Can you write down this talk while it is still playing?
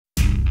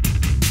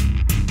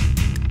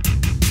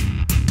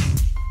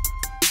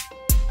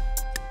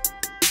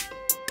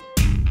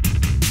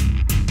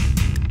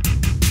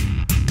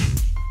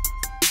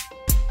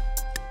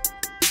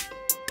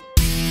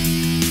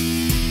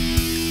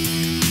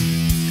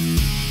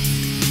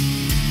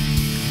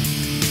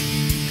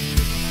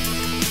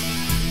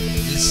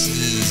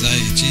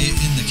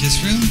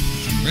Room.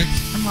 I'm Rick.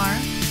 I'm Laura.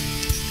 And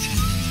in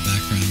the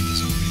background,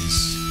 as always,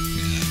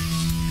 we have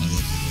my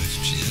lovely wife,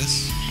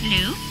 GS.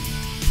 Hello.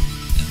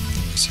 And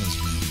Laura's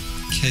husband,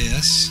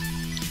 KS.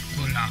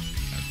 Hola.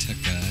 Our tech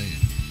guy,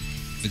 and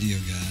video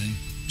guy,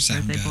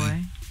 sound Birthday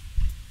guy. boy.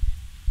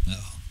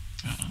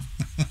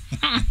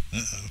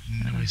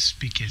 No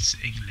speak his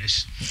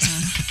English.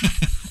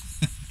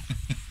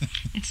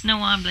 It's no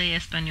habla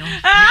español.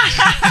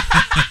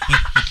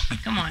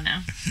 Come on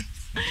now.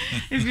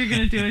 If you're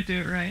going to do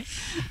it right.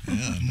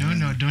 Yeah,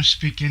 No, don't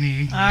speak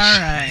any English. All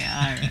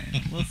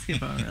right. We'll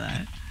skip over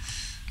that.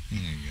 There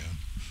you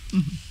go.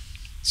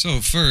 So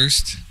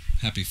first,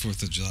 happy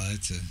 4th of July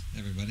to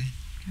everybody.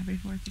 Happy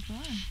 4th of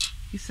July.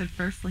 You said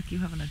first like you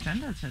have an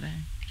agenda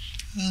today.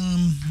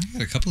 I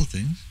got a couple of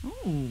things.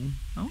 Ooh,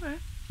 okay.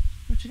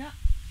 What you got?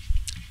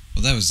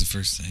 Well, that was the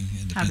first thing,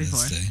 Independence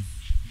 4th. Day.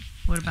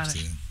 What about Have it?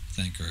 to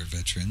thank our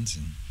veterans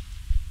and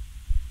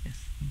Yes,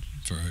 thank you.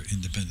 for our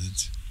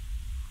independence.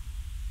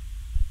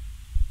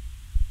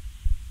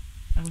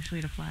 I wish we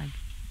had a flag.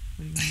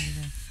 What do you want me to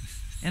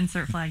do?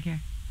 Insert flag here.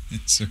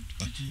 Insert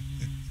flag.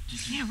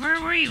 Yeah,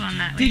 where were you on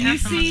that? Did We you got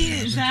some-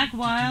 see Zach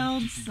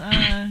Wilde's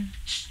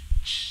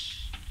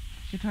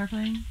guitar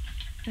playing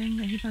thing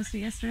that he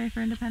posted yesterday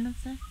for Independence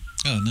Day?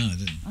 Oh, no, I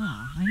didn't.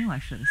 Oh, I knew I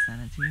should have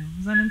sent it to you. It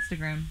was on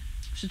Instagram.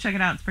 You should check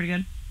it out. It's pretty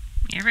good.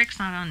 Yeah, Rick's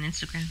not on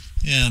Instagram.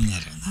 Yeah, I'm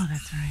not on that. Oh,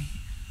 that's right.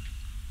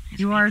 It's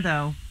You weird. are,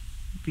 though,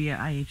 via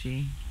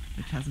IHE,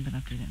 which hasn't been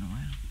updated in a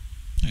while.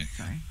 There you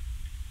go. Sorry.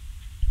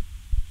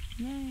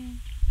 Yay.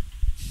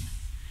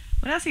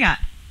 What else you got?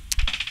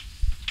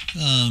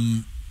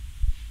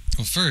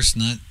 Well, first,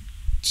 not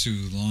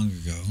too long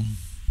ago,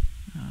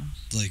 Oh.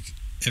 like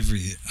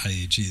every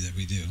IAG that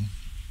we do,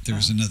 there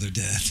was another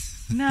death.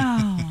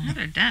 No.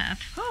 Another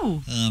death.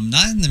 Oh.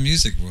 Not in the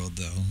music world,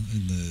 though.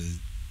 In the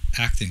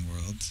acting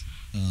world.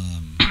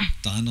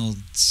 Donald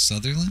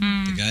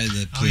Sutherland, the guy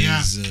that Oh, yeah.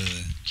 plays...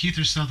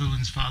 Keith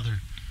Sutherland's father.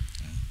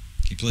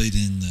 He played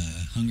in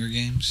Hunger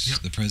Games, Yep.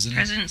 the president.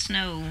 President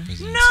Snow.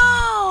 President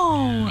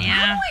No.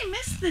 Yeah. How do I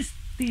miss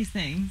these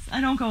things? I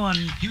don't go on.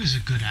 He was a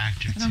good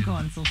actor, I don't too. go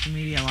on social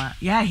media a lot.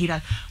 Yeah, he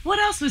does. What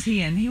else was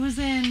he in? He was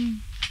in.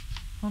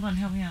 Hold on,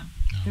 help me out.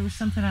 No. There was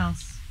something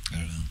else. I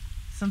don't know.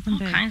 Something All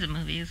big. kinds of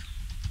movies.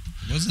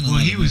 It wasn't a Well,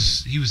 lot he of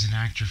was an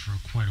actor for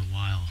quite a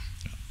while.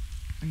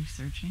 Are you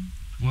searching?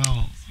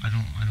 Well, I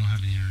don't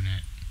have the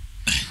internet.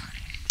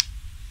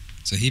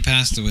 So he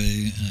passed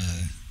away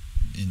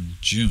in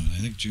June. I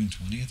think June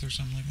 20th or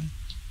something like that.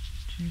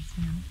 Cheers,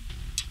 man.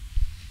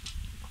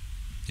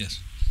 Yes.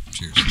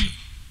 Cheers to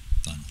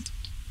Donald.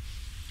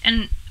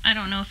 And I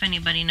don't know if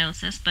anybody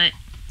knows this, but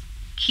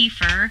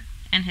Kiefer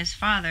and his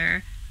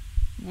father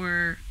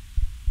were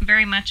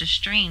very much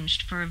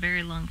estranged for a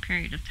very long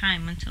period of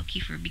time until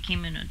Kiefer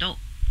became an adult.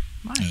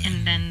 Why? Yeah.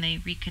 And then they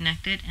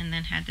reconnected and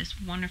then had this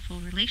wonderful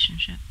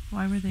relationship.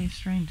 Why were they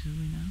estranged? Do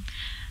we know?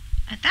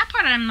 At that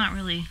part, I'm not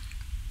really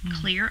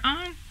clear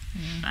on,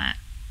 Yeah. but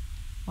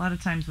A lot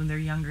of times when they're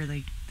younger,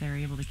 they're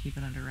able to keep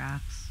it under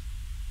wraps.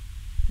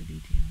 The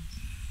details.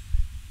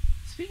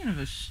 Speaking of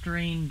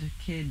estranged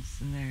kids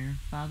and their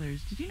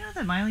fathers, did you know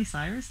that Miley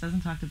Cyrus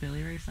doesn't talk to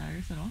Billy Ray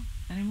Cyrus at all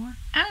anymore?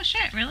 oh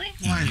shit, really?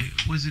 Why?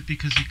 Was it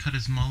because he cut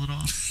his mullet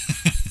off?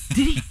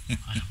 Did he?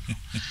 I don't know.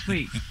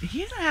 Wait,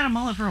 he hasn't had a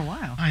mullet for a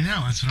while. I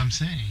know, that's what I'm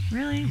saying.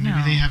 Really? Maybe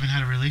No. they haven't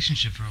had a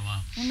relationship for a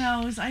while. Well,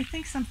 no, it was, I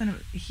think something.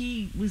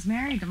 He was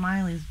married to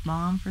Miley's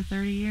mom for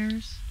 30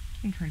 years.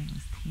 I think her name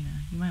was Tina.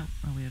 You might.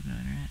 Oh, we have no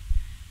internet.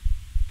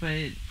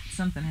 But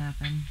something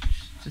happened.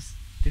 Just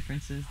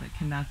differences that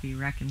cannot be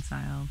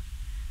reconciled.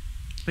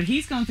 But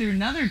he's going through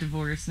another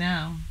divorce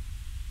now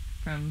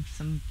from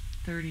some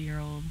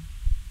 30-year-old.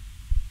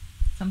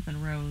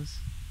 Something Rose.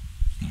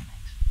 Damn it.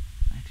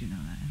 I do know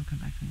that. It'll come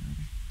back to me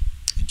later.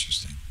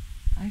 Interesting.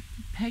 I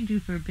pegged you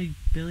for a big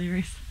Billy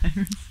Ray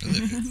Cyrus.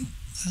 Billy,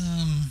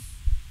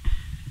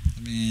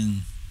 I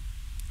mean,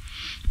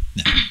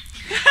 no.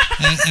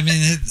 I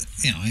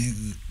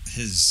mean,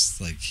 his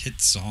like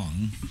hit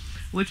song.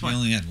 Which He one?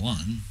 only had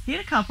one. He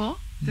had a couple.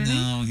 Didn't he?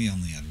 No, he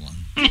only had one.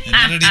 And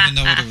I don't even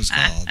know what it was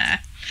called.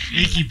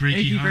 Achy breaky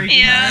Achy heart. breaky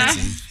Yeah. heart.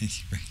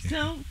 That's it.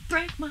 Don't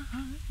break my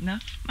heart. No,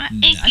 My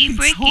No. I achy can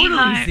breaky totally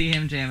heart. see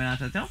him jamming out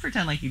that. Don't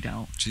pretend like you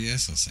don't.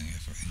 GS will sing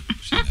it for you.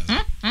 She knows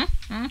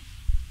it.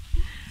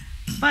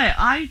 But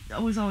I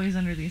was always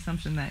under the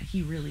assumption that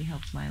he really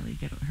helped Miley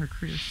get her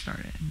career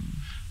started.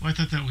 Well, I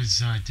thought that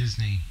was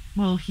Disney.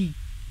 Well, he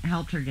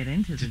helped her get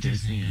into the To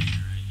Disney, Disney. yeah,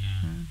 you're right,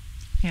 yeah.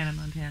 Hannah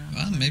Montana.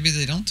 Well, maybe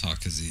they don't talk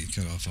because he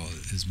cut off all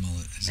his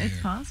mullet, his It's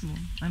hair. possible.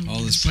 I mean, All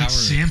his It's like power.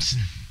 Samson.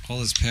 All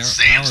his power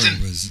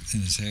Samson. was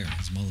in his hair,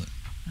 his mullet.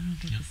 I don't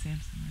get Yep. the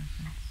Samson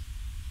reference.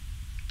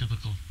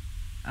 Biblical.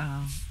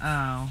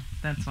 Oh,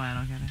 that's why I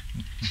don't get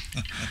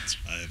it. That's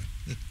right.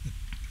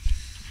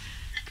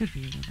 Good for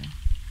you, Lily.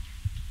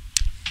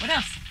 What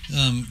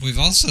else? We've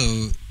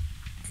also,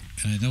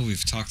 and I know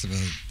we've talked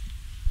about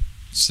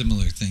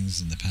similar things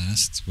in the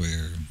past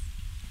where,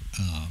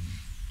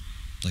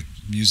 like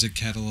music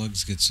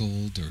catalogs get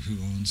sold or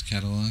who owns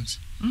catalogs.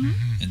 Mm-hmm.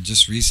 Mm-hmm. And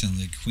just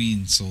recently,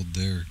 Queen sold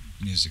their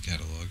music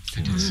catalog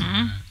I did see for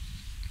that.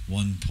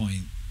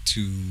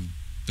 $1.2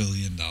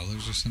 billion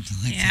or something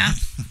like Yeah.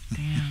 that.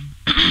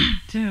 Damn.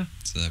 Two.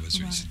 So that was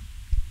Who bought recent.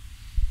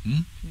 Do you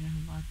know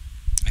who bought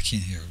I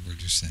can't hear a word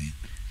you're saying.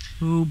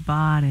 Who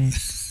bought it?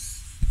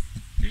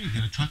 There you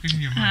go, talking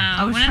in your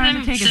mind. I was one of trying to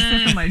them take a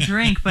sip of my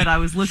drink, but I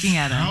was looking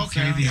at it.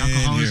 Okay, so. the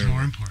alcohol is Yeah,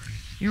 more important.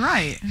 You're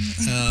right.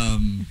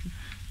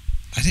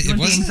 I didn't, You it want the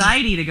wasn't.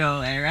 anxiety to go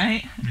away,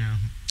 right? Yeah.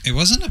 It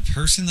wasn't a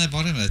person that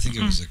bought it. But I think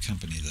it was a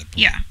company that bought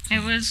Yeah,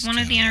 it Queen's was one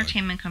of the catalog.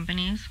 entertainment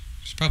companies.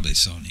 It's probably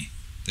Sony.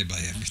 They buy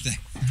everything.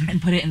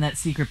 And put it in that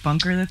secret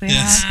bunker that they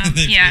Yes. have.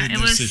 They Yeah, put it it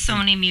in was their secret-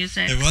 Sony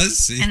Music. It was.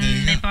 See, And there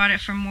you they go. bought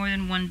it for more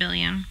than $1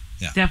 billion.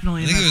 Yeah.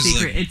 Definitely I in think that it was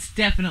secret. like- It's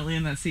definitely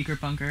in that secret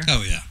bunker.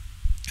 Oh yeah,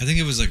 I think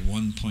it was like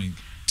 1.27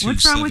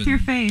 What's wrong with your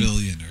face?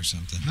 billion or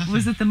something. Nothing.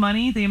 Was it the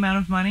money? The amount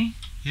of money?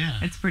 Yeah,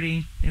 It was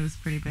pretty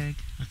big.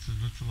 that's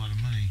a lot of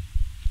money.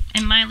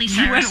 And Miley You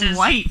Cyrus's... went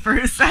white for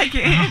a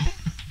second.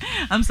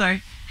 I'm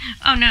sorry.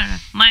 Oh, no.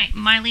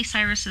 Miley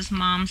Cyrus's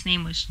mom's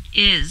name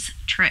is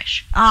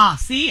Trish. Ah,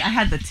 see, I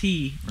had the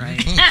T Very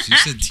right. close. You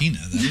said Tina.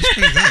 That was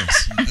pretty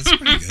close. That's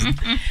pretty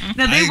good.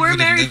 Now they I were would've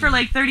married for never-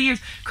 like 30 years.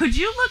 Could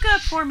you look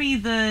up for me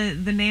the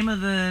name of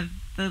the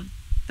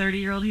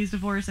 30-year-old he's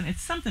divorcing?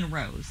 It's something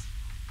Rose.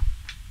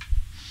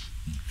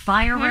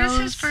 Fire What Rose. is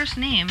his first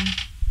name?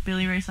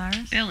 Billy Ray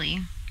Cyrus.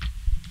 Billy.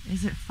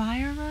 Is it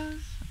Fire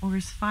Rose or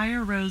is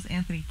Fire Rose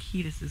Anthony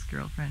Kiedis'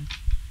 girlfriend?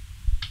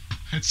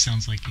 That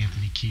sounds like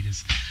Anthony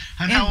Kiedis.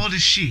 And And- how old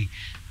is she?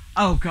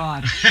 Oh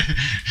God.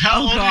 How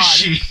Oh old God. is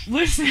she?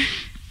 Listen.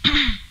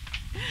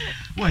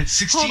 What,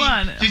 16? Hold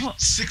on.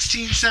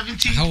 16,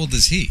 17? How old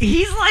is he?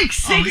 He's like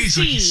 60. Oh, he's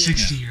like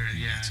 60 or,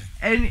 yeah.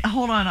 And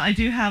hold on, I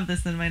do have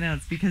this in my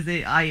notes because What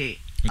the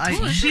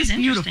fuck? this she's is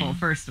beautiful. interesting.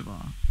 First of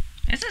all,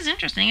 This is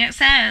interesting. It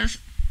says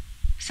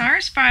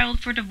Cyrus filed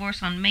for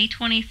divorce on May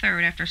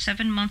 23rd after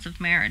 7 months of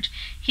marriage.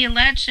 He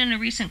alleged in a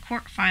recent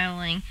court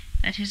filing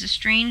that his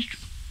estranged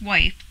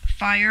wife,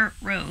 Fire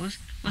Rose,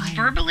 was Fire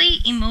verbally,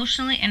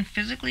 emotionally, and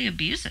physically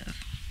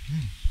abusive.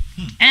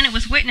 Hmm. And it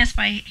was witnessed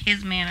by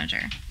his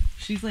manager.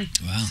 she's like,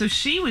 Wow. so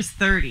she was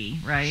 30,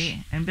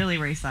 right? And Billy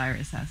Ray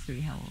Cyrus has to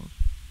be how old?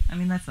 I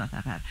mean, that's not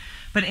that bad.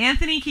 But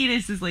Anthony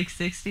Kiedis is like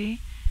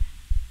 60.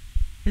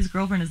 His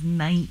girlfriend is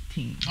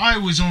 19. I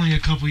was only a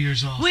couple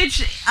years off.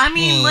 Which, I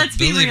mean, well, let's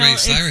Billy be real. Ray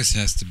it's- Cyrus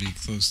has to be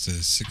close to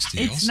 60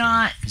 it's also.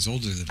 not- He's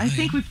older than I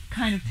think am. we've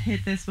kind of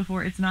hit this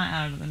before. It's not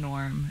out of the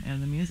norm in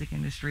the music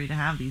industry to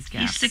have these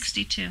gaps. He's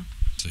 62.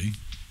 See?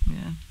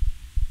 Yeah.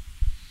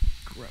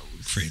 Gross.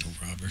 Cradle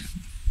robber.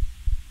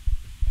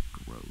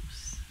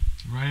 Gross.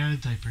 Right out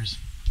of diapers.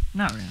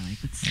 Not really,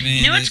 but I mean,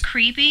 You know what's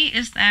creepy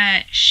is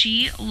that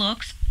she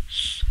looks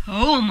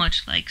so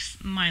much like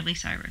Miley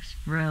Cyrus.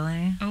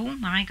 really? Oh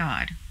my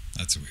god.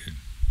 that's weird.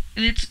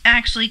 It's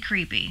actually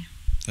creepy.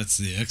 That's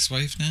the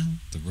ex-wife now?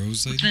 The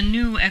Rose lady? The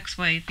new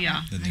ex-wife,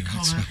 yeah. The They new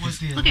call ex-wife. that what,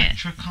 the Look at-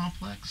 Electra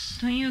Complex?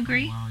 Don't you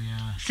agree? Oh, wow,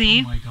 yeah.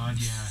 See? Oh my god,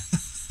 yeah.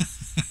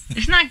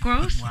 Isn't that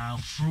gross? Wow,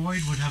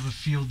 Freud would have a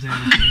field day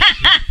with those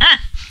two.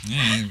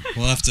 Yeah,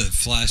 we'll have to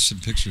flash some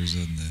pictures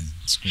on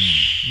the screen.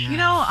 Yeah. You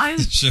know, I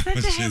Show said to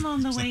us him it.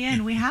 on the way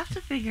in, we have to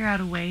figure out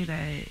a way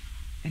that,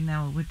 and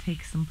now it would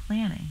take some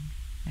planning.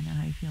 I know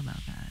how you feel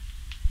about that.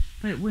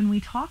 But when we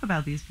talk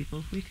about these people,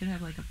 if we could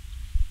have like a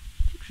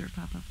picture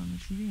pop up on the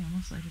TV,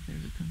 almost like if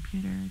there's a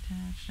computer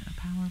attached and a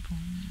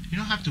PowerPoint. You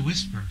don't have to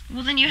whisper.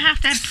 Well, then you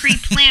have to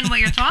pre-plan what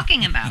you're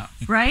talking about.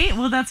 Right?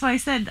 Well, that's why I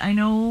said, I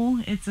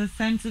know it's a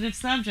sensitive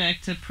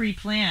subject to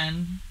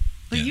pre-plan.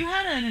 But Yeah. you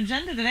had an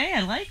agenda today.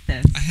 I like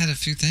this. I had a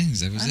few things.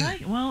 That was I it.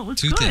 like. Well, it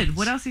was Two good. things.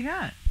 What else you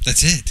got?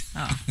 That's it.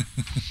 Oh,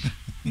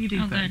 you do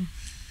Oh, good. good.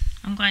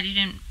 I'm glad you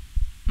didn't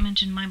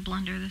mention my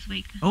blunder this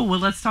week. Oh, well,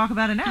 let's talk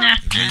about it now.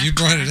 Well, you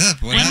brought it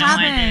up. What I know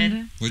happened? I did.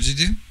 happened? What'd you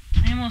do?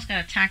 I almost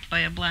got attacked by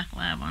a black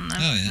lab on the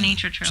Oh, yeah.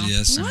 nature trail.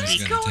 GS What almost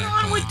is got going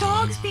attacked on by with a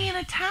dogs dog. being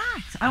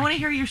attacked? I want to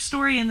hear your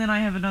story, and then I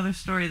have another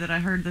story that I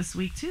heard this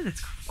week too.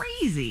 That's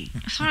crazy.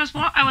 So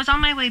I was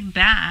on my way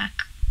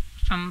back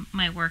from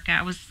my workout.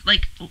 I was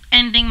like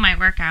ending my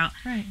workout,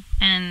 Right.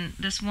 and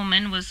this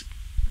woman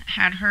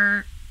had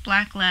her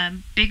black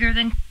lab bigger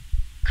than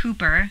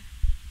Cooper,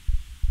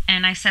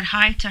 and I said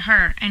hi to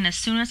her. And as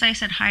soon as I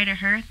said hi to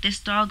her, this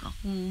dog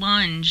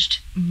lunged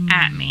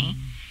at me,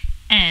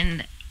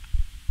 and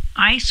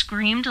I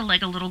screamed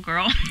like a little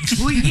girl.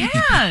 Well,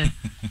 yeah.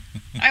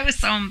 I was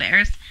so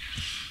embarrassed.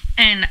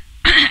 And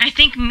I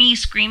think me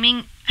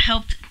screaming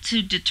helped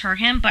to deter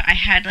him, but I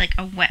had like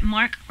a wet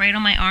mark right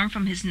on my arm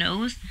from his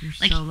nose. You're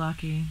Like- so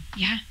lucky.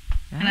 Yeah.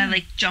 And I Yeah.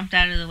 like jumped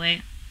out of the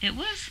way. It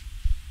was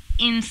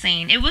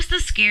insane. It was the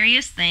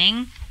scariest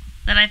thing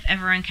that I've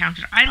ever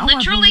encountered. I Oh, I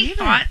literally believe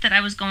thought it. that I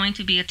was going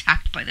to be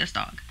attacked by this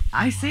dog.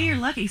 I say you're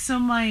lucky. So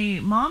my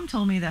mom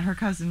told me that her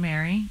cousin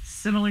Mary,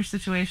 similar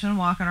situation,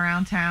 walking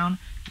around town,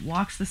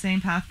 walks the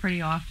same path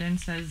pretty often,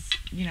 says,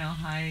 you know,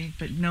 hi,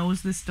 but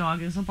knows this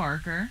dog is a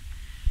barker.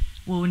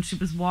 Well, when she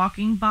was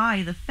walking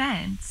by the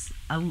fence,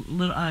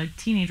 a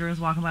teenager was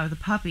walking by with a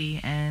puppy,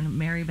 and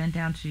Mary bent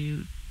down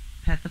to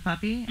pet the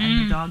puppy,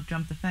 and the dog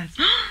jumped the fence.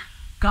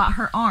 got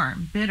her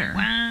arm, bit her.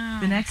 Wow.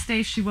 The next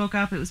day she woke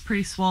up, it was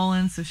pretty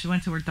swollen, so she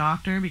went to her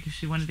doctor because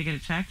she wanted to get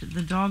it checked.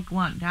 The dog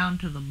went down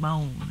to the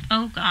bone.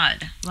 Oh,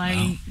 God. Like,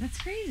 Wow. that's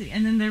crazy.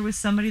 And then there was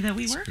somebody that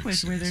we That's work pretty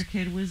with where their serious.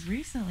 kid was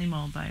recently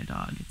mauled by a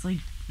dog. It's like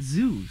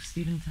Zoo,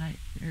 Stephen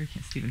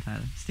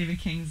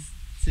King's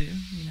Zoo.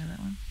 You know that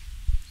one?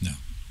 No.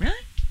 Really?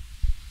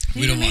 They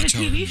We don't even made watch a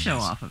horror TV show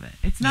movies. off of it.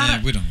 It's not.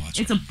 Yeah, we don't watch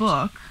It's a horror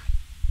movies. book.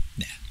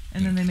 Yeah.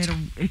 And then they we made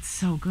don't a. It's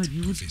so good. You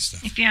would. Goofy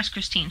stuff. If you ask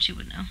Christine, she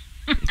would know.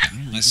 It's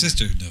really My good.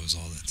 sister knows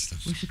all that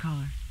stuff. We should call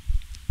her.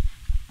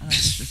 I like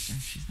your sister.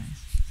 She's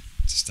nice.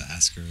 Just to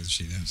ask her if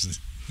she knows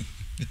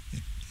it.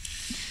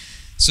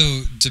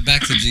 So,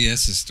 back to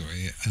GS's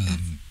story.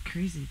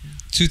 Crazy though.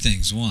 Two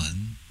things.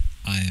 One,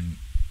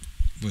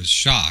 was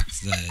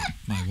shocked that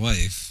my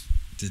wife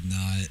did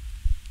not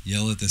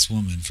yell at this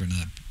woman for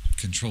not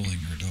controlling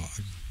her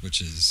dog,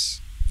 which is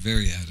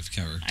very out of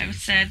character. I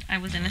said I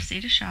was in a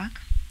state of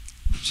shock.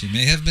 She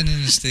may have been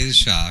in a state of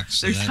shock,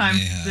 so There's that time.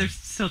 may have. There's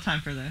still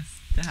time for this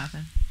to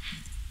happen.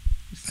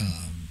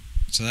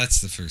 So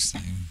that's the first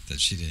thing, that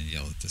she didn't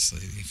yell at this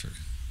lady for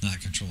not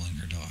controlling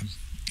her dog.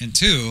 And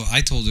two,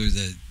 I told her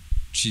that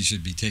she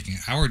should be taking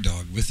our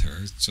dog with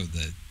her so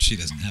that she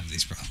doesn't have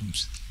these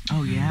problems.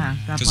 Oh yeah,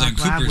 that 'Cause on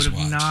black lab Cooper's would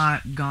have watch-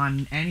 not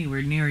gone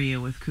anywhere near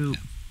you with Coop.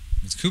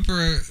 With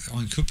Cooper,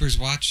 on Cooper's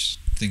watch,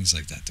 things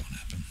like that don't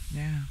happen.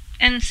 Yeah.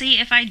 And see,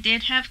 if I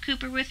did have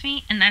Cooper with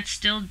me and that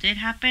still did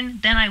happen,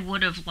 then I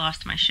would have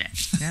lost my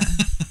shit. Yeah.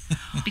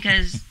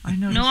 Because I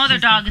know. no other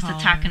dog is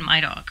attacking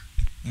my dog.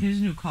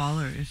 His new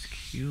collar is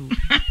cute.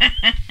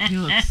 He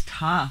looks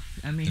tough.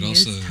 I mean, It he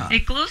also- is tough.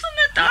 It glows in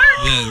the dark.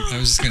 Yeah, I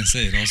was just going to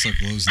say, it also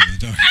glows in the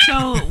dark.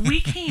 So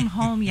we came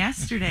home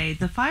yesterday.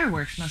 The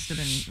fireworks must have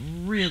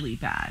been really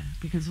bad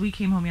because we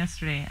came home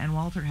yesterday and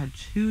Walter had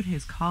chewed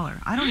his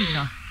collar. I don't even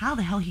know how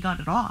the hell he got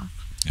it off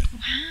Wow.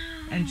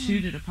 and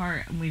chewed it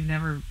apart. And we've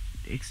never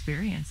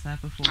experienced that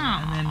before.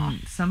 Aw. And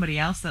then somebody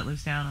else that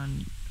lives down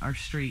on our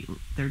street,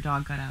 their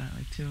dog got out at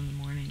like 2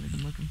 a.m. We've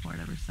been looking for it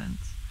ever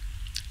since.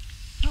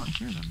 I don't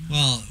hear them. Though.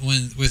 Well,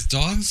 with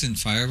dogs and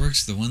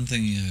fireworks, the one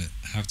thing you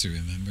have to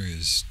remember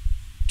is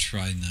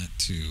try not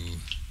to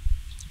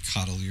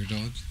coddle your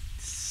dog.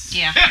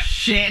 Yeah.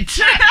 Shit.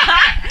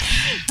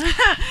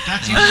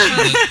 That's The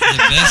all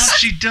best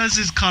she does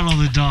is cuddle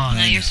the dog.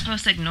 No, I you're know.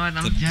 supposed to ignore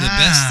them. The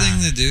best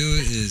thing to do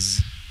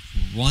is,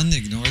 one,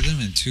 ignore them,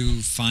 and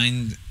two,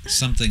 find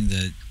something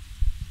that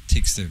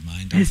takes their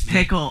mind off. His of it.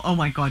 pickle. Oh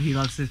my god, he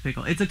loves his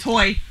pickle. It's a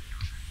toy.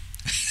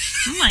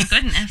 Oh my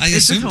goodness. I It's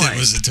a assumed toy. it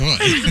was a toy.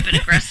 It's a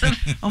bit aggressive.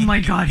 Oh my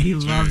god, he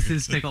loves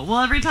his pickle. Well,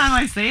 every time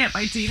I say it,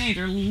 my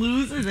teenager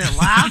loses it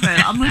laughing.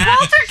 I'm like,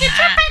 Walter, get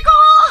your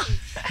pickle!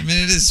 I mean,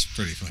 it is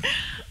pretty funny.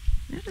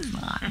 It is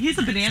not. He's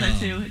a banana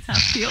too. It's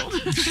half peeled.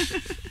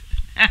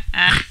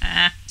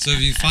 So if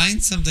you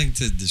find something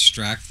to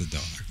distract the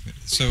dog,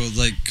 so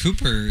like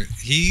Cooper,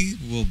 he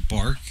will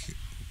bark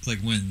like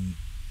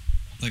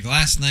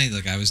last night,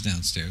 like I was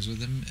downstairs with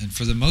him, and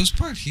for the most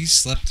part, he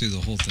slept through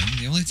the whole thing.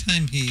 The only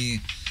time he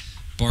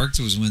barked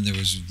was when there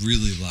was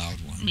really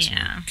loud ones.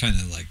 Yeah. Kind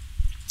of like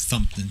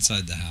thumped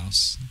inside the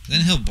house.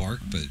 Then he'll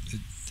bark, but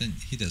then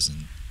he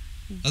doesn't.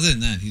 Other than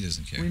that, he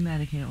doesn't care. We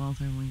medicated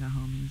Walter when we got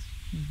home.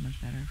 He was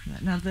much better for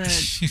that. Now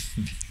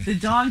the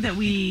dog that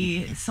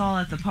we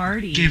saw at the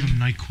party. Gave him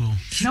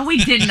NyQuil. No, we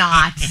did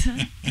not.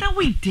 No,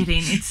 we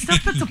didn't. It's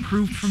stuff that's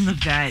approved from the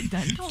vet.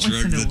 Don't Drug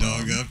listen to the him.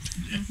 dog up.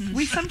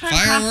 We sometimes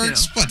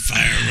Fireworks? have to. What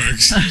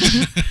fireworks?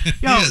 He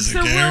Yo, doesn't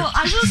so care.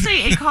 I will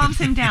say it calms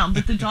him down.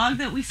 But the dog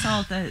that we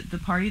saw at the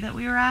party that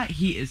we were at,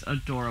 he is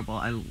adorable.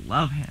 I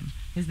love him.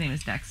 His name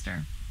is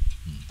Dexter,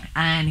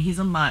 and he's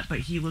a mutt, but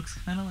he looks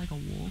kind of like a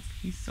wolf.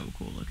 He's so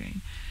cool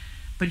looking.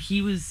 But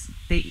he's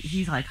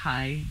like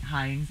high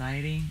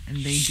anxiety, and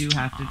they do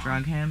have to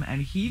drug him,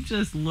 and he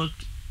just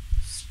looked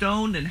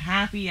stoned and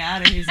happy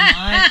out of his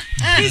mind.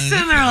 He's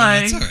sitting there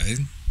like, That's all right.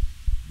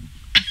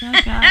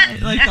 that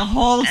guy, like the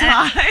whole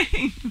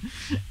time.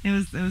 It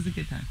was a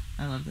good time.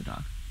 I love the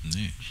dog.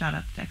 Yeah. Shout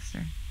out to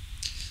Dexter.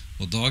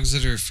 Well, dogs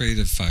that are afraid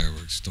of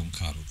fireworks, don't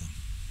coddle them.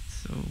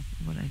 So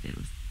what I did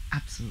was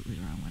absolutely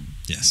wrong one.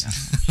 Yes. I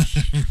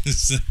got home.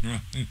 100%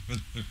 wrong,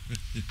 whatever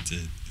you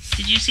did.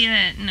 Did you see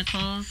that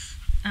Nicole's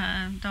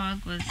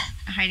dog was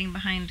hiding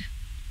behind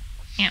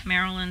Aunt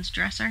Marilyn's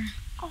dresser?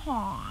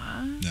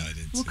 Aw. No, I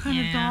didn't What see kind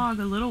Yeah. of dog?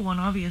 A little one,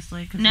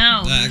 obviously. 'cause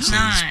No, it No, can- he's actually,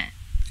 not. it.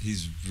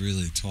 He's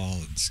really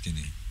tall and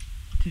skinny.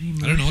 Did he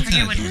move? I don't know I what forget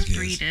kind what of his dog he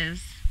breed is.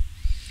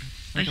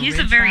 Like But a he's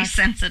a very Ridgeback?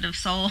 sensitive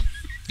soul.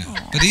 Yeah.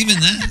 Aw. But even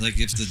that, like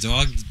if the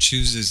dog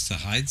chooses to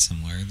hide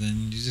somewhere,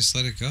 then you just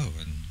let it go.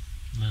 And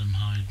Let him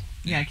hide.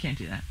 Yeah, I can't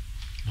do that.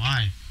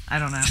 Why? I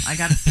don't know. I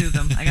gotta sue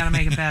them. I gotta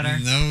make it better.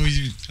 no,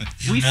 you.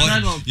 We Well,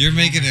 snuggled. You're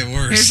making it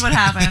worse. Here's what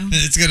happened.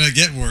 It's gonna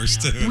get worse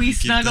Yeah. too. if We you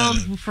keep that up.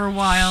 snuggled for a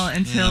while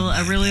until Oh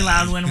a my really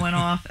God. loud one went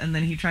off, and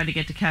then he tried to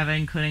get to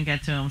Kevin, couldn't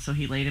get to him, so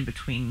he laid in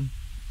between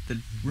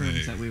the rooms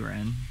Right. that we were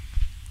in.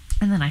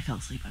 And then I fell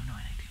asleep. I have no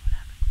idea what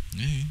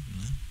happened. Yeah,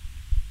 well,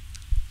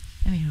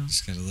 Anywho,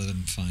 just gotta let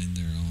them find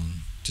their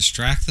own.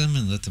 Distract them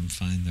and let them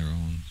find their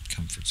own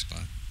comfort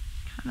spot.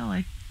 kind of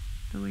like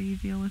the way you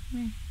deal with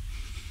me.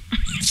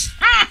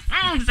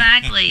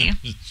 Exactly.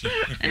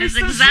 That is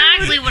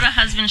exactly what a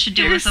husband should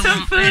do There's with a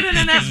some food in a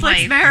his Netflix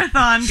wife.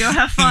 marathon. Go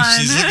have fun.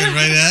 She's looking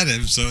right at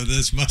him, so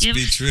this must Give,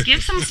 be true.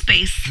 give some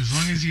space. As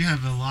long as you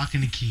have a lock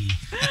and a key.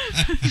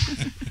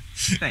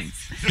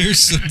 Thanks. Here's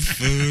some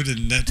food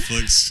and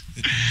Netflix.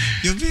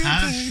 You'll be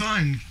Have okay.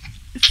 fun.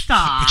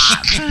 Stop.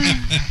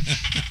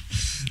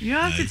 You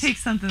have to Nice. take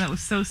something that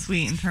was so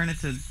sweet and turn it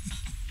to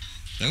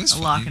That was a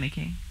funny. lock and a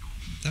key.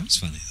 That was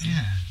funny. Though.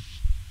 Yeah.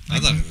 I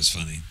thought it was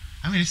funny.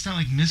 I mean, it's not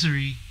like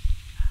Misery,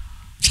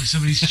 where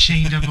somebody's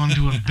chained up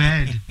onto a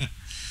bed.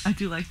 I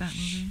do like that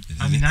movie.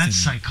 I mean, that's And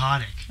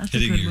psychotic. That's a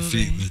hitting good your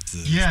movie. feet with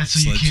the Yeah, so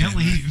you can't sledgehammer.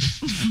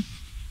 leave.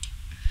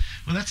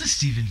 Well, that's a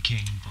Stephen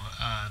King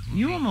movie.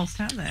 You almost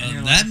have that. In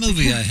your That life.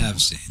 movie I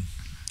have seen.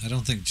 I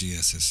don't think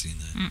GS has seen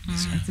that. Mm-mm.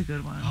 Is there? That's a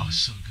good one. Oh,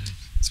 so good.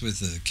 It's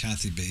with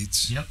Kathy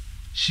Bates. Yep.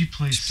 She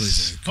plays She plays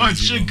a such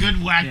crazy a good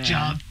woman. whack Yeah.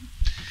 job.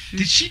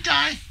 Did she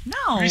die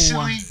No.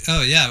 recently?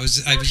 Oh yeah, I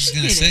was No, just she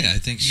gonna did say. it. I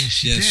think Yeah,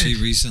 she she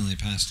did. recently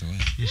passed away.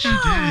 Yes, she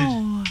did.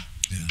 No.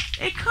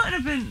 Yeah. It couldn't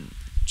have been.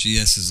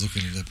 GS is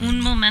looking it up. Right Un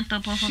now. momento,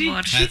 por She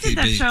favor. Kathy did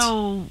that Bates.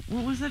 show.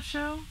 What was that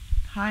show?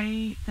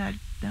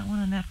 That one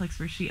on Netflix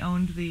where she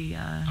owned the.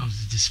 Oh,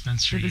 the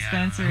dispensary. The Yeah,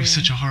 dispensary. it was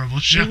such a horrible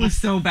show. It was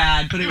so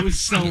bad, but it was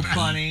so So bad.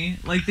 funny.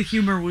 Like the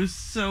humor was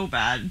so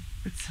bad,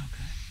 but so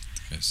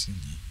good. I've seen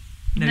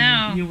that.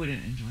 No. You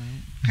wouldn't enjoy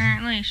it.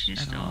 Apparently, she's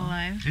At still all.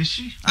 alive. Is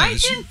she? Oh, I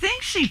is she? didn't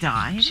think she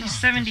died. She's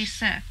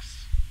 76.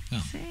 Oh.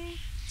 See? I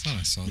thought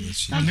I saw that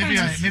she. Well, maybe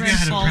Sometimes I it's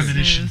had a false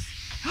premonition. news.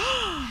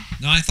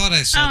 No, I thought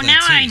I saw Oh, that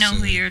now too. I know so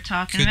who it you're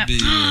talking could about. be.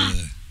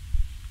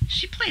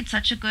 She played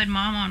such a good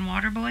mom on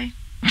Waterboy.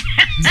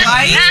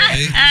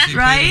 Right? She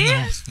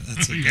Right?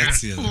 played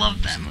that's the other Love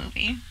one, that so.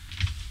 movie.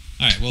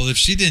 All right. Well, if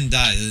she didn't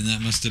die, then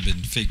that must have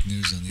been fake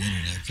news on the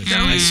internet. Because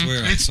No, I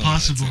swear I It's saw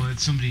possible that too.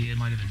 it's somebody. It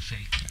might have been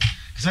fake.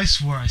 Because I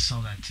swore I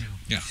saw that too.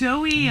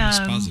 Joey I'm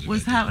almost positive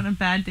was I did. having a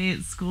bad day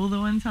at school the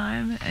one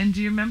time, and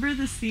do you remember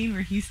the scene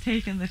where he's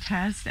taking the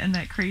test and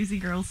that crazy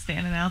girl's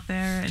standing out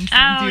there and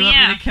saying, Oh, "Do you want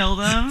yeah. me to kill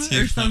them?" Do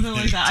you or something want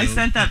me like to that? I kill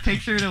sent them? that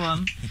picture to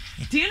him.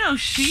 Do you know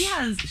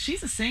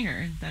she's a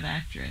singer, that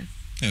actress?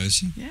 Oh, is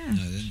she? Yeah.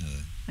 No, I didn't know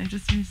that. I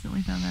just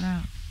recently found that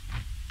out.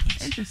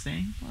 Nice.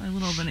 Interesting. Well, a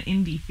little of an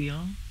indie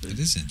feel. But It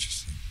is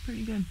interesting.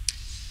 pretty good.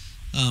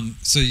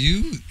 So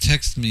you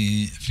texted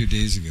me a few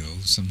days ago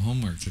some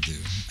homework to do.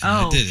 And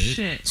I Oh, did it.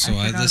 shit. So I I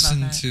forgot about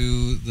listened that.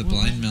 to the What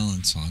Blind was it?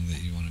 Melon song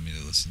that you wanted me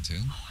to listen to,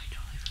 Oh, I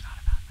totally forgot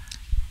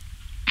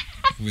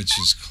about that. which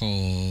is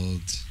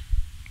called.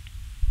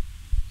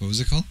 What was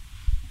it called?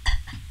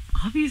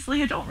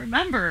 Obviously, I don't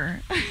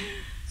remember.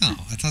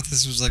 Oh, I thought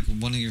this was like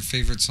one of your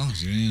favorite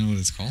songs. You don't even know what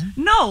it's called?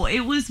 No,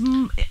 it was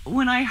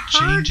when I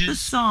heard the Changes?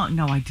 song.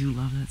 No, I do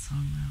love that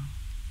song though.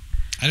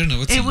 I don't know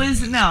what It song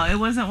was it no, it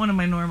wasn't one of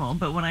my normal.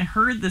 But when I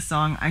heard the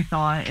song, I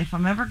thought if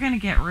I'm ever gonna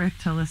get Rick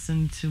to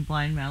listen to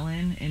Blind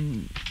Melon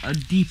in a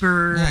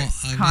deeper Well,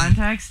 I mean-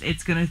 context,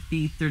 it's gonna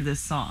be through this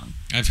song.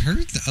 I've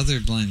heard the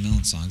other Blind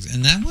Melon songs,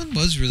 and that one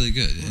was really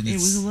good. And It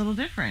it's, was a little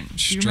different.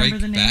 Do you Strike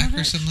remember the name Back of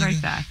or it? something Strike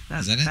like that? Back.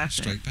 Is that it? That's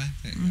Strike Back?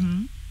 There you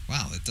Mhm. go.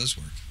 Wow, it does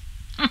work.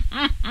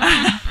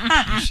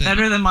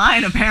 Better than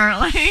mine,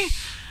 apparently.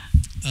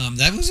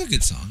 That was a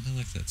good song. I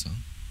like that song.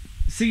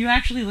 So you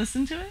actually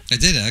listened to it? I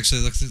did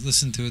actually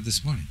listen to it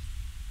this morning.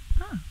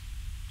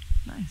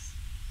 Nice.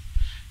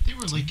 They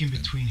were like in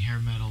between hair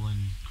metal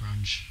and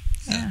grunge.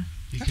 Yeah.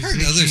 Because heard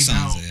they other came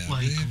songs out they have.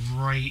 like They have-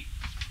 right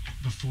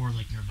before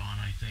like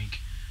Nirvana, I think.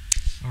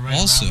 Or right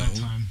Also, around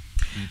that time.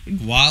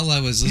 While I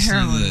was listening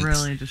to Heroin that,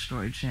 really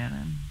destroyed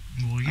Shannon.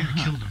 Well, yeah, it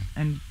Uh-huh. killed him.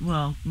 And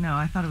well, no,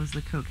 I thought it was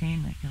the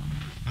cocaine that killed him.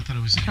 I thought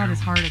it was I thought heroin. his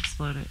heart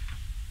exploded.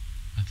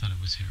 I thought it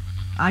was heroin. I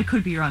don't know. I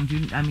could be wrong.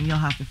 I mean, you'll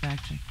have to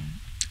fact check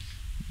that.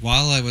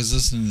 while I was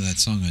listening to that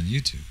song on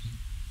YouTube,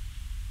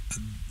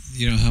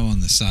 you know how on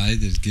the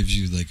side it gives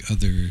you like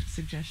other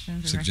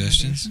Suggestions. Or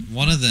suggestions? recommendations?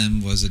 One of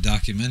them was a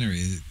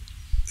documentary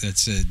that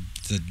said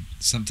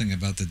something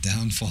about the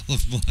downfall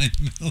of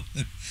Blind Melon.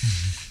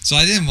 So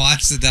I didn't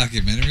watch the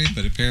documentary,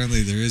 but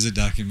apparently there is a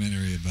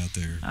documentary about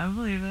their I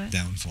believe it.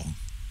 downfall.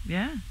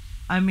 Yeah.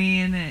 I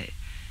mean,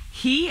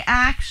 he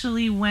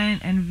actually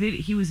went and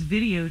he was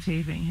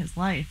videotaping his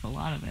life, a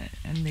lot of it,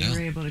 and they Yeah.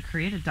 were able to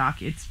create a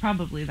doc. It's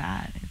probably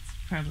that. It's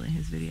probably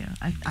his video.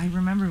 I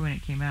remember when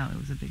it came out, it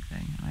was a big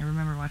thing. I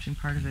remember watching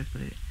part of it,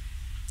 but it,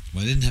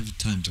 Well, I didn't have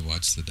time to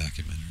watch the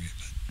documentary,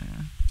 but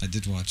yeah. I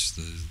did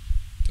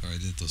I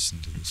did listen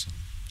to the song.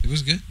 It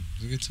was good.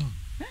 It was a good song.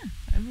 Yeah,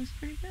 it was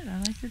pretty good. I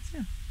liked it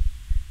too.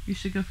 You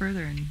should go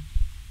further and.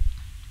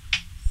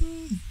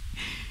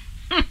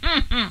 I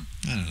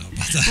don't know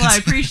about that. Well, I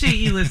appreciate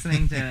you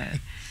listening to it.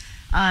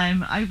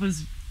 I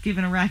was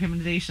given a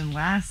recommendation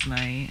last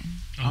night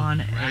Oh, on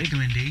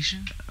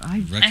recommendation? I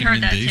heard that too.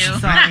 Recommendation?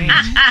 Sorry.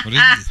 What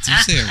did you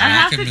say? I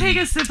have to take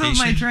a sip of my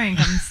recommendation? drink.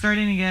 I'm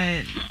starting to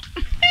get.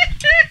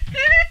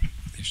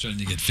 You're starting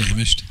to get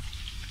famished.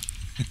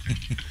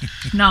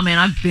 No, man,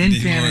 I've been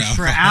Need more famished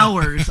for alcohol.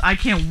 hours. I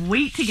can't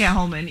wait to get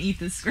home and eat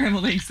this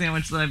scrambled egg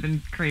sandwich that I've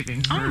been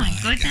craving for. Oh my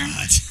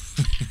goodness.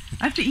 God.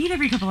 I have to eat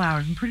every couple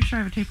hours. I'm pretty sure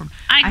I have a tapeworm.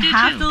 I do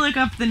have too. to look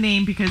up the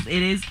name because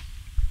it is,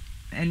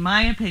 in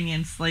my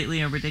opinion, slightly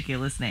a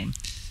ridiculous name.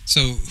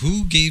 So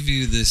who gave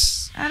you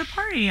this? At a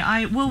party,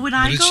 when What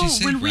I did go she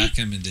say? when we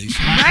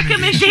Recommendation.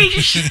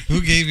 recommendation.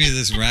 Who gave you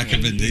this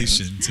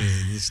recommendation to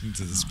listen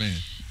to this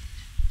band?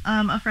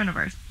 A friend of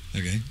ours.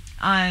 Okay.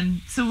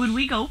 So when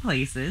we go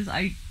places,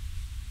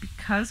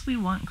 because we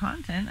want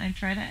content, I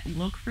try to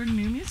look for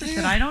new music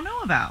that I don't know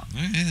about.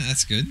 All right,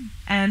 that's good.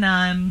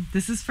 And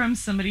this is from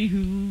somebody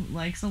who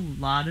likes a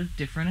lot of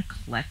different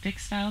eclectic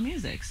style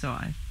music. So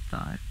I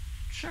thought,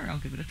 sure, I'll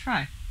give it a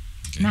try.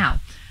 Okay. Now,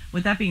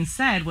 with that being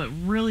said, what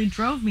really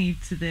drove me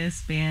to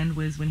this band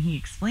was when he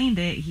explained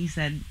it, he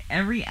said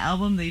every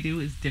album they do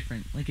is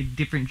different, like a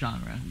different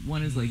genre.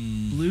 One is like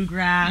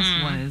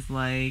bluegrass, one is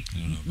like I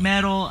don't know about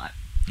metal.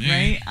 Yeah.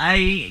 Right?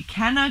 I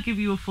cannot give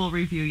you a full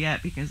review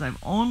yet because I've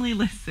only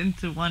listened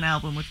to one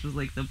album, which was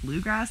like the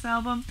bluegrass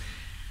album.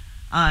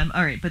 All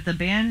right, but the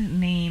band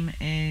name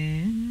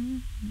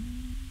is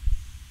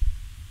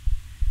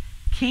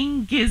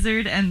King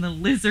Gizzard and the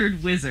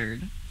Lizard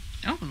Wizard.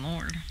 Oh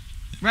Lord.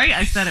 Right?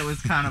 I said it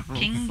was kind of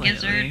King slightly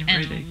Gizzard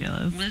and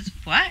ridiculous.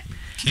 what?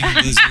 King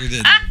Lizard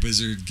and the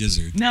Wizard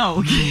Gizzard.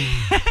 No,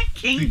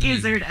 King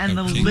Gizzard and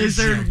the King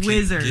Lizard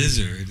Wizard.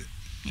 Gizzard.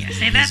 Yeah, and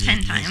say the that Lizard 10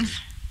 Wizard. times.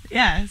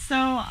 Yeah, so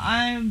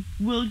I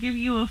will give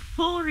you a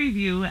full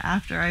review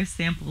after I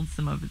sampled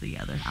some of the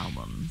other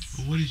albums.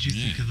 But what did you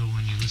think of the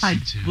one you I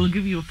listened to? will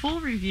give you a full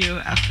review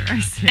after I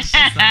sample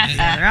some of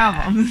the other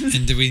albums.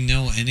 And do we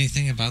know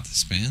anything about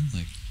this band?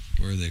 Like,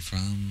 where are they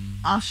from?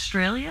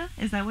 Australia?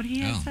 Is that what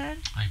he had Oh. said?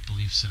 I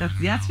believe so. That's I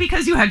don't know.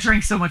 because you had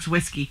drank so much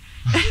whiskey.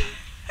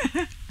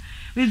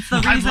 It's the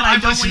reason I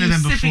I've don't want listened to you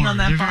them sipping before. on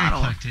that They're bottle.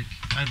 very eclectic.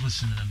 I've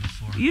listened to them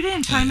before. You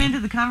didn't chime Yeah. into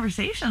the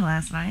conversation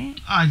last night.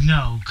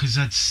 No, because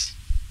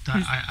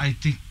I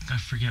think I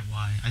forget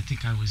why. I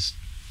think I was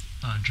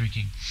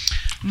drinking.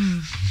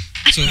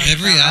 So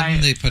every all album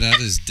right. they put out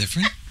is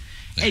different?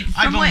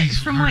 I've only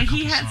From heard a what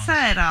he couple had songs.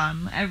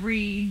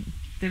 said,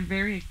 they're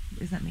very.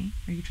 Is that me?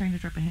 Are you trying to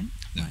drop a hint?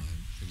 No,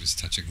 it was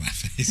touching my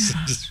face.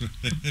 I'm just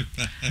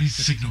These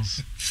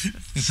signals,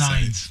 Sorry.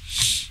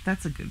 signs.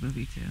 That's a good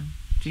movie too.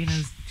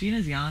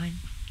 Gina's yawning.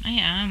 I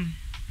am.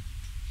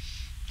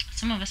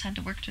 Some of us had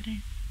to work today.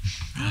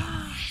 Oh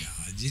my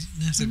god, you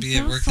didn't have to I'm be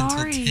so at work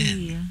sorry. until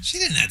 10. She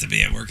didn't have to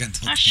be at work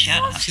until 10.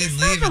 shut up. She didn't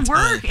It's leave not to until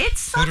work. It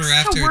sucks quarter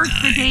after to work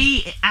 9. the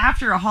day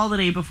after a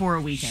holiday before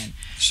a weekend.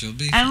 She'll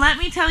be And let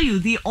me tell you,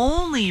 the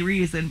only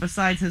reason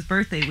besides his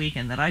birthday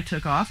weekend that I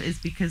took off is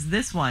because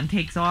this one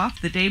takes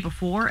off the day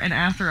before and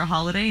after a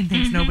holiday and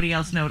thinks nobody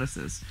else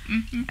notices.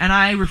 And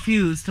I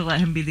refuse to let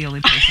him be the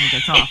only person who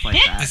gets off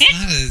like that.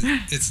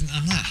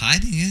 I'm not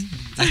hiding it.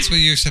 That's what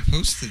you're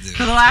supposed to do.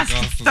 For the last Take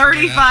off before and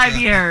 35 after.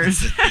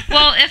 years.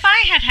 Well, if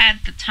I had had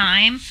the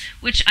time,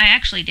 which I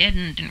actually did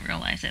and didn't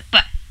realize it,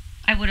 but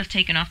I would have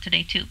taken off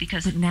today too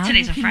because But now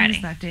today's you a can Friday.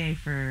 use that day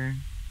for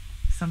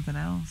something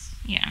else.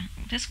 Yeah,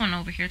 this one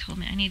over here told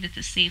me I needed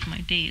to save my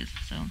days,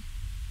 so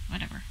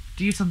whatever.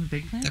 Do you have something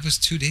big planned? That was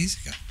 2 days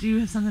ago. Do you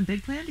have something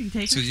big planned? Do you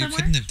take So her you somewhere?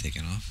 couldn't have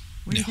taken off.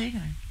 Where are you No. taking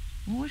her?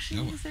 What was she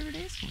Nowhere. going to save her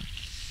days for?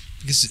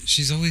 Because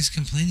she's always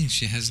complaining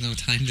she has no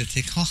time to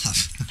take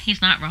off.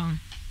 He's not wrong.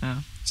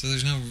 So there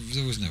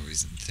was no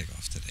reason to take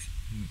off today.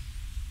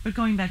 But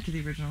going back to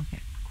the original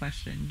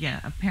question, yeah,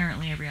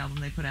 apparently every album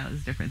they put out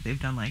is different. They've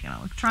done like an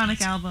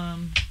electronic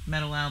album,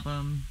 metal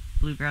album,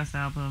 bluegrass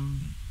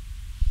album.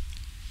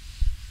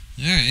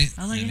 All right.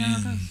 I'll let you know how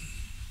it goes.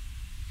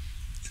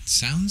 It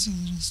sounds a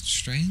little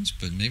strange,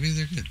 but maybe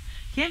they're good.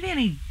 Can't be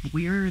any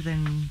weirder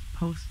than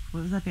what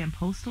was that band,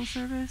 Postal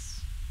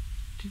Service?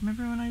 Do you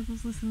remember when I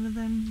was listening to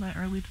them, my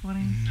early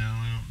 20s? No,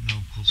 I don't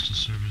know Postal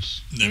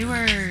Service. They Never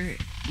heard.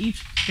 were,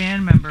 each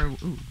band member,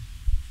 ooh,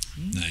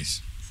 see?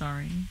 Nice.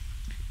 Sorry.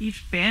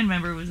 Each band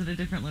member was at a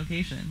different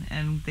location,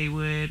 and they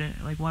would,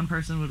 like, one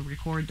person would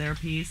record their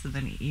piece and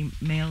then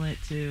email it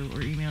to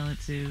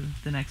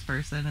the next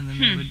person, and then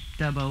they would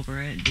dub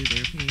over it and do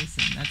their piece,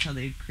 and that's how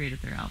they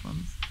created their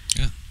albums.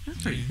 Yeah.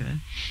 That's pretty good.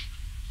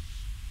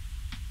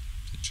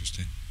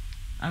 Interesting.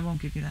 I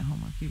won't give you that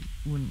homework. You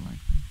wouldn't like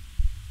them.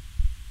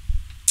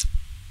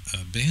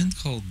 A band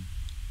called,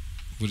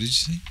 what did you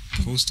say?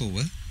 Postal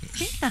what? I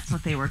think that's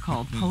what they were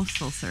called,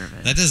 Postal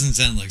Service. That doesn't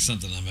sound like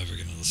something I'm ever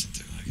going to listen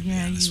to. I can be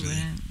Yeah, honest you with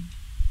you.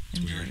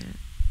 wouldn't enjoy weird. it.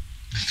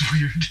 It's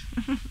weird.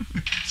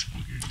 It's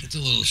weird. It's a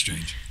little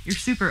strange. You're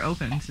super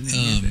open to new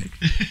music.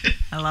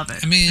 I love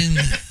it. I mean,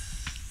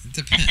 it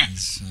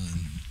depends on.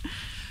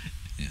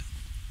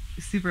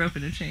 Super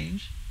open to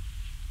change.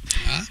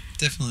 I'm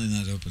definitely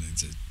not open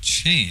to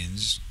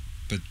change,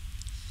 but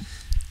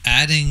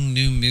adding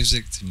new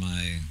music to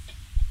my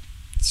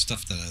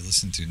stuff that I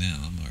listen to now,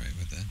 I'm alright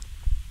with that.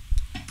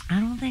 I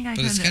don't think I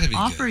But it's gotta can be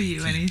offer good. It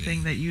you can't anything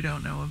be. that you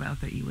don't know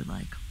about that you would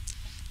like.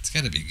 It's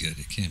got to be good.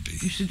 It can't be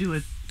You should do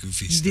a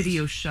goofy stuff.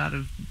 video shot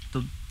of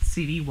the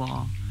CD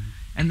wall.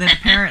 And then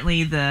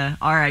apparently the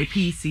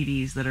RIP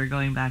CDs that are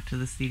going back to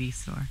the CD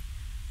store.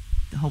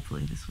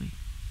 Hopefully this week.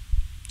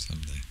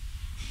 Someday.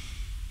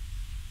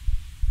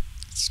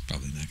 It's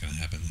probably not going to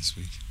happen this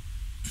week.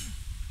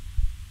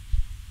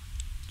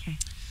 Okay.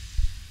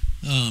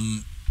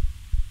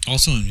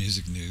 Also in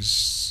music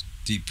news,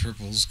 Deep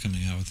Purple's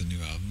coming out with a new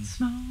album,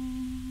 Smoke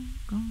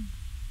on.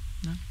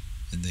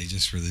 and they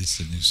just released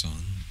a new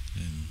song.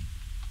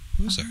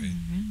 And sorry, Fire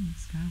in the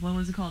sky. What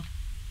was it called?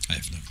 I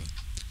have no clue.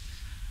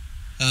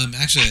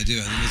 Actually, I do.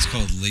 I think it's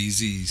called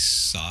Lazy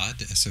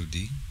Sod.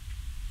 SOD.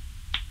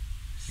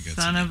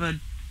 Son of a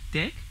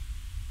dick?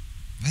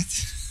 What?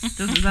 Is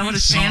that what it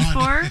stands Sod.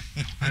 for?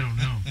 I don't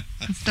know.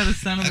 Instead of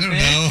son of I a don't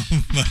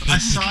bitch? know. A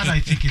sod, I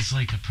think, is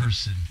like a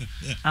person.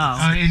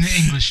 Oh. In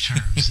English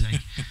terms,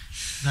 like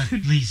that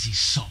lazy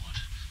sod.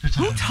 They're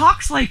talking Who about-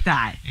 talks like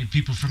that? And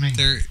people from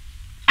England.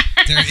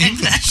 They're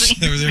English.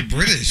 Exactly. They're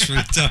British. What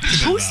are you talking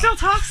Who about? still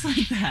talks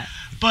like that?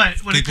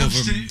 But when it People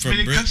comes from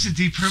to Britain.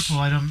 Deep Purple,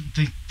 I don't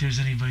think there's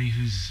anybody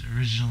who's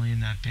originally in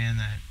that band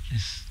that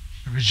is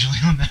originally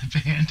on that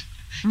band.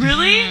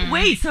 Really? Yeah.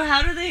 Wait, so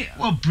how do they...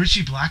 Well,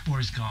 Richie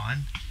Blackmore's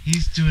gone.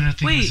 He's doing a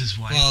thing Wait. with his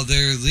wife. Well,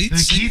 their lead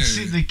singer.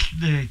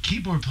 The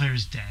keyboard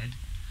player's dead.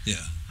 Yeah.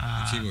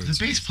 The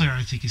bass player,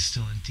 I think, is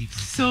still in Deep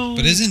Purple. So...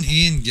 But isn't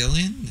Ian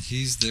Gillian?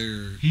 He's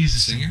their He's a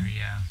singer,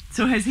 yeah.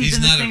 So has he He's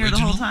been the not singer the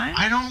whole original? time?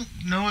 I don't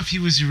know if he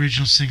was the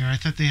original singer. I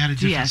thought they had a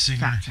different GS, singer.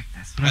 fact check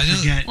this. But I know-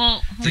 forget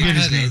Well, They Forget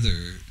his had name.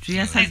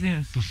 other. GS has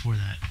news. before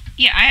that.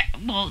 yeah,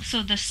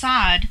 so the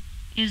sod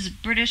is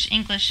British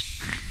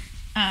English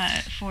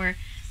for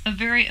a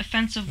very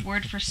offensive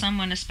word for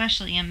someone,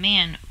 especially a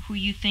man, who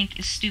you think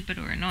is stupid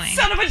or annoying.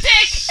 Son of a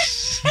dick!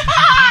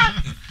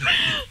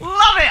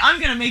 Love it!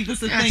 I'm gonna make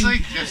this a Yeah,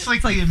 thing. it's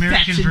like like the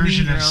American Betch and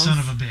version Mean of Girls. Son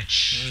of a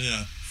Bitch.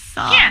 Yeah.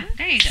 Son. Yeah,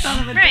 there you go. Son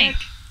of a Right.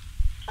 dick.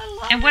 I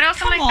love And what it.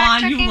 else am Come I on,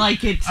 fact-checking? you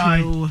like it too.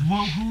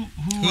 Well, who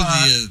Who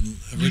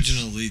the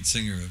original lead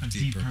singer of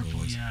Deep Purple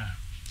was? Yeah.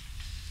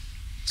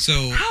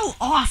 So How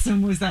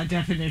awesome was that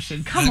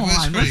definition? Come That was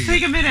on, pretty let's take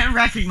good. a minute and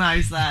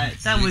recognize that.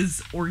 That You-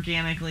 was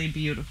organically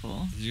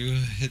beautiful. you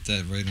hit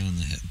that right on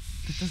the head.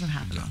 It doesn't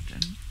happen Yeah.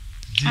 often.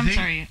 Did I'm they-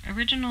 sorry,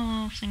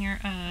 original singer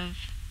of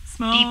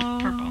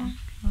Smoke. Purple.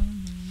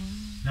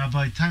 Now,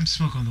 by the time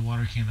Smoke on the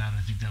Water came out,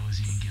 I think that was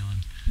Ian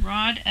Gillan.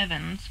 Rod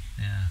Evans,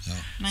 Yeah. So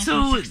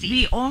 1960.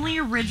 the only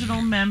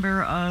original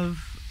member of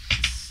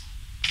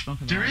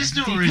Smoke on the There Water, is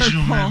no Deep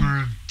original Purple,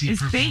 member of Deep is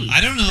Purple. bass.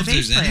 I don't know The if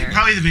there's bass any. player.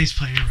 Probably the bass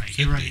player. You're right. Could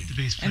You're right. be. The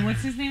bass player. And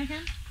what's his name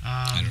again?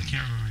 I don't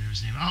can't remember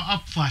his name. I'll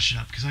flash it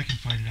up because I can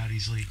find it out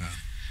easily.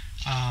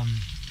 I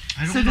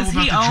don't So know does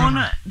about he the own?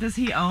 drummer. Does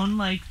he own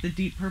like the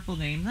Deep Purple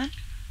name then?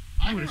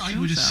 I would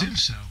would assume assume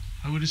so.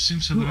 I would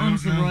assume so. Who but I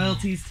owns don't the know.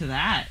 royalties to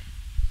that?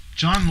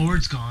 John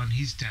Lord's gone.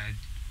 He's dead.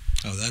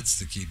 Oh, that's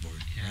the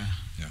keyboard. Yeah. Right?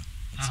 Yeah.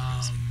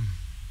 That's amazing.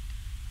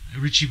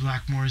 Richie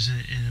Blackmore's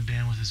in a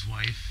band with his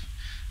wife.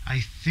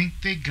 I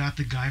think they got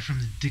the guy from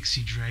the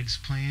Dixie Dregs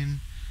playing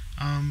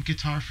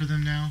guitar for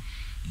them now.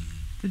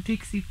 The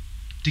Dixie.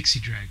 Dixie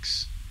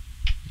Dregs.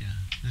 Yeah.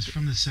 It's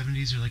from the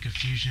 70s. They're like a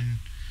fusion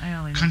I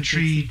only know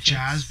country the Dixie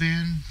jazz Chicks.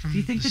 band from Do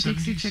you think the 70s.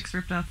 Dixie Chicks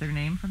ripped off their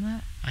name from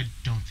that? I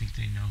don't think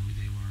they know who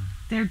they were.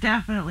 They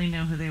definitely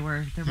know who they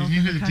were. They're They both knew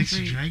in who the the Dixie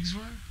country. Dregs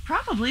were?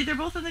 Probably. They're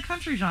both in the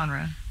country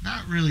genre.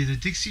 Not really. The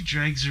Dixie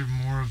Dregs are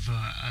more of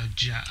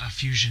a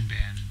fusion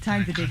band.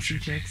 Tag the than a Dixie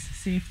country Chicks.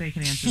 See if they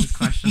can answer this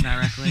question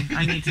directly.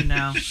 I need to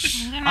know.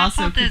 They're not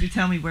Also, called could the- you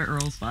tell me where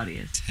Earl's body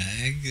is?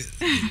 Tag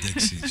the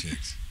Dixie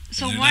Chicks.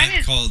 So And they're why not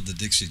did called the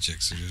Dixie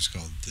Chicks? They're just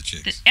called the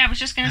Chicks. I was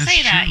just going to That's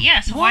say that. true. Yeah.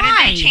 So why did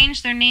Why? they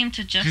change their name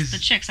to just 'Cause- the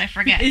Chicks? I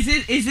forget. Is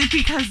it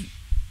because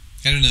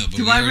I don't know, but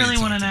Do we I already really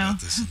wanna talked know? about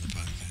this in the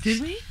podcast.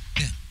 did we?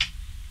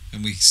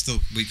 And we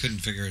couldn't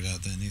figure it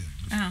out then either.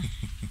 Oh,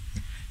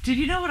 Did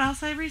you know what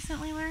else I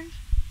recently learned?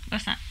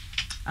 what's that?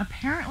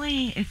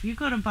 Apparently, if you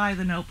go to buy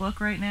The Notebook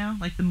right now,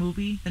 like the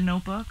movie The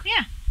Notebook,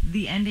 Yeah.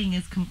 the ending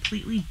is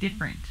completely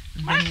different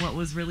than What? what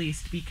was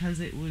released because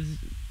it was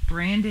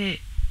branded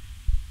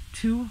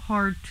Too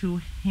Hard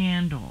to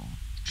Handle.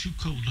 Too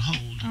cold to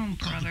hold. Oh, We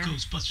called the brother.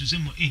 Ghostbusters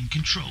and we're in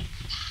control.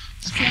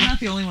 See, I'm not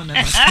the only one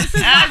that does. This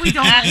is why we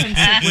don't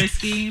authentic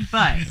whiskey,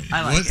 but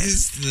I like What it.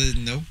 is the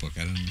Notebook?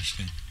 I don't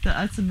understand.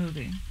 That's a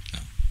movie. Oh.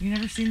 You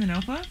never seen The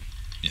Notebook?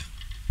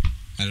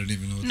 I don't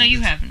even know what No, that you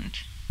is. haven't.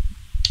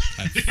 I've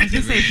I was gonna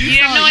never say, if even-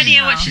 You have no Oh, you idea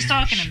know. what she's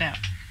talking Sure. about.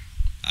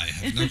 I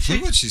have It's no a clue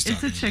chick. what she's It's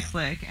talking a chick about.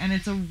 flick, and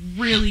it's a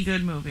really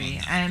good movie.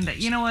 Well, no, And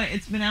that's- you know what?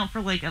 It's been out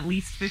for like at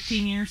least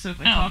 15 years. So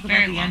if I Oh, talk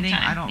very about the long ending,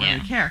 time, I don't yeah.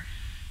 really care.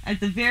 At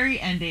the very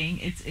ending,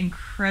 it's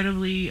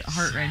incredibly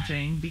heart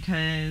wrenching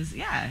because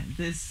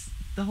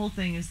the whole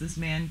thing is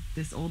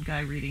this old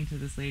guy reading to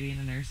this lady in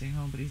a nursing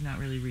home, but he's not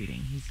really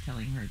reading. He's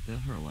telling her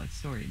her life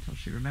story until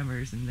she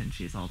remembers, and then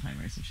she has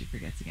Alzheimer's and she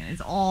forgets again. It's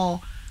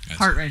all That's-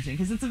 heart wrenching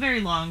because it's a very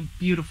long,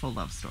 beautiful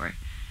love story,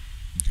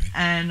 Okay.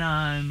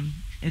 and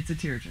it's a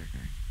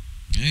tearjerker.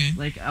 Yeah.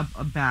 Like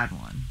a bad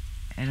one,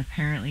 and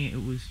apparently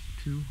it was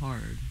too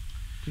hard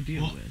to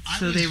deal Well, with. I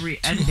So was they too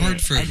re-edited hard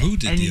it, for and, who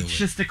to and deal it's with?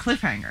 just a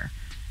cliffhanger.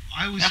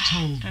 I was Ugh,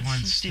 told that's so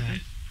once that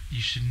stupid.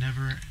 you should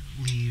never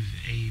leave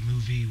a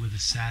movie with a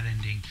sad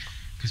ending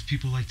because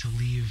people like to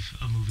leave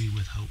a movie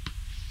with hope.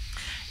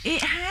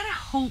 It had a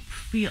hope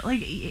feel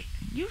like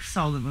you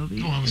saw the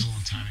movie. Oh, that was a It's-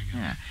 long time ago.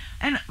 Yeah,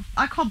 and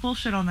I call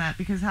bullshit on that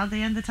because how'd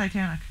they end the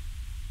Titanic?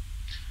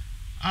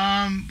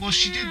 Well,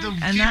 she did. The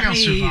And that female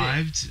made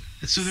survived,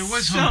 so there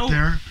was so- hope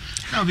there.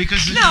 No,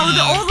 because No,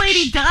 the old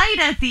lady died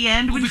at the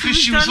end Well, when because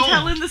she she was was done old.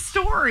 telling the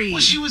story.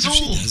 Well, she was No,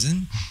 she old.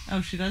 doesn't.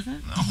 Oh, she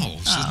doesn't? No,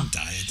 she doesn't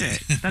die.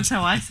 Shit. That's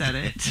how I said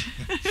it.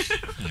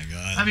 Oh my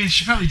God. I mean,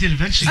 she probably did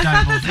eventually I die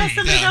thought of old that's how age.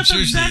 somebody Yeah, I'm got sure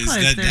the she is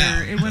necklace, dead or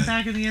now, it went but-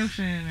 back in the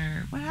ocean,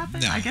 or what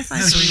happened? No. I guess I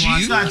No, really she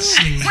watched got it.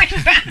 saved.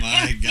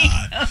 My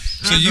God.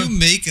 So you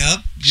make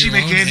up She your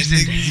own McGann's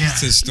endings ending, yeah.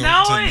 to story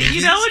No, to movies?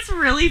 you know what's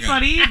really Yeah.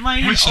 funny?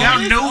 My Which now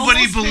oldest nobody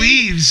almost made-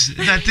 believes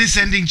that this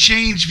ending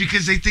changed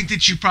because they think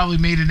that you probably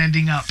made an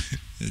ending up.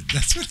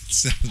 That's what it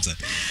sounds like.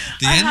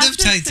 The I end have of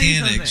to say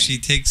Titanic,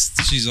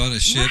 something. she's on a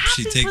ship,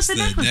 she happens takes with the the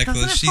necklace? necklace,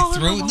 Doesn't it she fall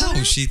in the throws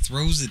water? she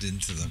throws it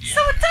into the water.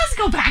 So it does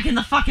go back in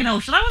the fucking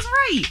ocean. I was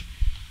right.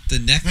 The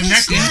necklace?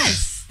 necklace?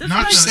 Yes. That's Not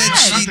what I You the- said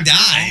said. she Not the girl.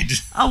 died.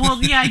 Oh,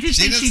 well, yeah, I did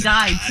think she doesn't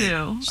died, die.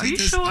 too. She Are you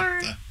does not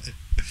sure? die.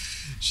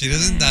 She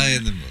doesn't die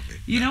in the movie.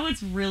 You No. know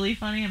what's really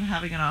funny? I'm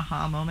having an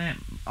aha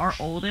moment. Our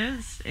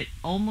oldest, it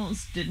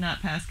almost did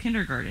not pass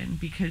kindergarten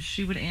because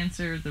she would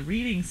answer the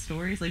reading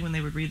stories, like when they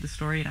would read the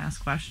story and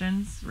ask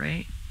questions,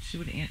 right? She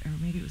would or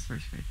maybe it was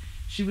first grade.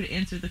 She would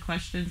answer the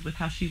questions with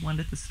how she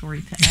wanted the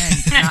story to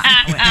end, not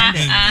how it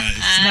ended.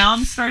 Nice. Now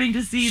I'm starting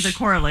to see the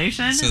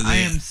correlation. So I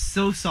am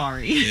so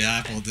sorry. The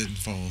apple didn't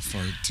fall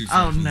too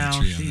far Oh, from no, the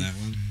tree on she's- that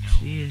one.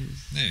 She is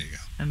There you go.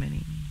 a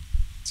mini.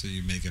 So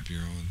you make up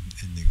your own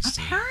endings.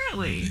 to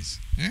Apparently. movies.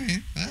 All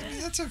right. I mean,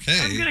 that's okay.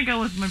 I'm gonna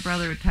go with my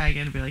brother would tag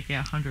in and be like,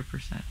 yeah, 100%.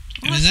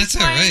 I mean, that's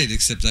all right,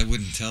 except I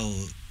wouldn't tell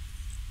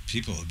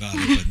people about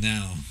it, but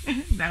now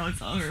Now it's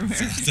all over.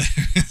 it's out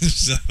there.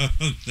 So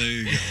there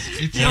you go.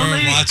 It's The Laura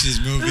only- watches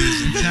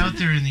movies. It's out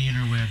there in the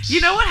interwebs.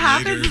 You know what Later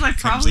happens is I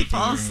comes probably up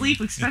fall on her asleep,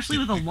 own. especially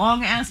with a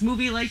long ass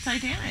movie like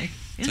Titanic.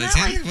 Isn't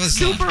Titanic that like was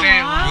super long. Very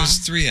It long. was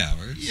 3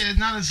 hours. Yeah,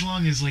 not as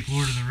long as like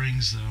Lord of the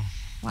Rings though,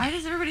 Why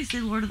does everybody say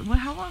Lord of the? What?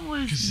 How long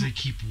was? because they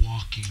keep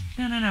walking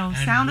No. and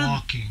Sound of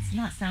walking.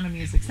 not Sound of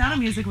Music. Sound of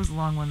Music was a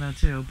long one though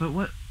too. But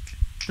what?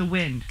 The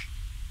Wind.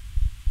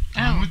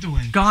 Gone with the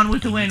Wind. Gone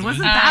with the Gone with Wind. the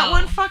Wasn't Wind. that Oh.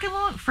 one fucking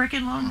long?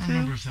 Freaking I long don't too.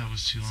 remember if that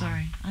was too long.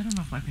 Sorry, I don't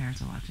know if my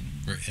parents are watching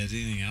anymore. We're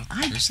editing out the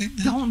I cursing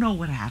now? don't know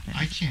what happened.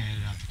 I can't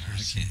edit out the I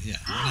cursing. can't. Yeah,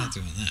 we're not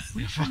doing that. What are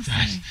Yeah, you fuck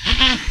trying to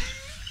that.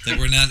 say? That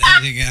we're not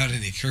editing out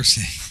any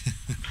cursing.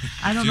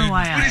 I don't You're- know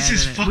why I What is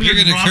this, edited it. fucking You're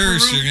gonna romper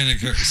curse. room? You're gonna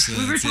curse. We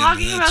were That's the end of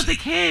talking that about the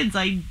shit. kids.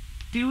 I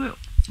do it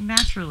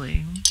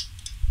naturally.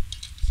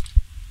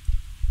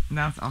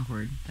 Now it's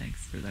awkward.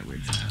 Thanks for that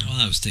weird sound. Well,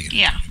 I was taking.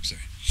 Yeah. I'm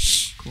sorry.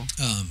 Cool.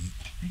 Um,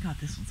 Thank God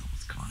this one's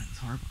almost gone. It was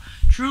horrible.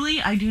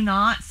 Truly, I do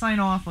not sign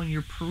off on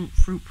your fruit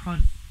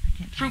punch. I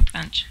can't. Fruit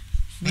punch.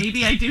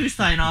 Maybe I do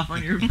sign off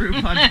on your fruit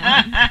punch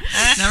one.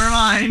 Never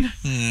mind.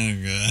 oh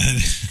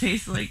god.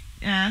 Tastes like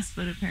ass,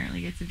 but apparently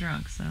gets you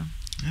drunk. So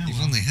Yeah, You've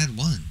well, only had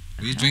one.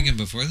 Were you drinking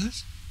before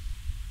this?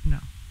 No.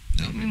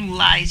 No.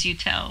 Lies you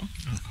tell.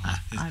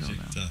 I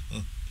don't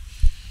know.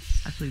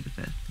 I plead the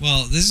fifth.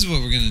 Well, this is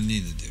what we're gonna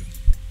need to do.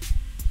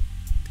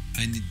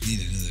 I need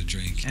another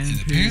drink, And and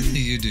who- apparently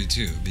you do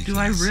too. Because Do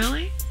I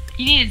really?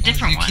 You need a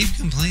different you one. keep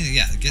complaining.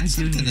 Yeah, I get do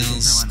something need a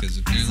else different one. because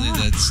I apparently saw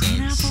a that sucks.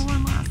 pineapple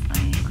one last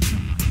night.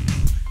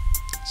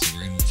 So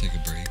we're gonna take a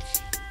break.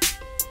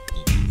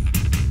 We'll be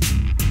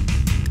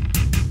back.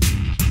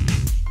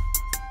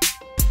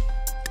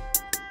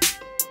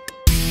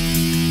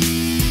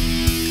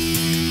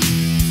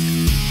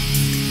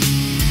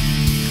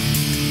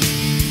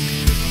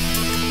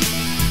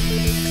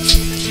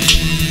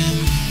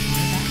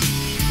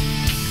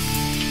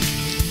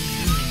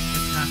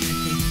 It's not gonna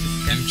taste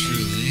No, disgusting.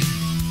 truly.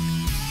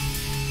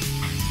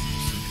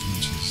 Fruit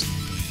punch is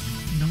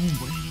no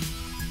bueno.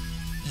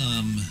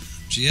 No way.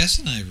 GS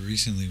and I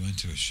recently went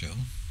to a show.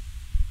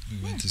 We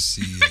went to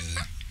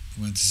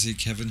see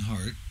Kevin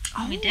Hart.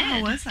 Oh, We how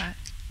did. was that?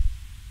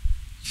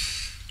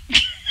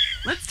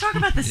 Let's talk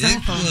about the cell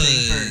It phone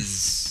thing first.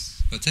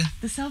 was what's that?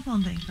 The cell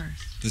phone thing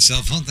first. The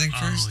cell phone thing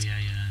first. Oh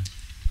yeah.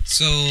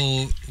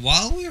 So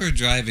while we were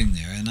driving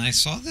there, and I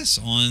saw this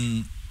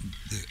on,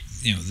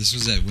 this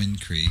was at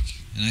Wind Creek,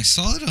 and I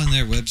saw it on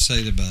their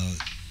website about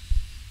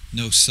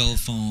no cell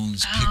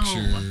phones, Oh.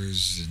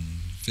 pictures, and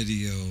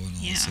video, and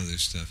all this Yeah. other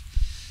stuff.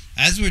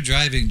 As we're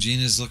driving,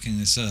 Gina's looking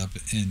this up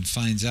and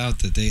finds out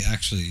that they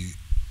actually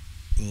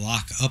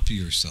lock up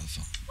your cell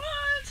phone.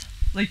 What?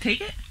 Like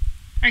take it?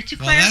 All right, to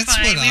Well, that's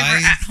clarify, what we were I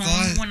at home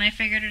thought. when I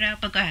figured it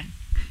out, but go ahead.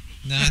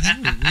 No, I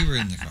think we were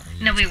in the car.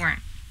 No, we weren't.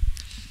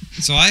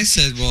 So I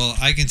said, well,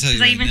 I can tell you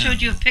Because I right even now.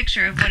 showed you a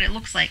picture of what it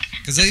looks like.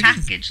 Because The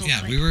package looks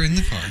yeah, like. we were in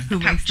the car. Who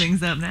makes Pouch.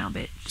 things up now,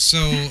 bitch? So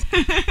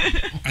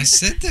I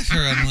said to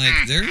her, I'm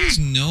like, there is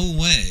no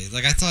way.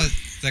 Like, I thought,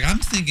 like, I'm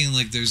thinking,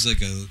 like, there's,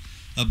 like,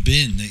 a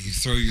bin that you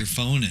throw your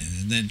phone in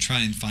and then try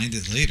and find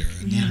it later.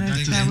 And, Yeah, I'm That that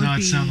thinking, does would not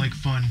be- sound like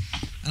fun.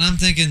 and I'm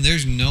thinking,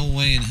 there's no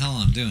way in hell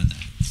I'm doing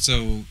that.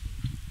 So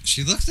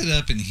she looked it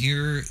up, and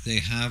here they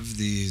have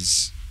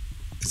these,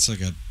 it's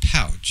like a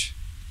pouch,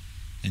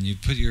 and you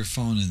put your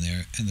phone in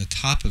there, and the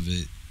top of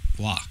it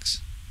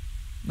locks.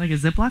 Like a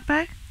Ziploc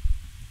bag?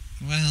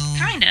 Well,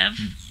 Kind of,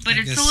 but I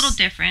it's a guess little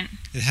different.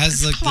 It has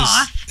It's like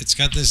cloth. this. It's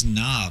got this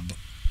knob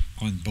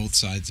on both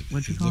sides of it.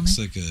 What'd you It call looks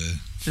me? like a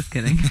Just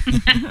kidding.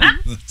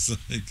 it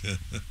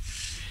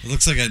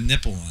looks like a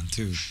nipple on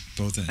too,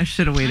 both I ends.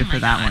 should have waited Oh for my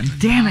that God. one.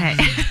 Damn it.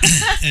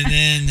 And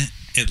then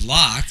it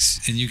locks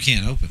and you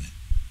can't open it.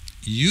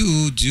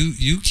 You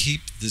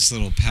keep this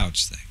little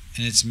pouch thing,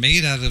 and it's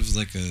made out of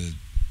like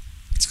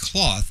it's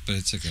cloth, but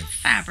it's like a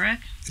Fabric.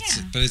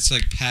 Yeah. but it's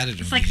like padded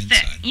It's on like the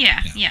thick.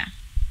 inside. Yeah.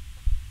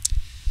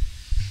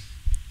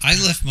 I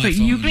left my But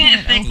phone. you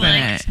can't Thick open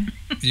legs.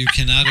 it. You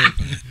cannot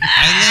open it.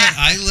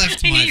 I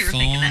left I knew my you were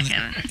thinking phone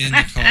that, Kevin. in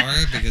the car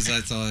because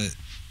I thought,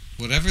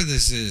 whatever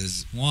this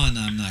is, one,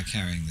 I'm not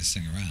carrying this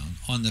thing around.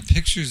 On the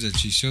pictures that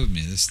she showed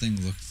me, this thing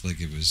looked like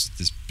it was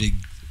this big,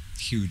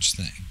 huge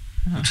thing,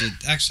 which it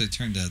actually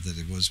turned out that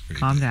it was pretty.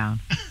 Calm big.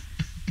 down.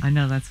 I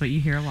know that's what you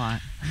hear a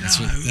lot. That's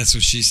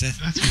what she said.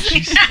 That's what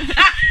she said.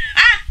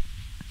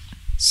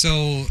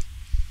 So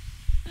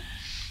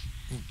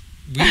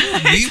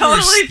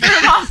Totally threw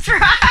him off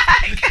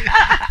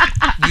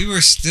track. we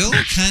were still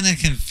kind of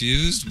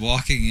confused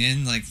walking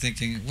in, like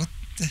thinking, what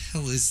the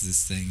hell is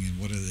this thing and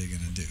what are they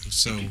going to do?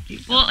 So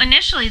Well,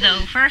 initially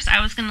though, first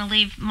I was gonna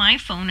leave my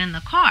phone in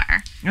the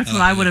car. That's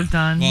what I would have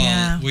done. Well,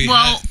 yeah.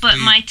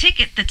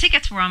 The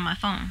tickets were on my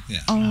phone. Yeah.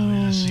 Oh,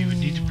 yeah, so you would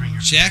need to bring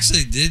your She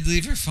actually did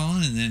leave her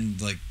phone, and then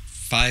like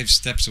 5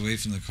 steps away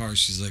from the car,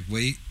 she's like,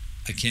 "Wait,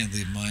 I can't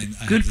leave mine."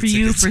 I Good have for the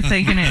you tickets for on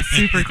thinking mine." it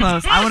super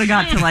close. I would have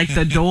got to like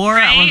the door.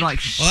 I would have like,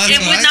 Well, that's It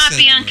what would I not said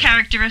be to her.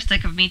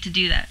 uncharacteristic of me to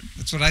do that.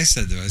 That's what I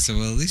said to her. I said,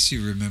 "Well, at least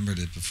you remembered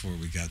it before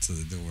we got to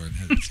the door and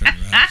had to turn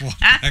around and walk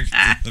back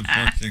to the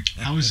parking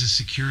lot." How was the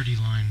security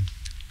line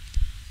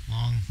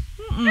long?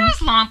 It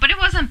was long, but it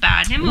wasn't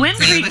bad. It moved Wind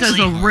pretty Creek does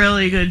quickly. a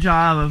really good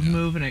job of Yeah.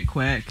 moving it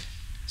quick.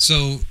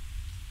 So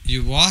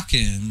you walk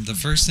in. The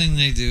first thing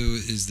they do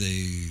is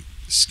they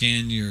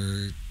scan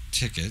your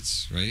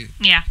tickets, right?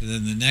 Yeah, And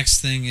then the next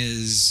thing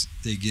is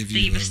they give They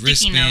you give a a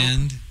sticky note.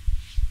 wristband.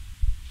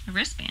 a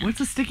wristband. What's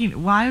a sticky?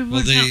 Why would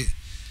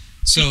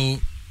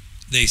Well,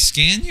 they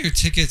scan your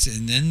tickets,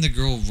 and then the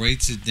girl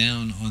writes it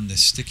down on the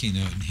sticky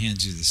note and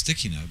hands you the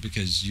sticky note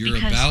because you're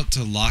Because- about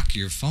to lock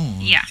your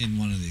phone Yeah. in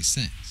one of these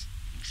things.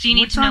 So you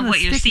need What's to know on the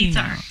what your sticky seats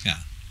note? are. Yeah.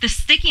 The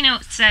sticky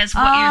note says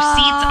what your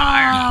seats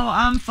are Oh,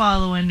 I'm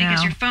following now.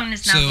 because your phone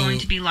is now So- going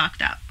to be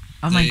locked up.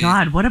 Oh my They-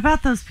 God! What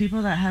about those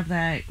people that have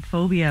that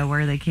phobia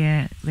where they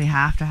can't? They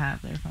have to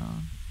have their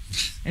phone.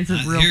 It's a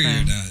Not real here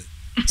thing. you're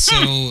not.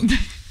 So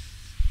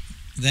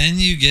then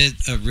you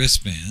get a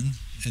wristband,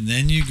 and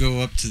then you go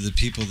up to the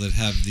people that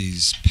have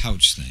these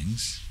pouch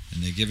things,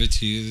 and they give it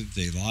to you.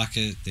 They lock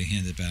it. They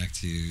hand it back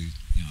to you.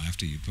 You know,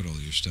 after you put all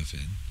your stuff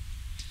in,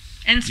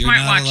 And You're not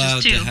smartwatches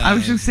allowed to too. have- I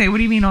was just say, what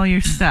do you mean all your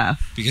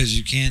stuff? because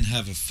you can't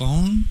have a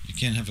phone, you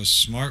can't have a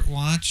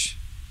smartwatch,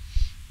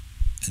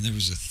 and there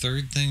was a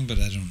third thing, but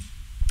I don't.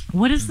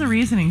 What is the Remember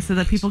reasoning what so it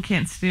that was. people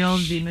can't steal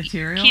the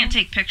material? Can't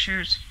take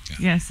pictures.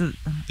 Yeah. So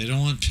They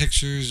don't want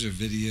pictures or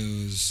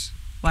videos.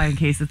 why? In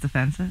case it's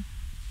offensive.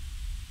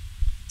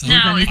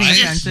 No, it's anything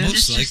just, offensive?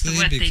 it's just likely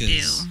what they do.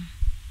 because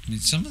I mean,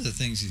 some of the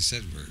things he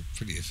said were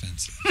pretty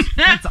offensive.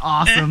 That's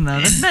awesome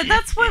though.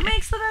 That's what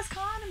makes the best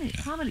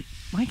comedy.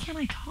 Why can't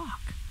I talk?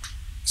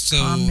 So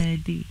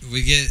Comedy.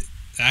 we get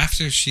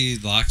after she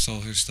locks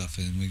all her stuff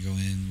in, we go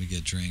in, we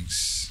get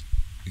drinks,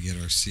 we get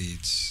our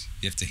seats.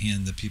 You have to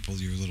hand the people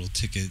your little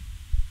ticket.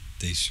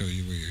 They show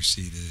you where your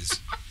seat is.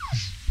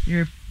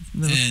 Your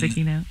little And-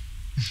 sticky note.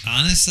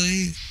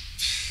 Honestly,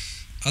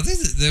 other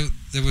than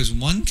there was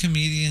one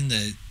comedian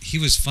that he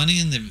was funny,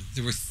 and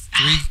there were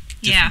 3 different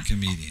Yeah.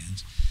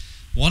 comedians.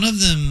 One of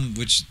them,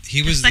 which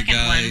he The was the second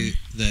guy one.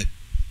 that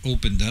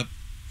opened up.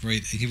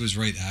 Right, he was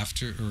right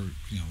after, or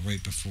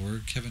right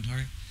before Kevin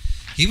Hart.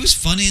 He was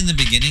funny in the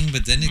beginning,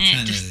 but then it And it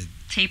kind just of.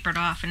 tapered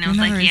off, and I You was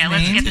remember like, his yeah,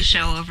 let's name? get the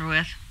show over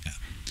with. Yeah.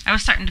 I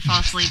was starting to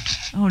fall asleep.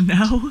 Oh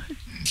no.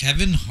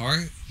 Kevin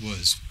Hart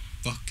was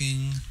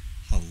fucking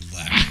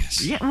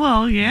hilarious. Yeah.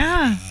 Well,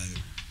 yeah.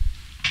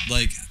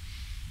 Like,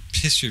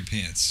 piss your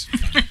pants.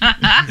 Funny.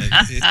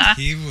 Like,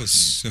 he was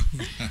so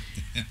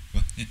goddamn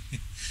funny.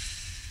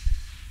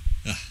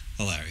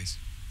 Hilarious.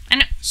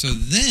 And- So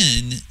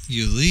then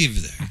you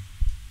leave there,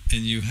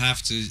 and you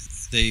have to.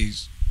 They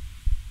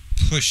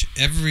push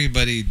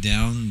everybody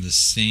down the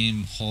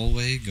same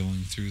hallway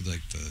going through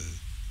like the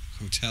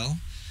hotel,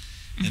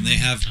 and they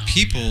have Oh,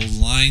 people yes.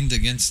 lined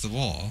against the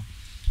wall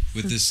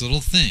with this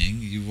little thing.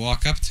 You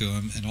walk up to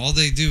them, and all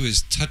they do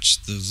is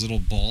touch those little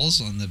balls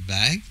on the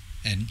bag,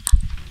 and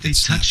They it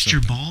snaps touched your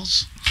open.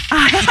 balls? They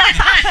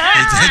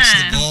touched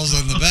the balls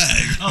on the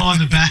bag. Oh, on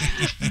the back.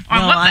 On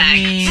Well, what I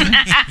bag? mean-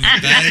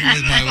 The bag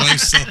with my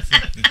wife's cell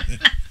phone.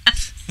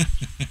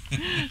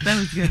 That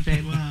was good,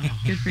 babe. Wow.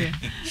 Good for you.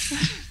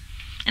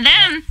 And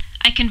then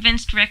I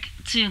convinced Rick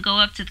to go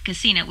up to the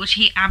casino, which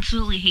he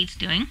absolutely hates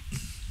doing.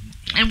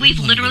 And we've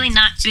wanna literally go to the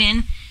not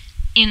been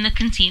in the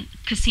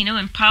casino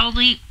in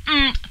probably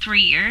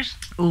 3 years.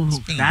 Ooh,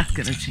 been a that's long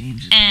gonna time.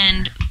 change it.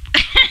 And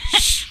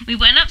we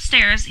went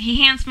upstairs.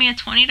 He hands me a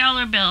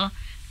 $20 bill.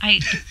 I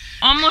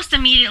almost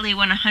immediately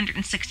won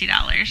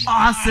 $160.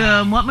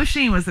 Awesome. What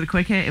machine was it? A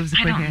quick hit? It was a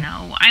I quick don't hit.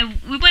 know.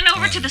 We went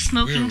over to the We were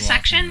smoking walking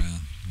section, around.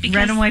 Because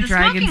Red and White the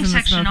Dragons smoking in the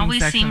section smoking always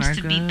section seems are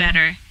to be good.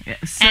 better. Yeah,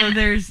 so And-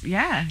 there's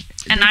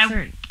And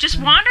I just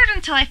good. wandered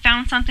until I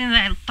found something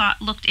that I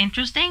thought looked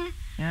interesting.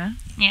 Yeah,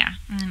 Yeah.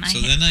 And then So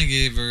I hit. then I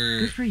gave her.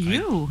 good for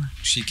you.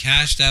 She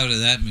cashed out of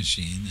that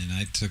machine, and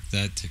I took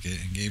that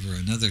ticket and gave her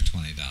another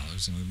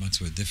 $20, and we went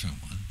to a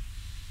different one.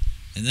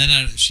 And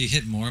then she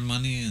hit more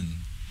money, and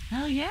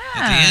Hell yeah!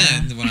 at the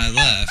end, when I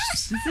left,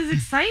 This is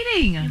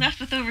exciting. You left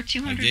with over I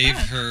 200 gave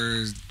bucks.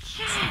 her.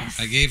 Yes.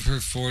 I gave her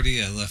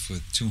 40. I left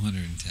with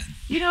 210.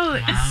 You know,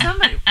 Wow.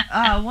 somebody,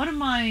 one of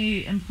my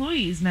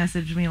employees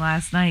messaged me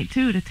last night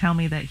too to tell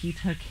me that he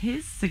took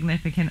his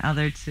significant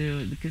other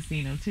to the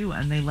casino too,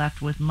 and they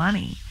left with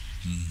money.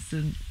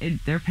 So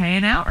they're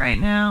paying out right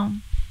now.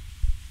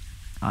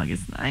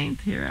 August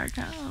 9th, here I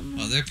come.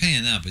 Well, they're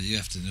paying out, but you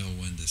have to know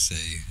when to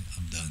say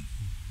I'm done.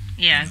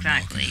 Yeah, And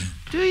I'm walking exactly.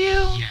 out. Do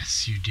you?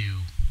 Yes, you do.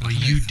 Well,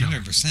 you don't.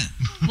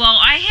 100%. Well,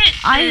 I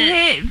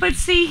hit. But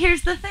see,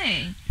 here's the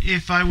thing.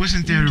 If I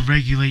wasn't there to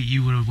regulate,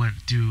 you would have went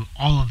through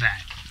all of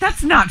that.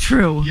 That's not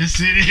true. Yes,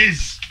 it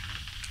is.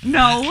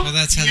 No. Well,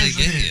 that's how Yes,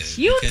 they get it is.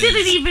 you. You because-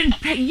 didn't even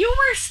pay. You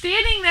were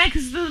standing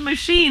next to the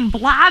machine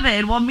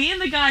blabbing while me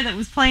and the guy that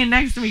was playing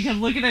next to me kept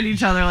looking at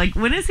each other like,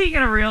 when is he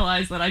going to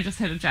realize that I just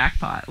hit a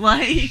jackpot?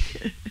 Like,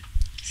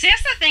 See,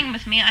 that's the thing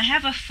with me. I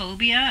have a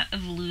phobia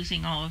of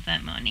losing all of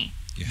that money.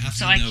 You have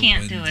So to I know can't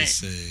when do to it.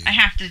 say, I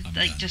have to I'm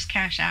like done. just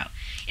cash out.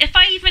 If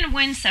I even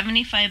win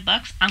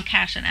 $75, I'm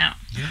cashing out.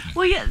 Yeah.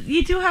 well, yeah,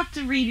 you do have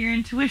to read your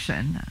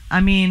intuition. I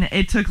mean,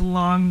 it took a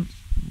long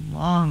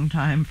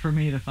time for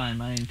me to find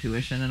my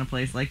intuition in a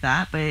place like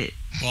that, but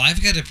Well,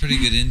 I've got a pretty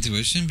good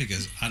intuition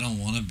because I don't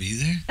want to be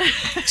there.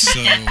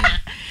 So the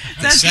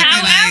That's second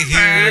I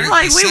hear, it's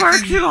like, the we worked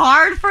second- too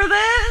hard for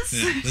this.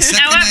 Yeah, the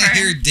second I However-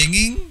 hear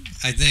dinging,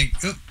 I think,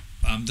 oh,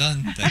 I'm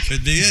done. That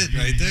could be it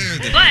right there.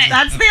 But-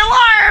 That's the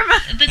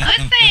alarm. The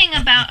good thing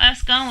about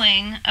us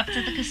going up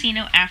to the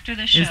casino after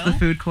the show, Is the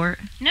food court?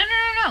 no,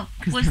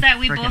 'Cause was they're that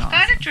we frickin' both got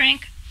a awesome.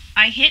 drink.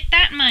 I hit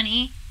that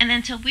money, and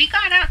then till we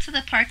got out to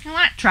the parking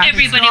lot, Traffic's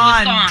everybody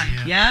gone. was gone.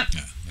 Yeah. Yep,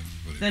 Yeah,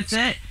 everybody that's was-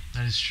 it.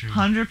 That is true.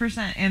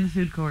 100%. And the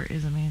food court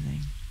is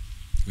amazing.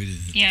 We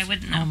didn't. hit Yeah, I the-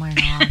 wouldn't know. Oh my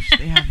gosh,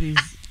 they have these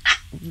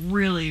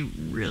really,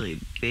 really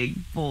big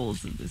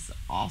bowls of this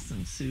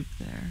awesome soup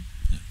there.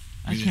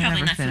 I We can't Probably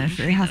ever not finish it.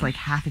 gluten-free, It has though. like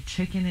half a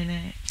chicken in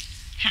it.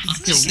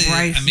 Honestly, The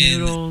rice I mean,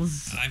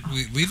 noodles.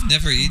 we've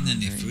never eaten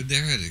any hungry. food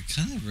there. It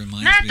kind of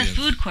reminds Not at me the of.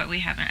 food court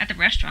we haven't. At the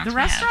restaurants The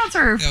we have. restaurants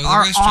are, Yeah, well, the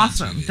are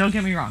restaurants awesome. we- Don't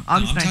get me wrong. No,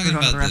 August I'm 9th, talking we're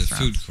going to about the the food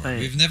restaurants. court. but-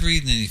 We've never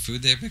eaten any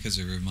food there because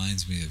it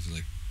reminds me of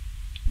like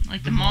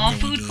Like the The mall mall.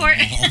 going food to the court.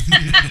 mall.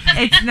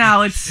 It's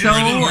now, it's so, We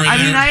didn't order I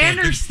mean, there. I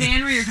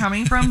understand where you're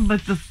coming from,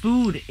 but the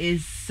food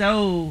is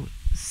so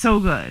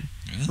good.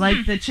 Really?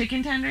 Like the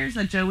chicken tenders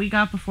that Joey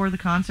got before the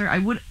concert, I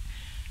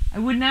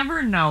would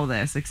never know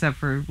this except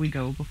for we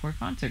go before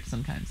concerts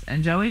sometimes.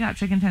 And Joey got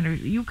chicken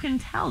tenders. You can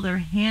tell they're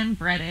hand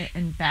breaded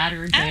and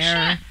battered Oh,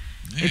 there.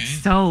 shit. It's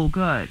so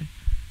good.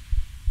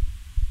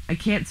 I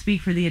can't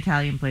speak for the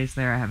Italian place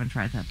there. I haven't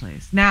tried that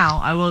place. Now,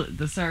 I will.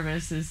 The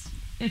service is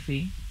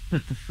iffy,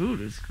 but the food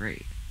is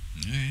great.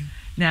 Alright.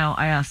 Now,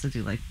 I also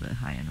do like the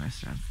high-end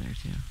restaurants there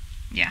too.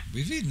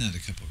 We've eaten at a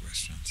couple of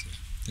restaurants here.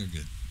 They're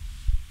good.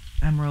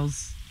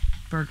 Emerald's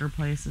Burger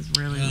place is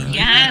really, Well, really we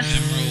Yes.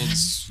 had good.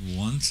 Emeralds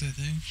once, I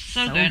think.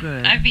 So, So good.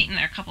 good. I've eaten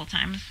there a couple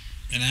times.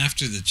 And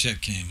after the check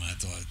came, I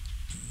thought,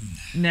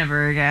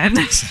 Never again.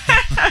 this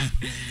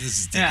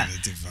is taking Yeah.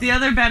 it too far. The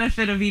other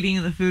benefit of eating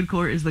in the food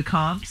court is the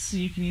comps.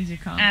 You can use your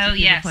comps. Oh if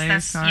you have a yes, player's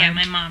that's card. yeah.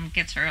 My mom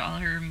gets her all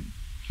her.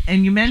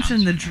 And you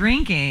mentioned the Comps are good.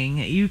 drinking.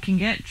 You can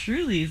get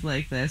Trulies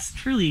like this.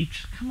 Truly,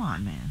 come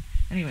on, man.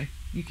 Anyway,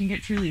 you can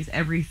get Trulies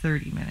every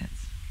 30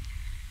 minutes.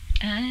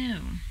 Oh.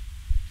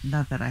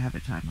 Not that I have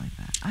a time like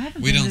that. I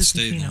haven't We been don't to the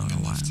stay casino long in a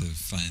while. enough to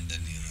find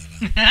any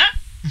of that out.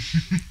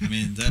 I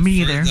mean,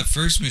 Me either. the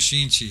first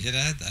machine she hit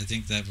at, I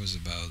think that was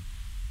about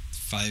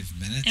 5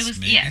 minutes. It was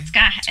maybe? yeah. It's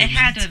got 2 it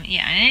had minutes? to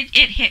yeah, and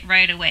it hit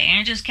right away, and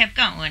it just kept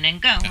going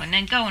and going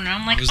and going. And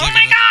I'm like, It was oh like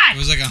my It god!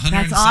 was like $100 That's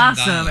and some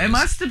awesome. dollars. It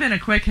must have been a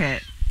quick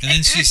hit. And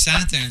then she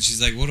sat there and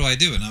she's like, "What do I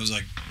do?" And I was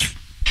like,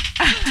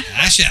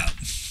 "Cash out."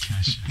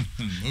 Gosh.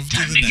 Move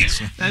to the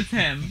next one. That's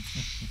him.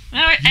 All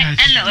right, Yeah, and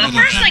just the one first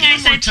more thing time. I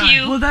One more said to time.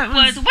 you Well, that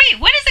was, was- "Wait,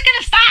 when is it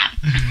gonna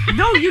stop?"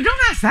 No, you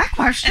don't ask that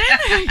question.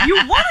 You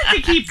wanted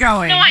to keep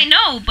going. No, I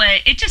know,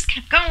 but it just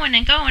kept going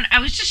and going. I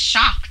was just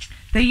shocked.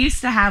 They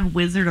used to have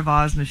Wizard of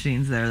Oz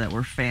machines there that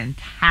were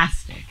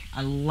fantastic.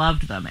 I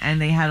loved them.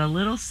 And they had a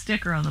little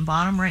sticker on the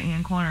bottom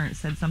right-hand corner. It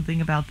said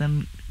something about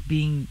them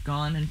being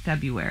gone in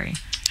February.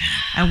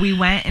 And we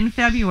went in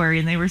February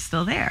and they were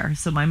still there.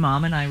 So my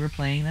mom and I were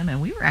playing them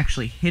and we were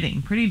actually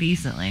hitting pretty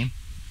decently.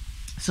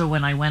 So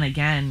when I went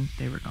again,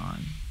 they were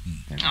gone.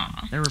 They're gone.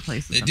 Aw. They're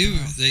replaced with They do.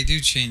 something else. They do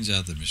change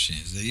out the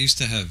machines. They used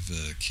to have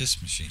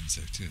Kiss machines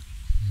there too.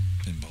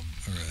 Pinball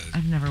or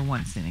I've never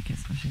once seen a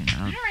Kiss machine.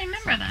 I don't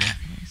remember that.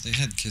 they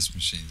had Kiss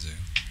machines there.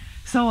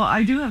 So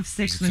I do have It 6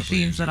 was a couple machines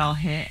years that ago. I'll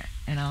hit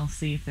and I'll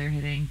see if they're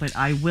hitting. But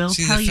I will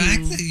See, tell the you.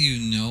 fact that you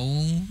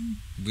know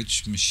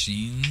which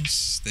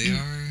machines they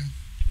are.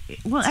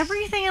 Well,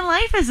 everything in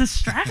life is a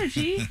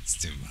strategy. That's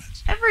too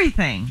much.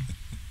 Everything.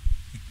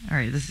 All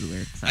right, this is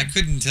weird. I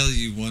couldn't tell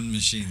you one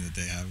machine that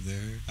they have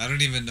there. I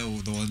don't even know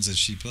the ones that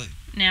she played.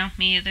 No,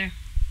 me either.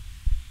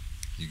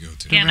 You go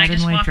to. The Yeah, and I red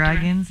just and white walked around.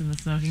 dragons in the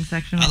smoking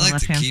section on I the like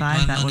left to hand keep side.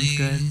 my That money. one's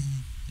good.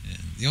 Yeah.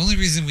 The only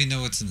reason we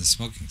know what's in the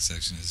smoking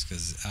section is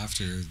because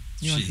after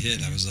You want she to hit,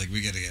 see I it? was like,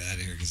 we got to get out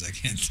of here because I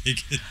can't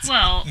take it.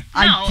 Well, no,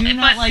 I do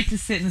not but like to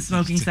sit in the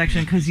smoking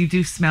section because you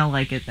do smell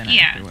like it then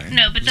yeah, afterward.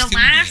 no, but the Just give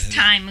me a last headache.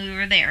 time we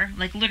were there,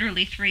 like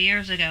literally 3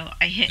 years ago,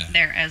 I hit Yeah.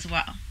 there as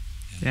well.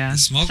 Yeah. The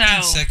smoking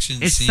So, section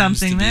it's seems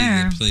something to be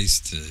there. the place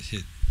to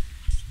hit.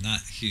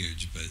 Not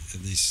huge, but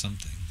at least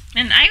something.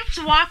 And I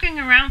was walking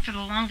around for the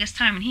longest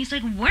time, and he's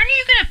like, "When are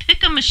you gonna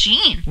pick a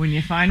machine?" When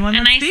you find one that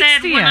And I speaks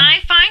said, to you. "When I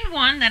find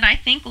one that I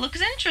think looks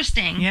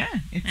interesting." Yeah,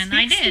 it And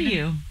I speaks to did.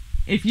 you.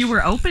 If you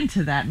were open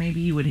to that,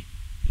 maybe you would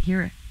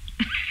hear it.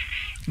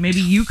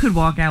 Maybe you could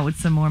walk out with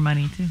some more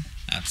money too.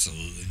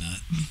 Absolutely not.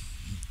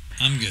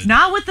 I'm good.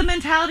 Not with the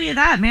mentality of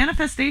that.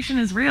 Manifestation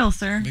is real,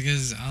 sir.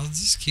 Because I'll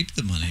just keep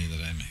the money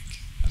that I make.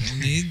 I don't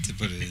need to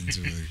put it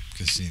into a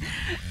casino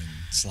and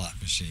slot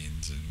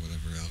machines and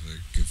whatever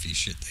other goofy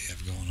shit they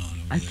have going on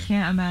over I there.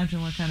 can't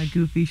imagine what kind of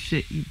goofy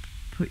shit you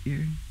put your.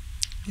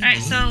 All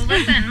right, so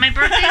listen, my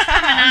birthday's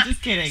coming I'm up,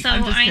 just kidding. so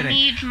I'm just I kidding.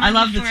 need I money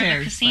love the for chairs.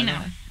 the casino. by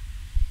the way.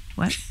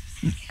 What?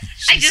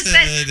 I just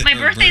said my her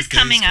birthday's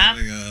coming up.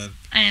 up.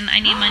 And I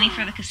need money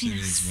for the She casino.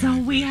 needs So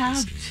money we for the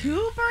have casino.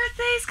 2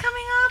 birthdays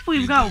coming up.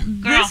 We've We got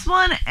do. this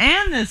one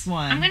and this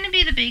one. I'm going to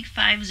be the big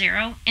 50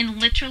 in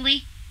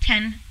literally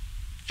 10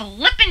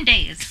 flippin'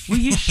 days. Well,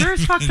 you sure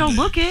as fuck don't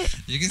look it.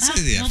 You can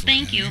say the F Well, word,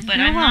 thank you, honey. but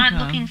You're I'm not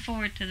welcome. looking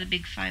forward to the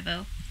big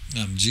 50.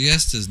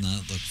 GS does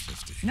not look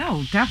 50.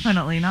 No,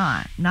 definitely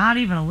not. Not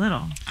even a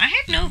little. I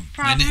had no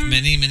problem.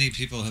 Many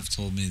people have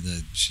told me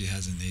that she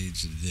hasn't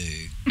aged a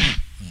day.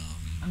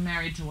 I'm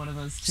married to one of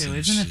those too.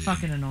 Since Isn't it she-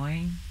 fucking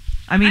annoying?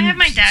 I I mean, have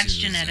my Since dad's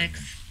she was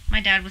genetics.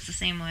 My dad was the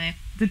same way.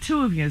 the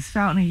two of you is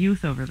fountain of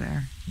youth over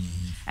there.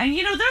 Mhm. And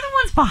you know, they're the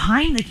ones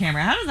behind the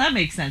camera. How does that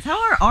make sense?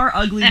 How are our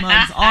ugly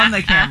mugs on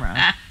the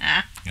camera?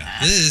 Yeah,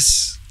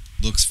 this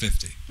looks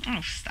 50.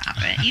 Oh, stop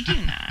it. You do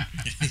not.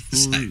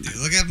 Yes, I do.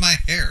 Look at my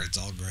hair. It's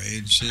all gray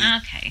and shit.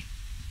 Okay.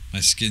 My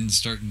skin's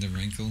starting to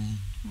wrinkle.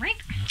 Right.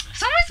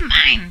 So is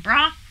mine,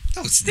 brah.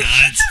 No, it's Did not.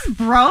 she just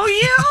bro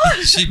you?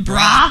 She Brah.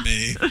 brought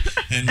me,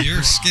 and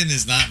your skin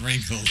is not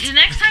wrinkled. The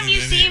next time you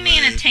see me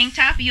in a Anyway. tank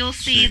top, you'll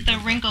see Shit, the no.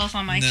 wrinkles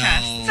on my No.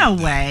 chest. No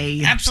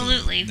way.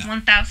 Absolutely. No.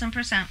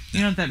 1000%. You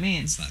know what that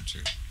means? It's not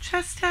true.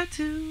 Chest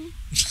tattoo.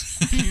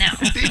 No.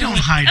 They don't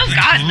hide Oh,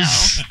 God, no.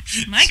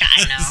 wrinkles. My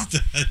God,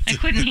 no. I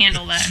couldn't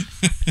handle that.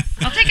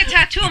 I'll take a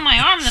tattoo on my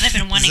arm that I've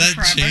been wanting Does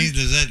that forever. change?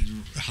 Does that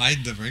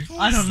hide the wrinkles?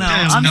 I don't know.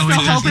 Yeah, I'm no, it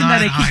still does hoping not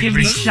that it could hide give me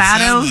wrinkles.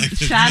 shadow Doesn't sound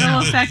like it. shadow No.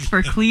 effects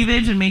for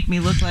cleavage and make me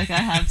look like I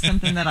have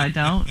something that I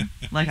don't.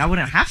 Like I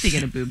wouldn't have to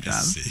get a boob I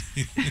job.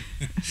 see.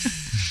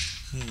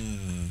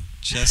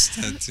 Chest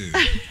tattoo.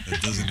 That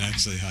doesn't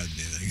actually hide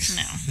anything.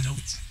 No. Nope.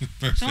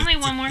 Perfect. There's only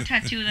one more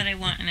tattoo that I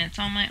want, and it's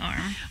on my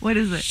arm. What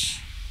is it?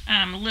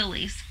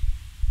 Lilies.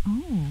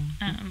 Oh,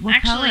 what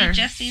Actually, color?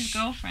 Jesse's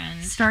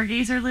girlfriend.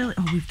 Stargazer lily.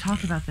 Oh, we've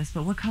talked about this,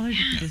 but what color did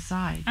you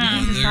decide? Did Um,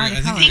 you They're- decide I a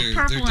think color? Pink, they're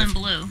purple, and different.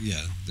 blue.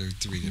 Yeah, they're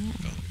 3 different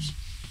Ooh. colors.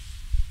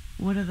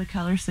 What are the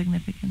color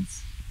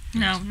significance?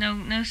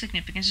 No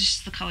significance. It's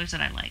just the colors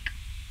that I like.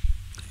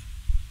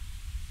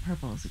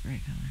 Purple is a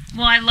great color.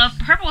 Well, I love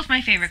purple is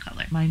my favorite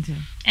color, Mine too.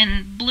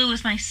 and blue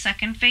is my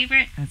second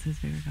favorite. That's his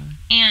favorite color.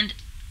 And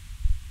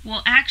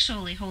well,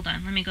 actually, hold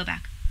on. Let me go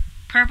back.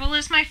 Purple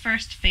is my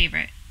first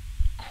favorite.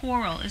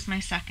 Coral is my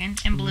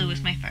second, and blue is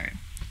my third.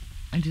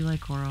 I do like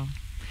coral,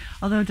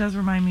 although it does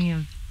remind me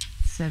of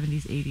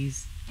 70s,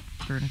 80s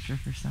furniture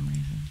for some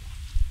reason.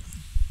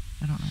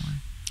 I don't know why.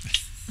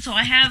 So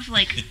I have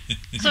like.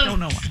 So I don't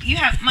know why. you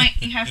have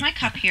my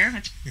cup here.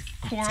 It's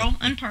coral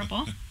and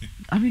purple.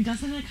 I mean,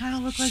 doesn't it kind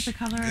of look like the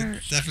color?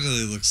 It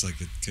definitely looks like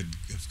it could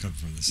have come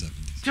from the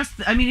 70s. Just,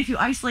 I mean, if you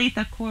isolate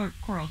that coral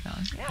color.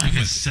 Yeah. Like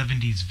a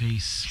 70s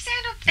vase. See,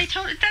 I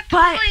totally that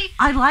But totally.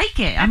 I like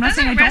it. I'm that not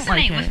saying I doesn't don't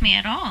like resonate with it. me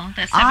at all.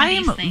 That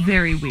 70s I'm thing.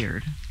 very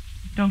weird.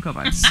 Don't go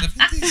by me. The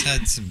 70s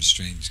had some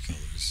strange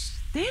colors.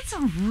 They had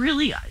some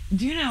really.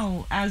 Do you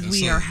know, as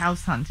we Also- are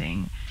house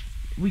hunting,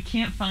 we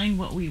can't find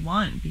what we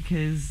want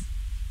because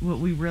what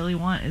we really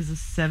want is a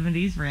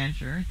 70s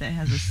rancher that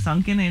has a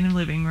sunken-in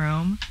living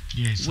room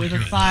Yeah, it's with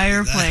like a you're,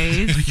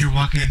 fireplace. like you're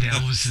walking into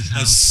Elvis's A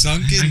house.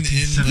 sunken in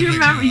 1970s. Do you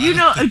remember?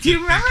 living Do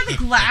you remember the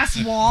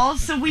glass walls?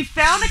 So we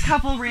found a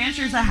couple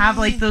ranchers that have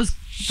like the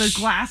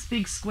glass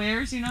big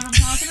squares. You know what I'm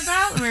talking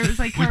about? Where it was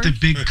like With the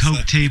big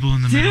Coke table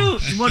in the middle.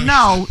 dude. Well,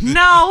 no.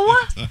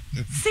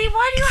 See,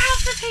 why do you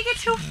have to take it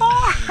too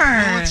far?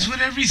 Well, it's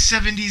what every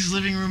 70s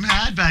living room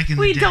had back in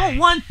We the day. don't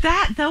want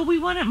that though. We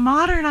want it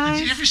modernized.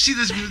 Did you ever see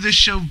this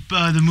show,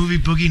 the movie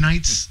Boogie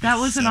Nights? That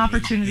was an 70s.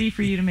 opportunity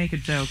for you to make a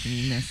joke and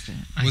you missed it.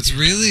 I What's did.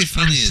 really I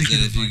funny was is thinking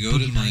that of, if you like, go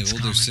to Boogie my Nights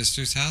older comic.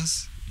 sister's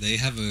house, they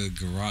have a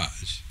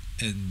garage.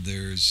 and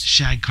there's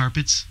Shag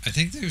carpets. I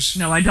think there's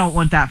No, I don't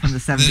want that from the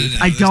 70s.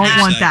 I there's don't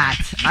no want shag.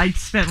 that. I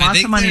spent lots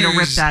think of money to rip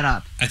there's- that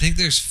up. I think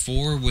there's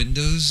 4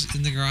 windows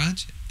in the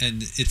garage,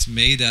 and it's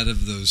made out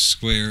of those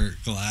square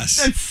glass.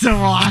 That's so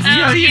awesome.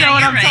 Oh, you yeah, know what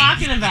you're I'm right.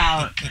 talking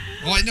about.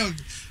 Oh, I know.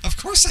 Of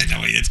course, I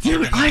know what you're talking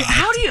Dude, about.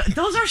 how do you...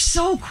 Those are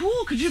so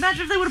cool. Could you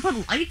imagine if they would have put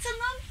lights in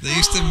them? They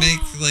used to make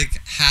like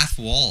half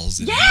walls.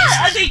 In Yeah,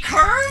 houses. are they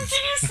curved? Did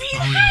you see Oh,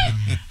 that?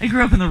 yeah. I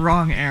grew up in the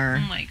wrong Oh era.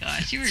 my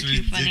gosh, you were It's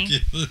too funny.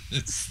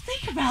 ridiculous.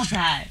 Think about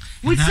that.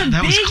 With that- some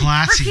that was big,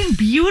 classy. freaking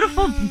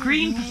beautiful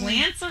green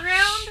plants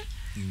around.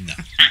 No,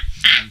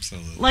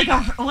 absolutely. Like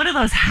one of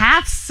those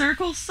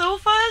half-circle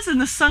sofas in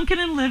the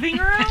sunken-in living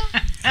room.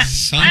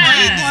 Sunken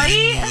Light?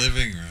 in the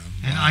living room.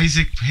 And Wow.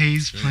 Isaac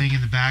Hayes Great. playing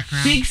in the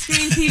background. Big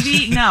screen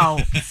TV. No.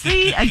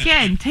 See,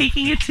 again,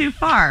 taking it too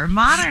far.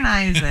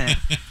 Modernize it.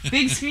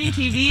 Big screen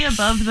TV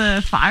above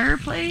the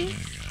fireplace.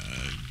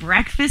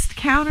 Breakfast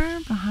counter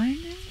behind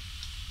it.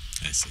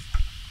 I see.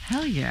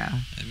 Hell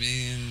yeah. I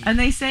mean, And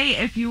they say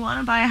if you want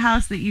to buy a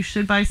house that you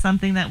should buy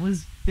something that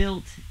was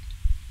built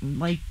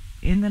like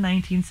in the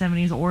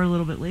 1970s or a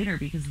little bit later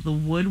because the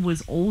wood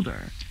was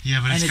older Yeah,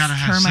 but and it's it's got to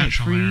have termite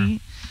central air.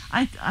 free.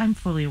 I'm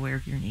fully aware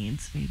of your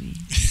needs, baby.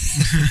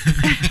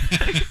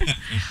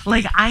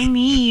 Like I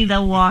need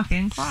a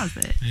walk-in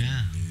closet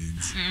Yeah.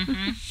 needs.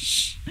 Hmm.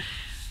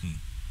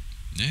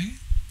 Yeah.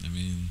 I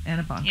mean, and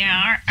a bunk.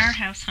 Yeah, our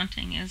house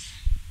hunting is.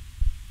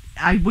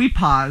 We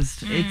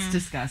paused. It's Mm.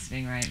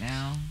 disgusting right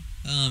now.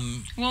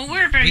 Well,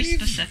 we're very We've-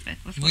 specific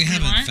with what we we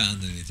haven't want,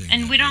 found anything.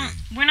 and that we don't.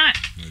 We're not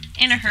would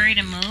in a hurry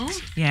to particularly move.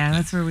 like. Yeah,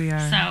 that's where we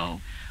are.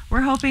 So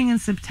We're hoping in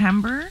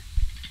September,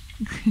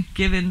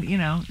 given,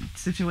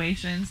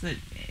 situations that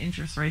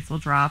interest rates will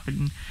drop.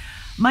 And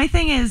my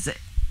thing is,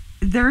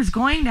 there's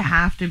going to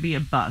have to be a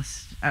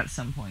bust at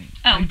some point.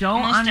 Oh, I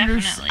don't most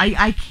understand. definitely.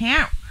 I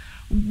can't.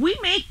 We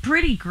make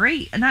pretty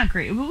great, not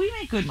great, but we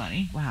make good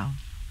money. Wow.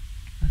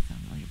 That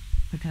sounds like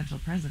a potential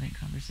president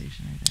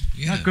conversation right there.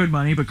 Yeah. Not good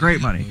money, but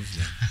great Yeah, money. move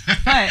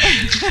that.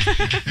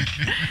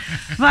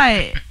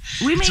 But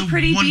we It's make a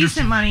pretty wonderful-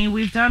 decent money.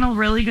 We've done a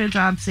really good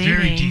job saving.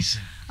 Very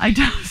decent. I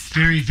don't.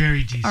 Very,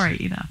 very decent. All right,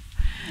 enough.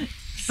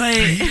 But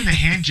Hey, even the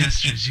hand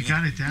gestures, you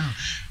got it down.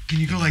 Can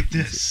you go like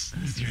this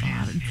with your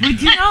hand? But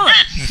do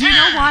you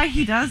know why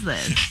he does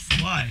this?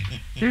 Why?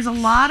 There's a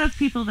lot of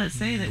people that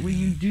say that when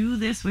you do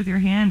this with your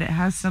hand, it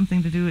has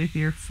something to do with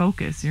your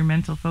focus, your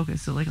mental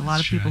focus. So like a lot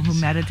That's of true, people I who can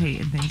see that.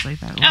 meditate and things like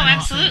that. Oh,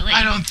 absolutely.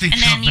 I don't think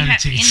and Trump then you have,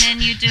 meditates. and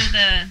then you do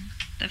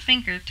the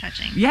finger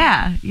touching.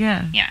 Yeah.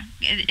 Yeah.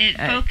 It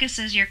Uh,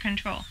 focuses your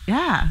control,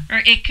 Yeah.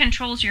 or it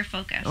controls your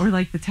focus. Or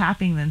like the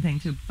tapping then thing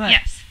too. But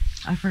Yes.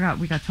 I forgot,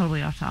 we got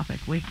totally off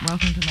topic.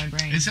 Welcome to my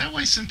brain. Is that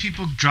why some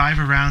people drive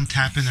around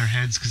tapping their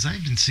heads? Because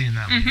I've been seeing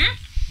that lately.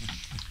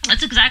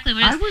 That's exactly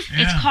what I it is. was It's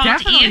Yeah. called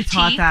definitely EFT.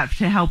 taught that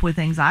to help with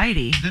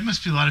anxiety. There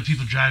must be a lot of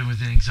people driving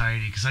with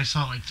anxiety because I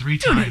saw it like 3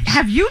 Dude, times.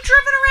 have you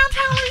driven around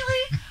town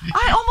lately?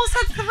 I almost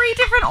had 3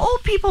 different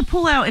old people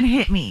pull out and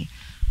hit me.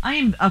 I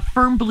am a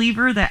firm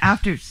believer that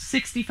after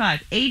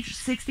 65, age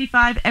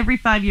 65, every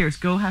 5 years,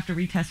 go have to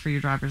retest for your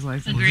driver's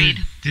license. Well,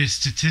 Agreed. The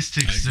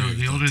statistics, I though, agree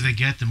the with older that, they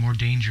get, the more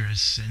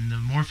dangerous, and the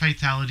more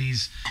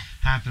fatalities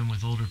happen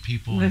with older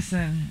people.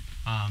 Listen,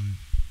 Um,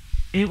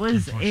 it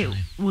was Unfortunately.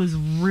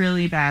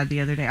 really bad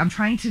the other day. I'm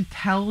trying to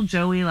tell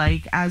Joey,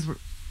 like, as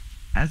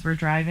we're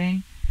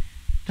driving,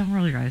 don't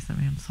roll your eyes at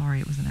me. I'm sorry,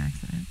 it was an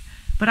accident.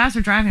 But as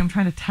we're driving, I'm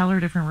trying to tell her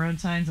different road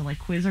signs and like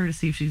quiz her to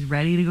see if she's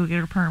ready to go get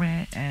her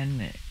permit.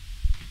 And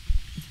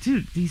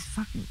dude, these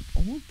fucking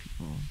old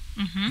people.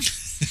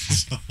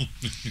 So,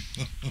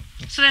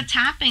 So the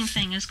tapping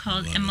thing is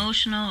called Love it.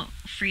 emotional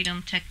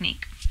freedom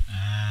technique,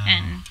 oh.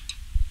 and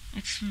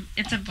it's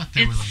I thought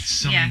they were like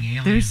summoning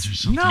aliens or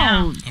something.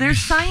 No, No. there's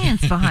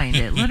science behind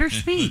it. Let her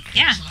speak.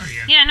 Yeah. Sorry,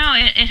 Yeah, no,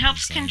 it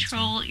helps Science,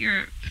 control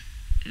your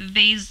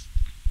vase.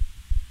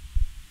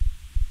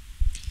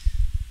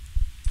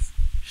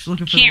 She's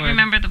looking for Can't the word.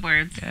 remember the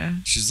words. Yeah.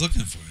 she's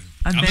looking for it.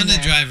 I've I'm been gonna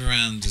there. drive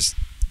around just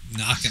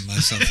knocking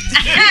myself in the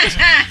face.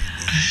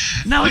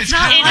 No, it's It's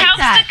not kinda It like helps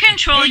that. to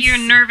control It's- your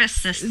nervous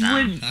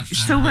system.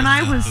 So when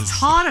I was This-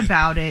 taught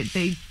about it,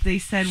 they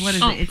said, what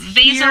is Oh, it? It's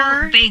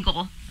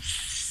vagal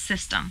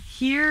system.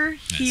 here,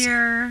 see.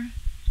 here,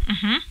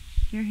 Mm-hmm.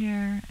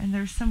 here, and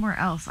there's somewhere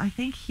else. I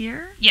think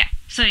here. Yeah.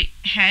 So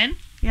head,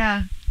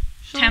 Yeah.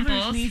 Shoulders,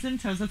 Temples. knees, and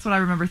toes. That's what I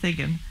remember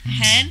thinking.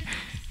 head,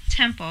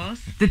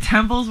 temples. The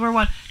temples were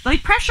one,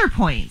 like pressure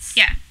points.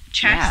 Yeah.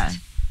 Chest.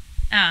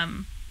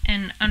 And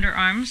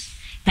underarms.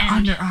 The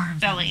and underarms. that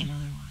belly. was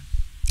another one.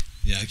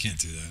 Yeah, I can't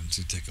do that. I'm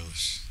too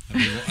ticklish.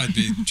 I'd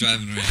be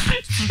driving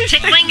around.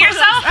 Tickling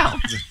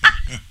yourself?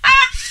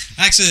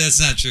 Actually, that's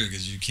not true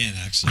because you can't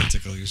actually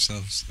tickle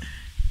yourself. So.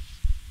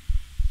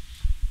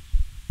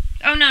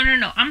 Oh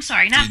no! I'm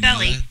sorry. Do you Not know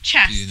belly. that?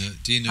 Chest.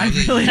 Do you know I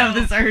that? really have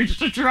this urge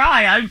to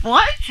try. I'm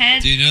what?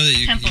 Head. Do you know that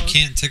you Temples.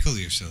 can't tickle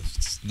yourself?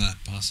 It's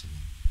not possible.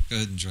 Go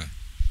ahead and try.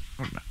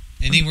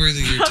 Anywhere that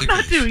you're I'm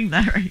not ticklish. doing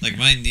that right Like now.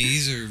 my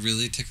knees are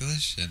really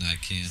ticklish, and I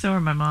can't. So are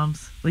my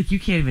mom's. Like, you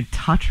can't even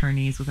touch her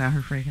knees without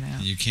her freaking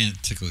out. You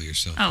can't tickle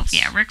yourself. Oh It's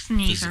yeah, Rick's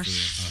knees are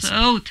physically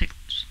so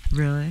ticklish.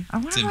 Really? I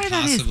wonder It's why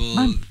that is.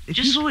 impossible. If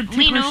Just people with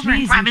lean ticklish over and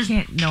knees, grab you his-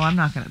 can't. No, I'm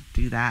not gonna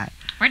do that.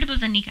 Right above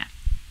the kneecap.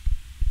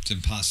 It's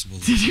impossible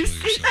to Did you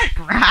tickle see yourself. that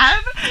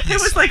grab? It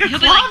Yes. was like a He'll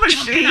be, claw like,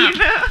 jumping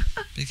machine.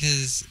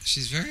 Because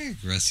she's very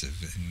aggressive,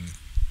 and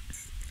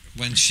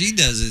when she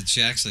does it,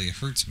 she actually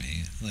hurts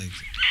me. Like,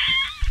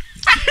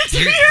 Did you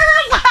Here- hear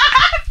her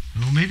laugh?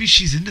 Well, maybe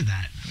she's into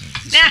that.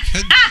 she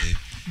could be.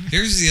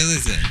 Here's the other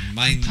thing.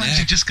 My Sometimes you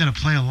neck, just gotta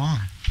play along.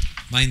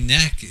 my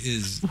neck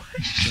is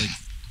like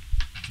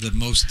the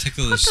most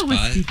ticklish Put the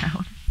spot whiskey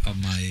down. of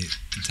my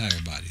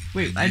entire body.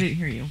 Wait, My I neck- didn't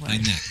hear you. What? My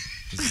neck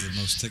is the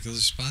most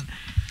ticklish spot.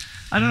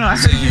 I don't know. I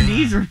heard So- your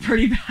knees were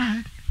pretty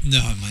bad.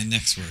 No, my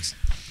neck's worse.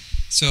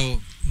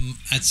 So,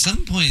 at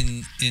some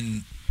point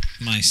in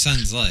my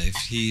son's life,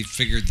 he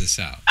figured this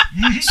out.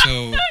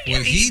 So,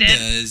 what he did.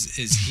 does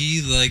is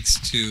he likes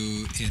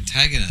to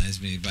antagonize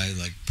me by,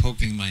 like,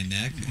 poking my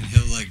neck, and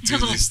he'll, like, do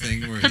He'll- this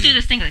thing where He'll do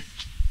this thing like,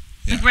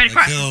 yeah, right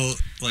across. he'll,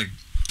 like,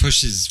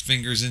 push his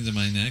fingers into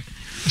my neck.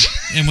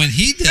 And when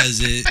he does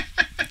it,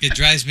 it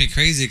drives me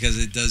crazy because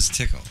it does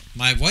tickle.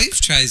 My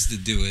wife tries to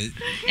do it,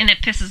 and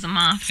it pisses him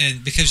off.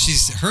 and because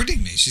she's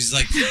hurting me, she's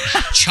like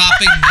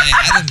chopping my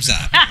Adam's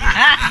apple,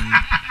 and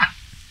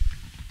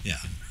yeah,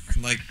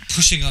 I'm like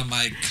pushing on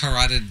my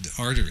carotid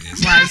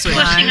arteries. Why? Pushing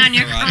on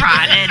your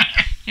carotid.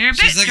 You're a bit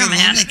She's like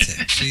dramatic. a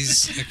lunatic.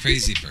 She's a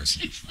crazy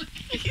person.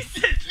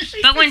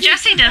 But when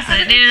Jesse does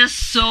it, it is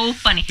so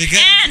funny. Because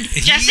And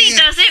he- Jesse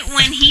does it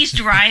when he's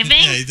driving.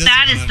 Yeah, he does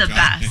That it is when the I'm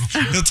driving.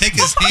 best. He'll take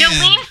his He'll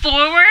hand lean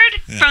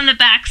forward Yeah. from the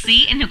back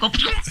seat and he'll go.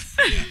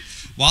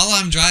 while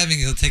I'm driving.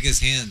 He'll take his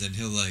hand and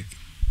he'll like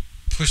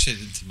push it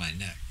into my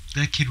neck.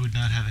 That kid would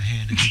not have a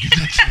hand if he did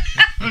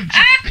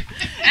that.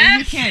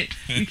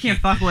 And you can't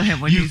fuck with him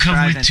when You he's come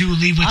driving. with two,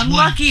 leave with I'm one.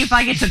 lucky if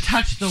I get to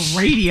touch the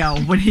radio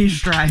when he's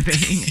driving.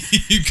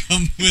 You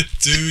come with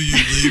two, you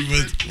leave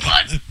with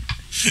one.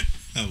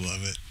 I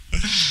love it.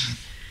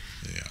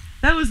 Yeah.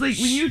 That was like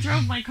when you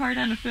drove my car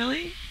down to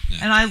Philly, Yeah.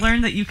 and I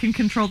learned that you can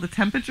control the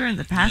temperature and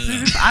the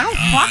passengers. Yeah. I don't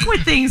fuck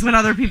with things when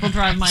other people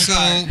drive my So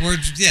car.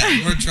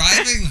 we're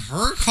driving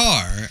her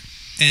car,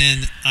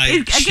 and I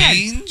Again,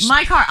 changed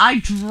my car, I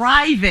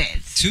drive it.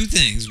 two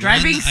things.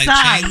 Driving One, side.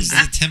 I changed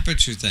the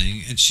temperature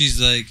thing, and she's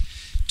like,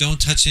 "Don't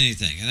touch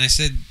anything." And I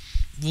said,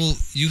 "Well,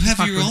 you have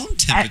Fuck your with- own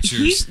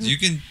temperatures. he's- You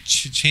can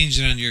change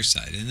it on your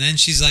side." And then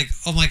she's like,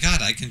 "Oh my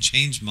God, I can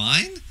change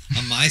mine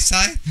on my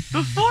side."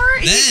 Before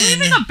he's Then-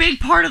 leaving a big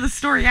part of the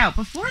story out.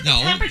 Before the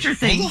No, temperature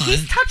thing, hold on.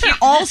 he's touching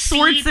all The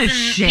sorts seats of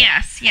and- shit.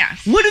 Yes.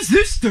 What is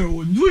this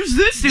doing? What is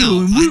this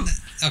No, doing?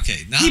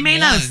 okay, not He may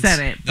not have once- said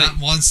it, but- Not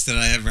once did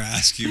I ever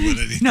ask you what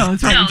anything. No,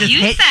 it's right. No, just you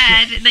hit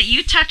said shit. that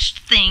you touched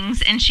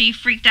things and she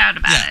freaked out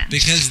about Yeah, it.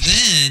 because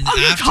then Oh,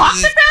 you after talked the,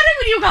 about it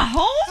when you got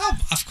home? Oh,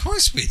 of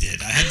course we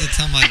did. I had to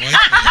tell my wife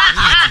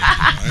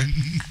what a lunatic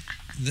you are.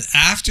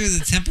 After the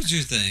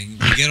temperature thing,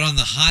 we get on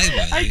the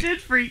highway. I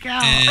did freak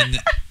out. And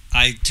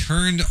I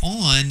turned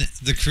on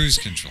the cruise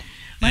control.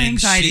 My and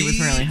anxiety was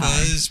really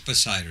high. She was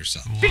beside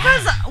herself.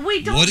 Because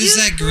we don't What is use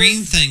that green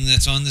cruise- thing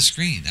that's on the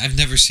screen? I've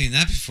never seen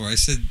that before. I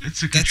said,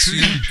 It's a that's cruise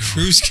your control.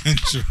 cruise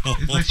control.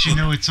 It lets you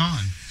know it's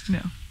on.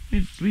 No,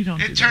 we don't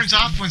do It that turns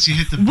stuff. off once you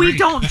hit the brake. We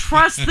don't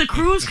trust the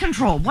cruise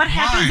control. What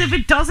happens Why? if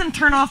it doesn't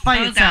turn off by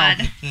Oh, itself?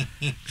 God.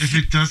 If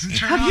it doesn't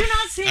turn Have off. you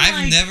not seen I've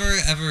like... never,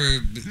 ever...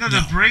 No,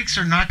 the brakes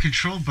are not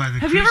controlled by the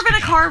Have you ever been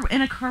control.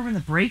 in a car when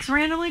the brakes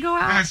randomly go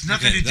That out? has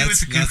nothing Okay, to do with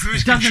that's the nothing.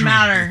 cruise Doesn't control.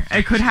 matter.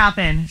 It could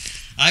happen.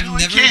 I've No, it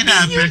never can't been-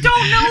 happen. You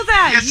don't know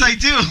that. Yes, I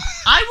do.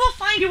 I will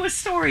find you a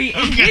story in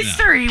Okay.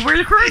 history where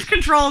the cruise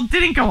control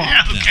didn't go off.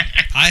 Yeah, No. okay.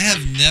 I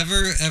have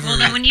never, ever... Well,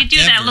 then when you do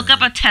that, look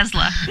up a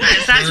Tesla.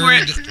 Because that's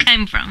where it heard-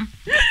 came from.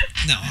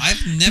 No, I've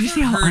Did never you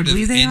see how heard of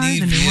ugly they are, any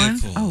the new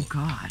ones? vehicle Oh,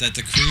 God. that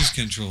the cruise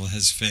control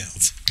has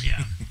failed.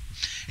 Yeah.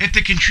 If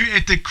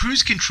the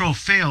cruise control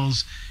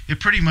fails, it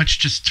pretty much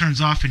just turns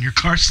off and your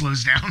car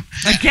slows down.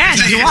 Again,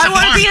 So do you I hit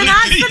want to the be in bar.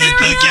 that You hit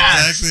the scenario?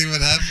 gas. Exactly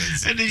what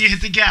happens. And then you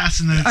hit the gas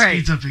and then it All right,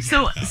 speeds up again.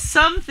 so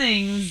some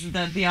things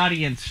that the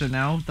audience should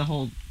know, the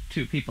whole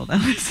two people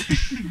that listen.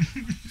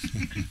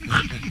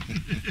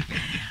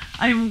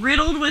 I'm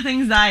riddled with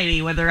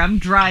anxiety, whether I'm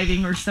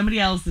driving or somebody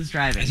else is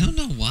driving. I don't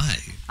know why.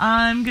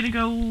 I'm going to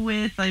go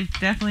with, I've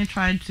definitely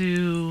tried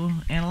to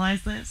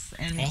analyze this,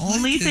 and the All I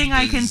only did thing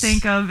I can was-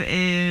 think of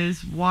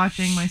is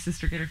watching my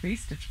sister get her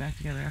face stitched back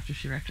together after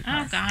she wrecked her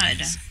car. Oh, God.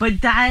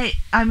 But that,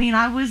 I mean,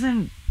 I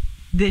wasn't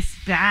this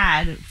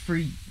bad for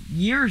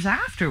years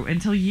after,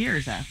 until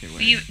years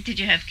afterwards. Did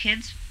you have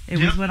kids? It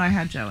Yep. was when I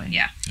had Joey.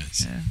 Yeah.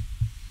 Nice.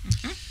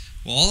 Yeah.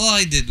 Well, all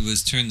I did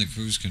was turn the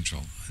cruise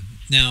control on.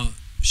 Now,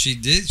 she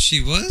did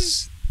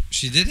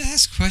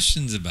ask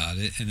questions about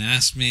it and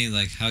asked me,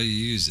 like, how you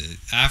use it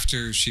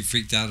after she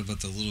freaked out about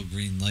the little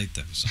green light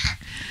that was on.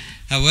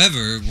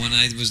 However, when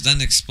I was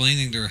done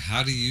explaining to her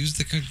how to use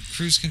the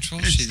cruise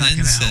control, It's she not then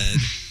gonna help. said,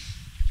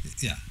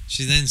 Yeah.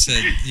 She then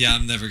said, "Yeah,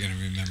 I'm never going to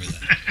remember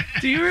that."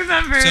 Do you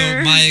remember?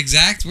 So my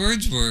exact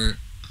words were,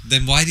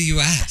 "Then why do you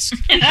ask?"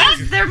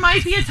 Because there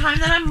might be a time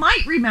that I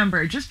might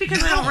remember. Just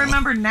because I don't No.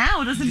 remember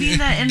now doesn't mean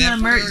that in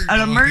Never an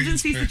going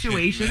emergency to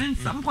situation, in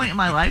some point in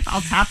my life,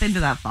 I'll tap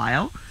into that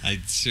file. I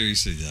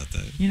seriously doubt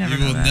that. You never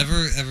know will that.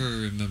 never ever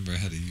remember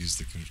how to use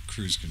the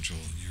cruise control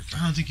in your I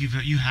car. don't think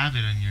you have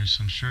it on yours.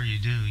 I'm sure you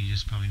do. You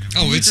just probably never.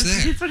 Oh, use it's it.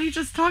 there. It's what he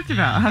just talked Yeah.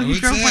 about. How Oh, he it's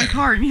drove my there.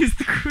 car and used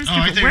the cruise Oh,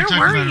 I control. thought you Where were talking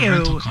were about a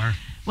rental you? car.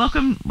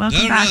 Welcome No, back,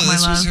 my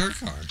this love. was her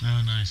car.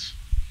 Oh, nice.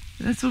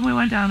 That's when we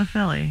went down to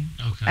Philly.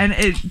 Okay. And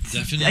it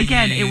Definitely.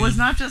 again, it was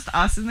not just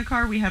us in the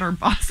car. We had our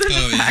boss in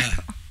Oh the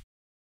back.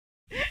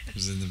 yeah. It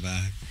was in the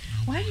back.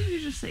 Oh, Why boy. did you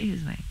just say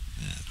his name?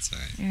 Yeah, that's all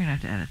right. You're gonna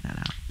have to edit that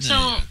out. No, So- you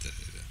don't have to do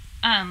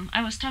that.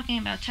 I was talking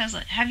about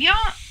Tesla. Have y'all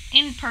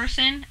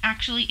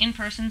actually in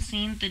person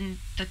seen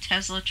the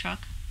Tesla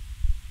truck?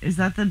 Is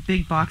that the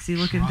big boxy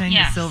looking Truck? thing,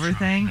 Yeah. the silver Truck,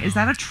 thing? no. Is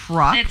that a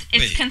truck? It's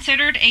Wait.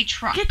 considered a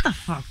truck. Get the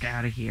fuck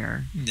out of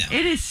here. No.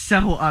 It is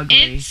so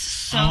ugly. It's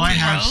so Oh, I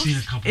have gross. seen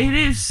a couple. It of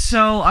is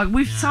so ugly.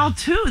 We Yeah. saw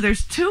two.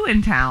 There's two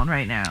in town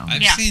right now.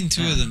 I've Yeah. seen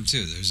two Yeah. of them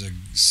too. There's a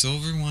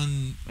silver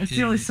one It's in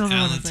the only silver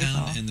one that I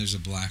Allentown, saw. and there's a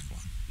black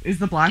one. Is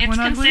the black It's one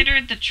ugly?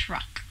 considered the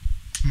truck.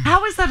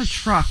 How is that a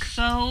truck?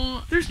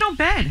 So There's no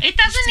bed. it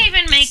doesn't It's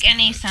even not- make it's not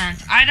any a sense.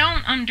 truck. I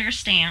don't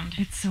understand.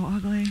 It's so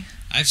ugly.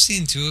 I've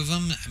seen two of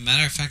them.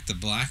 Matter of fact, the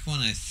black one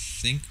I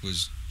think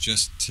was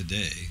just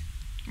today.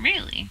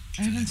 Really?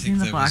 I I haven't think seen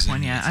the that black was in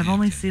one yet. I've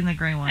only Northampton. seen the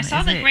gray one. I saw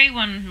Is the it- gray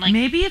one like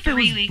Maybe if it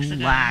 3 was weeks ago.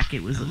 black, it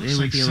It looks would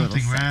like be a little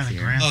something right out of sexier.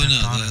 Grand Oh Theft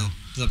no, Auto.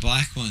 the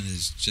black one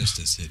is just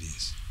as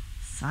hideous.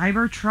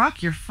 Cyber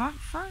truck. You're fuck.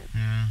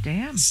 Yeah.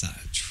 Damn. It's not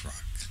a truck.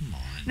 Come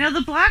on. Now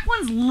the black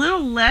one's a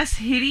little less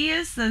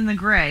hideous than the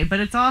gray, but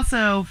it's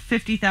also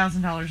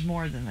 $50,000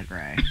 more than the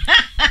gray.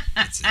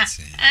 That's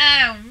insane.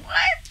 What?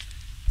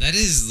 That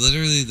is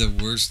literally the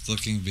worst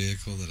looking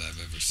vehicle that I've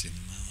ever seen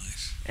in my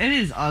life. It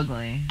is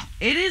ugly.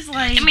 It is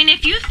like. I mean,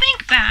 if you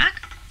think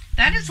back,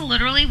 that is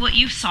literally what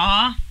you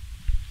saw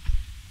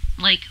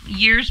like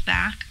years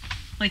back,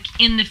 like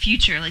in the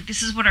future. Like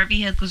this is what our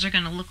vehicles are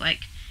going to look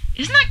like.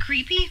 Isn't that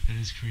creepy? It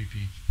is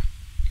creepy.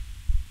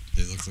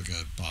 They look like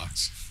a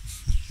box.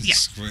 Yeah.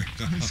 Squared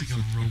off. Looks like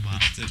a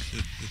robot. Do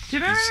you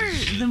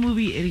remember the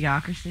movie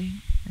Idiocracy?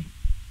 Like,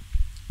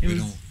 it we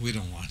was don't. We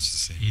don't watch the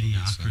same movies,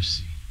 so-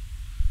 Idiocracy.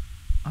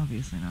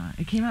 obviously not.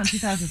 It came out in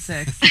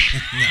 2006. No,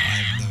 I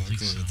have I no don't think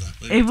clue so. what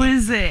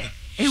that.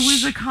 It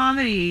was a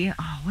comedy.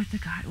 Oh,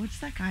 what's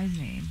that guy's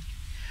name?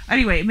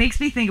 Anyway, it makes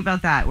me think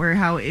about that, where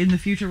how in the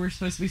future we're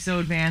supposed to be so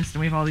advanced and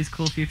we have all these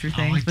cool future Oh,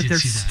 things, I but did they're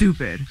see that.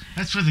 stupid.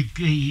 That's where they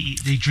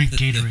drink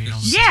Gatorade all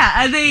the time.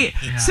 Yeah, and they.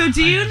 Yeah, So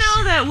do I you have know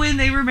seen that that. when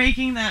they were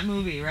making that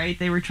movie, right?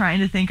 They were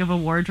trying to think of a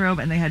wardrobe,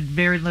 and they had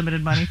very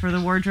limited money for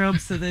the wardrobe.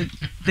 So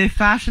the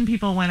fashion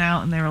people went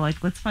out and they were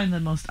like, "Let's find the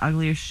most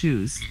ugliest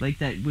shoes, like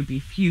that would be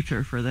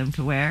future for them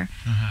to wear."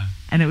 Uh-huh.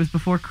 And it was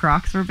before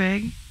Crocs were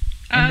big.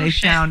 And Oh,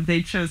 shit.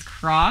 they chose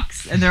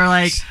Crocs, and they're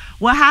like,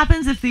 what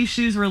happens if these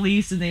shoes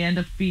release and they end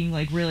up being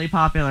like really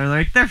popular? They're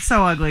like, they're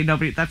so ugly,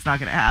 that's not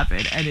gonna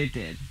happen, and it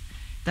did.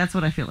 That's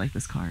what I feel like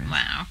this car is.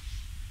 Wow.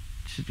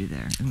 It should be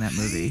there in that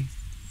movie.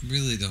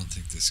 Really don't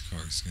think this car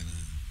is gonna.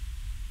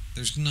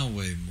 There's no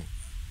way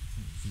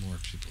more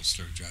people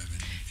start driving.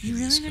 You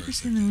hideous really never cars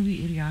seen like the that.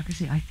 movie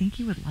Idiocracy? I think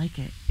you would like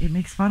it. It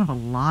makes fun of a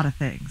lot of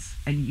things,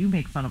 and you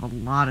make fun of a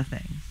lot of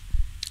things.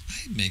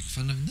 I make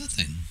fun of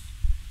nothing.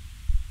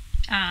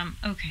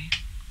 Okay.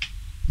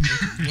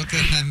 What do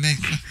I make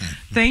fun of?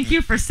 Thank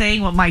you for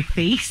saying what my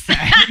face said.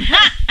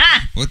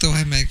 What do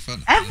I make fun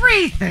of?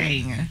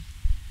 Everything.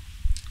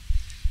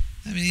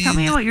 I mean, Tell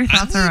me what your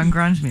thoughts are on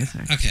grunge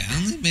music. Okay, I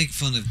only make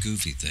fun of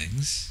goofy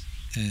things.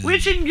 And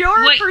Which in your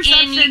What in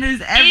perception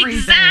is everything.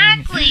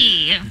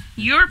 Exactly.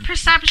 Your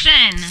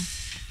perception.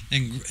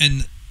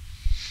 and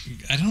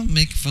I don't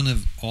make fun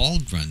of all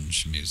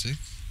grunge music.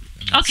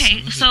 I mean, Okay, some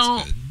of it's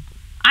so- good.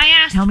 I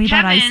asked Tell me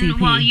about Kevin ICP.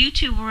 while you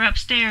two were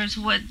upstairs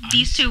what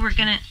these two were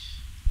gonna.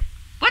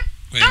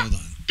 Wait, hold on.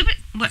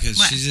 What? Because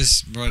What? she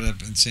just brought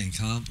up Insane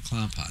Clown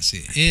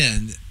Posse.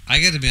 And I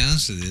got to be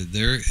honest with you,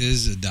 there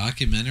is a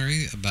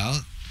documentary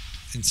about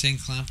Insane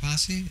Clown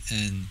Posse,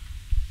 and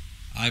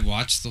I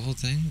watched the whole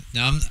thing.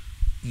 Now, I'm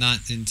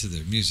not into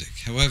their music.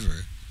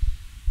 However,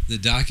 the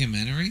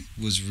documentary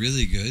was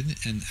really good,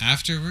 and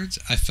afterwards,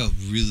 I felt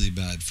really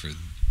bad for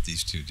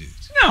these two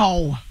dudes.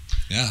 No.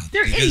 Yeah.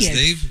 They're because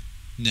idiots.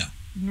 No.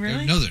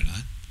 Really? No, they're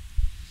not.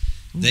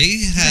 Ooh, They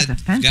that's had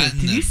offensive. gotten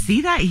Did a you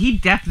see that? He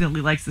definitely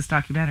likes this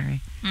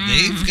documentary.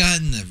 They've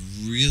gotten a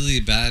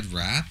really bad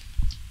rap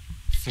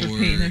For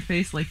painting their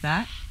face like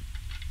that.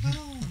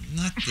 well,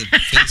 not the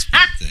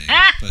Facebook thing,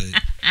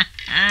 but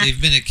they've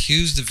been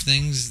accused of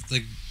things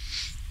like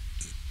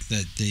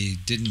that they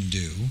didn't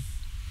do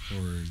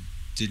or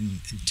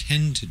didn't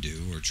intend to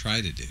do or try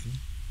to do.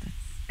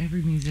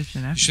 Every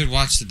musician ever. You should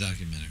watch the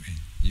documentary.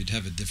 You'd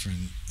have a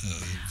different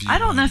view. I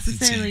don't on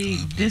necessarily Insane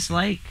Clown Posse.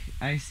 dislike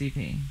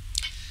ICP.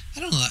 I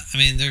don't know. I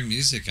mean, their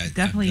music,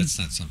 Definitely- that's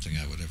not something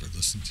I would ever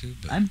listen to.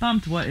 But I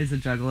bumped What Is a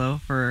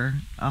Juggalo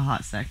for a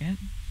hot second.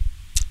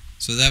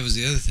 So that was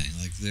the other thing.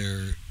 Like,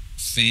 their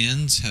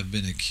fans have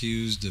been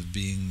accused of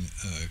being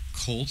a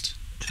cult,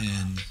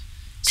 and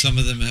some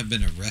of them have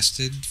been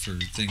arrested for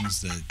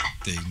things that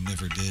they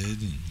never did.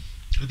 And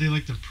Are they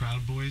like the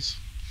Proud Boys?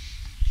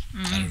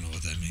 I don't know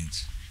what that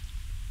means.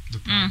 The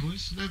Proud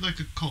Boys? They're like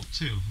a cult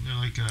too. They're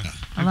like a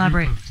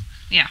Elaborate. group of,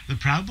 Yeah. The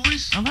Proud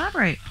Boys?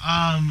 Elaborate.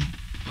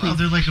 Well,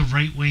 they're like a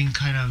right-wing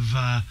kind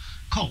of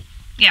cult.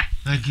 Yeah.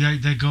 Like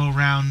they go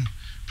around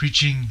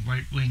preaching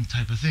right-wing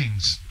type of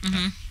things.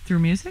 Mm-hmm. Through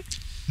music?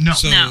 No,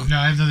 So- no,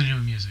 I have nothing to do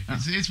with music. Oh.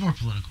 It's more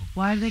political.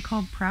 Why are they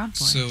called Proud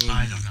Boys? So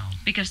I don't know.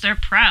 Because they're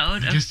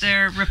proud of Just-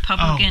 their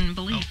Republican Oh,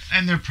 beliefs.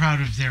 and they're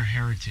proud of their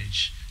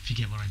heritage, if you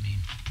get what I mean.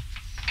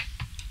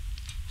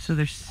 So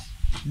there's...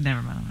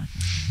 Never mind. I'm not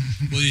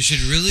gonna- well, you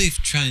should really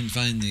try and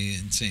find the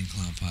Insane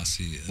Clown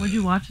Posse. What'd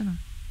you watch on a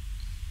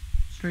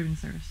streaming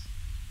service?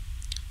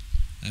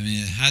 I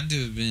mean, it had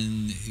to have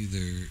been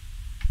either.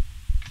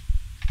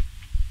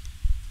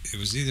 It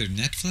was either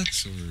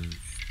Netflix or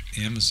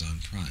Amazon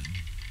Prime.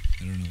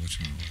 I don't know which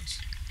one it was.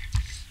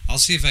 I'll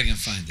see if I can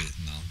find it,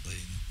 and I'll let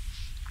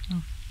you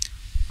know.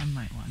 I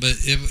might watch. But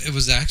it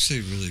was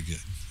actually really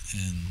good,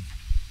 and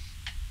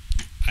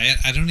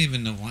I don't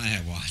even know why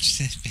I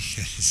watched it,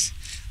 because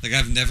like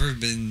I've never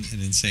been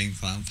an Insane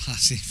Clown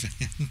Posse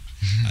fan.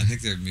 I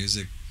think their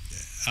music,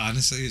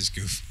 honestly, is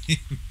goofy.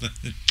 But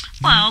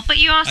Well, but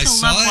you I also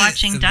saw love it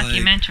watching and, like,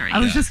 documentaries. I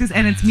was Yeah. just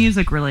and it's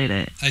music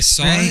related. I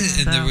saw Right, it,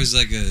 and there so- was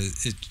like it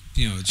And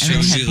then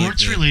shows it you had like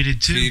Sports the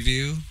related too.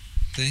 preview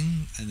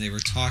thing, and they were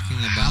talking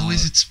about. How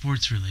is it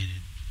sports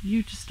related?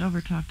 You just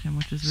overtalked him,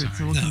 which is rude. So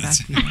Sorry. we'll come No, back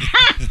it's to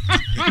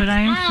you. But I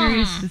am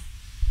curious to.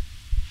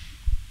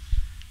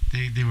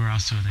 They were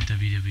also in the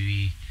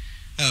WWE.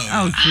 Oh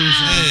yeah.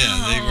 Jesus!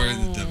 Yeah, they were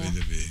in the Oh.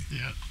 WWE.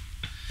 Yeah.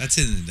 That's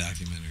in the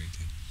documentary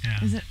too.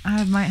 Yeah. Is it?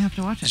 I might have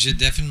to watch You it. should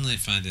definitely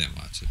find it and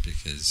watch it,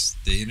 because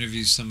they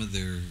interview some of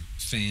their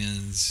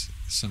fans,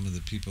 some of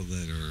the people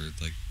that are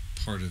like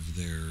part of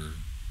their.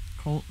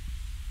 Colt.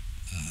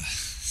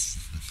 It's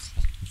not a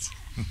cult.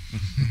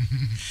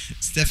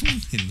 It's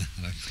definitely not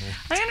a cult.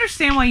 I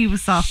understand why you have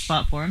a soft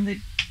spot for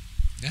him.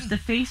 Yeah. The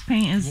face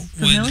paint is When-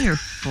 familiar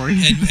for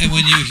you. And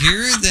when you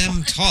hear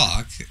them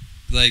talk,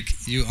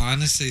 like, you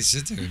honestly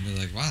sit there and be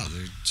like, wow,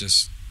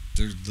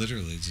 they're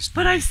literally just.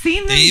 But I've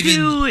seen them They even-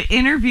 do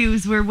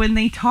interviews where when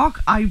they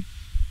talk, I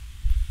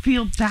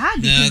feel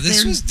bad No, because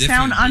this they was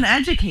sound different.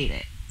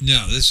 uneducated.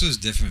 No, this was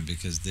different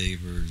because they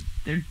were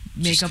Their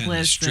just makeup kinda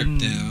list stripped and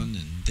down,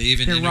 and they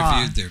even they're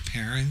interviewed raw. their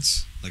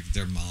parents. Like,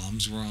 their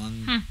moms were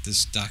on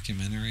this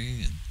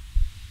documentary, and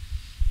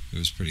it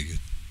was pretty good.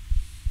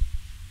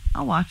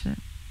 I'll watch it.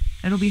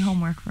 It'll be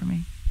homework for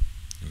me.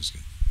 It was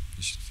good.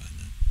 You should find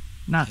that.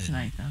 Not And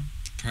tonight though.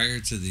 Prior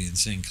to the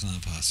Insane Clown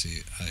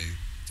Posse, I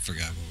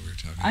forgot what we were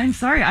talking about. I'm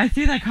sorry. I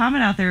threw that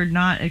comment out there,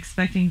 not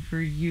expecting for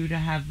you to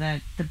have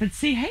that. But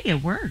see, hey,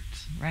 it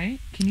worked, right?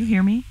 Can you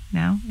hear me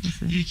now?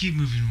 Is it- You keep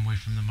moving away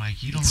from the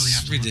mic. You don't It's really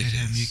have to look at him.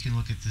 ridiculous. You can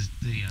look at the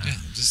Yeah,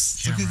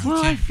 just look camera. at the Well,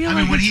 I camera. feel I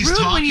mean, like when it's he's rude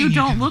when talking, you you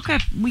don't can look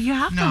look at. Well, you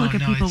have to look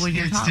at people when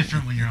you're it's talking.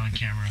 different when you're on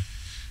camera.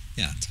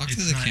 Yeah, talk to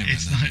It's the not, camera.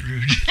 it's now. not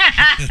rude.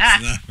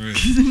 It's not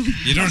rude.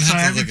 You don't I'm have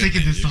sorry, to I've been look at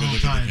thinking me. this You the can whole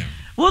look at time. camera.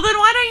 Well, then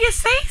why don't you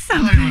say I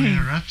didn't want to something?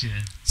 interrupt you.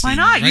 Why See,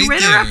 not? You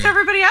right interrupt there-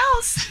 everybody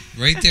else.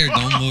 Right there,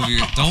 don't move your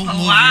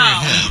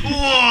Wow. head.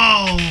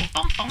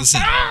 Whoa!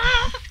 Listen,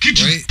 Could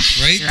you?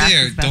 right Your ass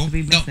there, is about to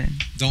be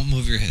missing. don't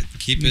move your head.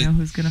 Keep You it know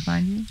who's gonna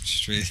find you?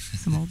 straight.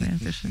 Some old man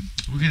fishing.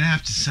 We're gonna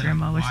have to set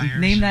Grandma up wishes. wires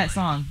Name or, that like-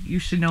 song. You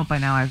should know it by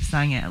now. I've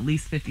sung it at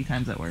least 50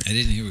 times at work. I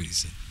didn't hear what you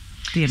said.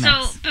 DMX.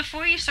 So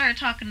before you started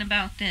talking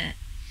about the,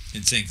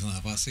 Insane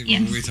Clown Posse? What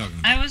Yes. were we talking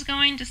I about? was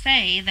going to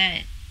say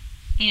that,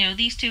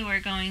 these two are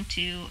going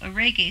to a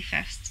reggae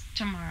fest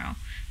tomorrow,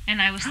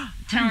 and I was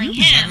telling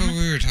you Is that what him.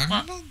 we were talking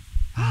Well- about?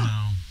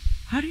 No.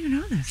 How do you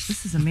know this?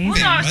 This is amazing. Well,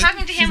 no, I was What?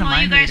 talking to She's him a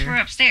while you mind guys reader. were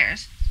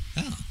upstairs,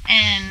 Oh,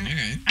 and all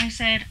right. I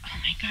said, "Oh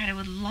my god, I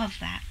would love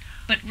that,"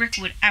 but Rick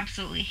would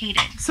absolutely hate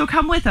it. So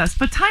come with us.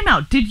 But time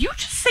out. Did you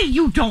just say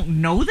you don't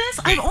know this?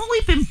 I've only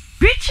been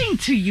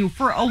bitching to you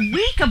for a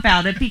week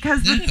about it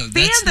because No, the no, band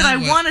that's that not I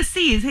what- want to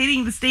see is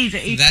hitting the stage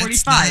at That's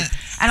 8:45, not-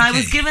 and I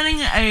was okay. giving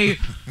a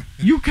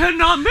you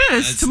cannot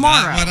miss That's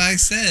tomorrow. not what I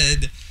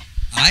said.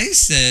 I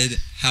said,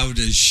 how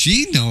does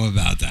she know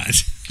about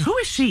that? Who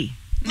is she?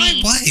 My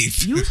Me.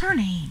 wife. Use her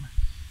name.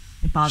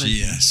 It bothers me.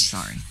 GS.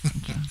 Sorry.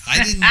 Thank you.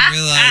 I didn't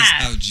realize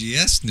how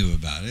GS knew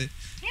about it.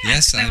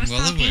 Yes, 'cause I I'm was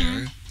well talking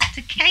aware.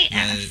 to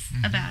KS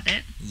about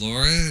it.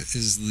 Laura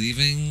is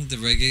leaving the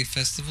reggae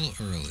festival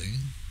early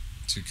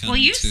to come Well,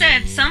 you to...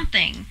 said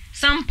something,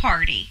 some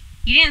party.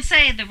 You didn't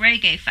say the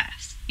reggae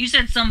fest. You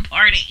said some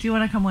party. Do you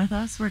want to come with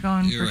us? We're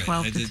going You're for right,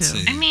 12 I to did 2.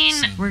 say I mean-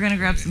 some We're going to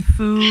grab party. some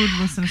food,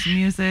 listen to some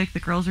music. The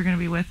girls are going to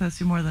be with us.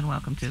 You're more than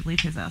welcome to. Leave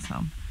his ass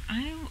home.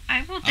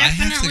 I will I have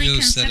to definitely go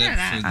set consider up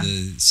that. for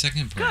the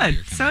second party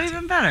you're Good. So coming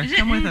even to. better. Is it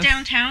Come with in us.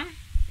 downtown?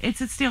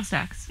 It's at Steel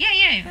Stacks.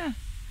 Yeah.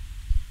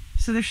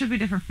 So there should be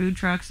different food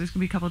trucks. There's going to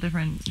be a couple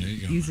different There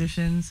you go.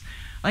 musicians.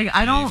 Like,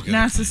 I Yeah, don't you've got a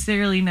plan.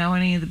 necessarily know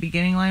any of the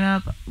beginning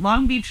lineup.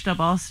 Long Beach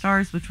Dub All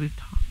Stars, which we've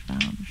talked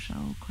about on the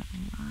show quite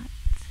a lot.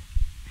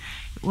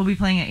 We'll be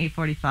playing at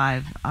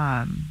 8:45,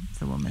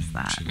 so we'll miss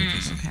that. Should we Which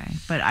is just- okay.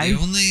 But The I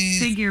only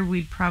figure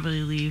we'd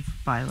probably leave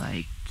by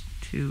like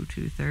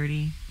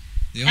 2:30.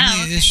 the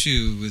only okay.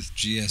 issue with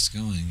GS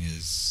going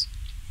is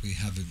we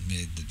haven't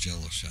made the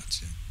Jello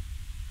shots yet.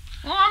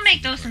 Well, I'll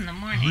make those in the Who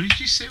morning. did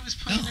you say was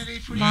playing Oh. at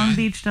 8:45? Long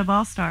Beach Dub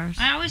All Stars.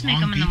 I always make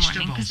Long them in the Beach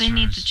morning Double because they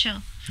need to Stars.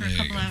 chill for There a you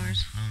couple go.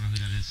 hours. I don't know who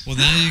that is. Well,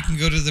 now you can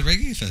go to the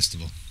reggae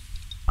festival.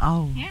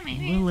 Oh, Yeah,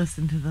 maybe. we'll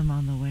listen to them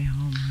on the way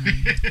home.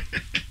 honey.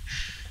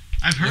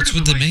 I've heard What's of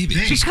with them, the I maybe?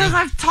 think. Just because go.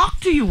 I've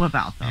talked to you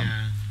about them.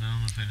 Yeah, I don't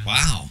know if I know.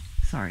 Wow.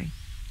 Sorry.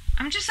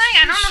 I'm just saying,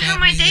 I don't know how Shot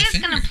my me day the is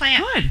going finger. to play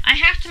out. Good. I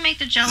have to make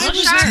the Jello I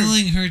was shot,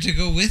 telling her to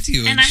go with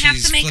you, and I have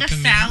she's to make a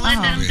flipping me off salad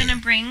that I'm over going to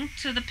it. bring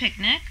to the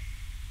picnic.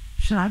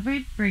 Should I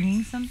be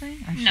bringing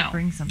something? I should No.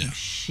 bring something. No.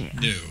 Shit.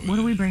 No. What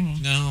are we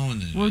bringing? No.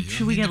 Well, you should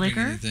don't we need get to bring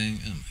liquor?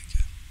 anything. Oh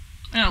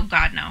my god. Oh,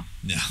 God, no.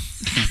 No.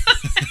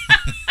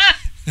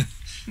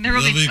 There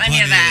will There'll be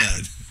plenty of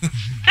that.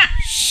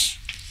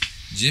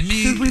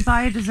 Jimmy, Should we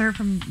buy a dessert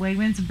from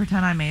Wegmans and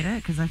pretend I made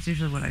it? Because that's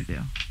usually what I do.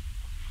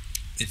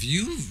 if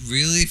you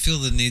really feel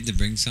the need to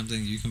bring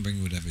something, you can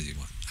bring whatever you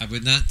want. I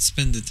would not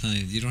spend the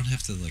time. You don't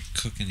have to like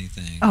cook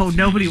anything. Oh, If you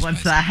nobody want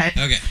wants spice. that.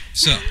 Okay,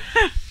 so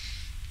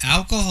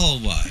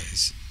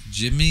alcohol-wise,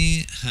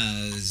 Jimmy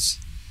has.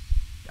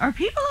 Are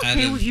people Out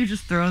okay of- with you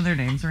just throwing their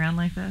names around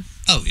like this?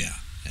 Oh yeah.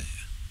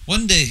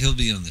 One day he'll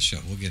be on the show.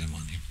 We'll get him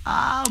on here.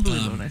 I'll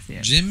believe it when I see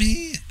it.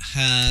 Jimmy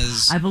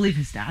has I believe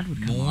his dad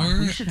would come on. more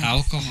We should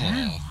have his alcohol.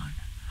 dad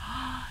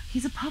on.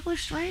 He's a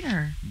published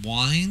writer.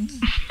 wine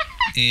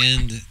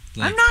and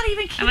like I'm not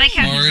even I kidding. like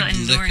how Hard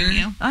he's ignoring liquor?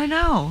 you. I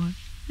know.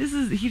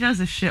 He does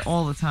this shit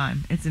all the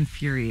time. It's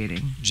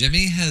infuriating.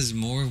 Jimmy has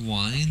more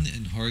wine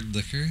and hard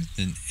liquor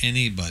than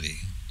anybody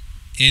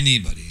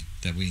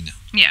that we know.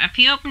 Yeah, if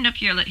he opened up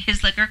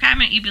his liquor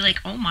cabinet, you'd be like,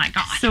 oh my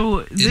God.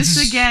 So this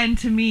It's- again,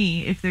 to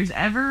me, if there's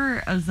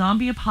ever a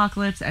zombie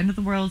apocalypse, end of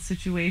the world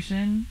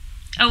situation,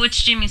 Oh,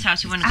 it's Jimmy's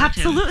house you want to go to.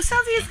 absolutely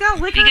sounds like he's got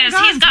liquor Because and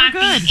guns. he's got We're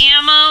good. the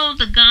ammo,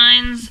 the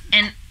guns,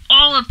 and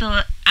all of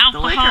the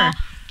alcohol, liquor.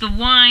 the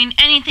wine,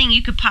 anything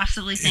you could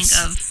possibly think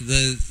of.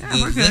 The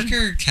Yeah, we're good.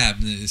 liquor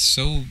cabinet is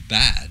so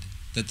bad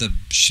that the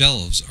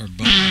shelves are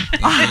bowing.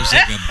 Like, there's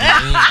like a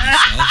bow on the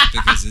shelf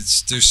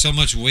because there's so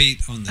much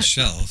weight on the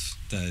shelf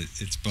that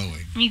it's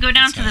bowing. You go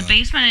down That's to the how-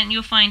 basement and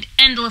you'll find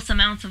endless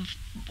amounts of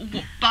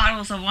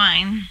bottles of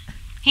wine.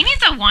 He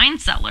needs a wine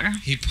cellar.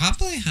 He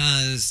probably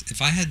has,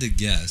 if I had to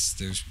guess,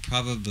 there's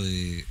got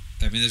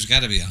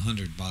to be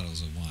 100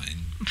 bottles of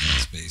wine in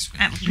his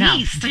basement. At Now,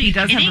 least. Are he you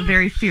does kidding? have a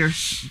very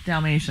fierce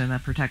Dalmatian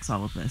that protects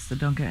all of this, so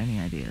don't get any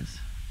ideas.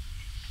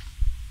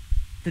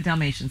 The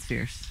Dalmatian's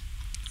fierce.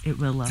 It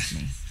will love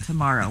me.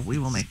 Tomorrow we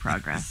will make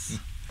progress.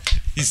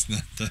 He's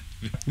not that.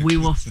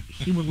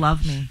 He will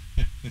love me.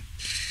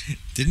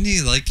 Didn't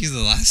he like you the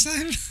last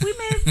time? We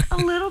made a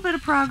little bit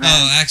of progress.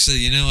 Oh, actually,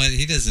 you know what?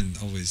 He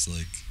doesn't always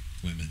like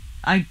women.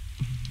 I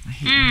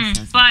hate when he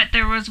says But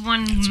there was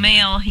one That's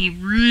male he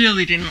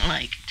really didn't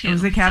like, that. too.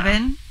 Was it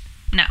Kevin?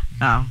 No.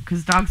 Oh,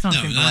 because dogs don't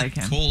No, seem to not like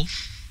him. Cole.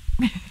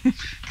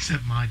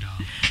 Except my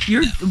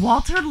dog.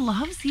 Walter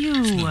loves you.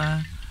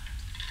 No.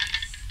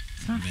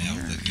 It's not Male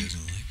fair. that he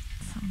doesn't like.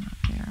 So not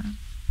fair.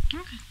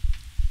 Okay.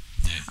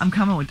 Yeah. I'm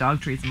coming with dog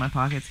treats in my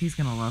pockets. He's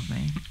gonna love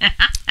me.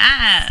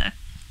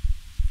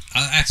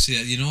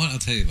 Actually, you know what? I'll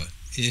tell you what.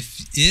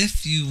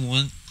 If you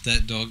want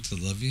that dog to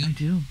love you, I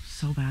do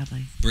so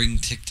badly. bring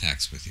Tic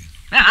Tacs with you.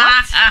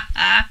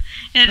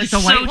 It Like is the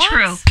so white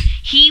true. ones?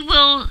 He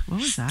will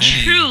What was that?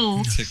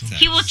 chew. Tic Tacs.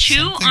 He will chew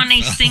Something on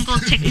a fell. single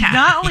Tic It Tac.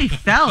 not only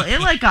fell, it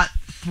like got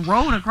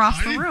thrown across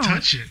I the didn't room.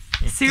 touch it.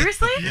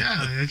 Seriously?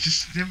 Yeah, it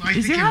just. I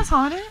Is think your house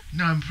haunted?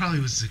 No, it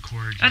probably was the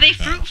cord. Are they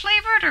fruit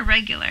flavored or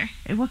regular?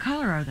 What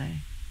color are they?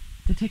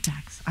 The Tic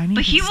Tacs. I need.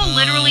 But he to- will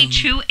literally Um,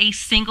 chew a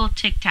single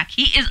Tic Tac.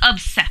 He is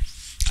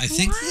obsessed. I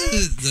think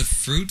What? the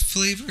fruit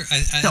flavor. I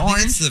The think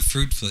orange? it's the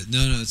fruit flavor.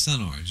 No, it's not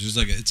orange.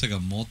 It's like a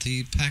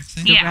multi-pack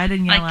thing. The Yeah, red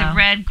and like yellow. the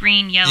red,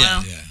 green,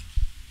 yellow. Yeah.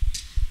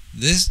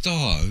 This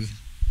dog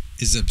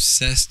is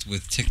obsessed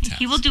with Tic Tacs.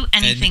 He will do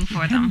anything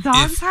for Can them.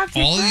 dogs If have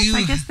Tic all Tacs? you-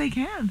 I guess they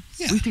can.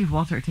 Yeah. We have to give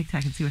Walter a Tic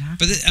Tac and see what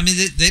happens.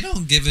 But they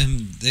don't give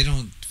him. They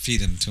don't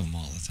feed him to him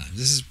all the time.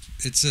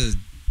 It's a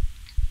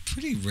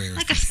pretty rare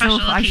Like a thing. special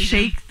so if I occasion.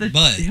 shake the,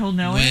 But he'll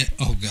know when, it.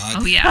 Oh God.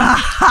 Oh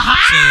yeah.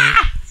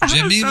 So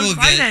Jimmy so will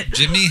get. excited.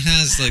 Jimmy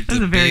has like That was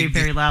the a very, big.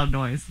 very loud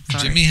noise. I'm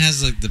sorry. Jimmy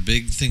has like the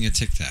big thing of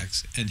Tic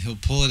Tacs, and he'll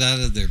pull it out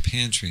of their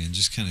pantry and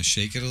just kind of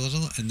shake it a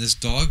little, and this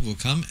dog will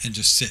come and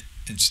just sit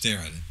and stare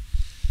at it.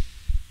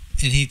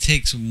 And he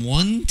takes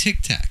one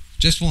Tic Tac,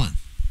 just one,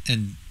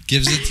 and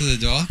gives it to the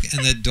dog,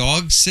 and the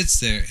dog sits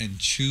there and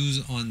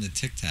chews on the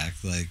Tic Tac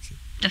like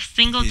The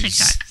single Tic he's-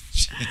 Tac.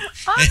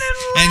 I'm in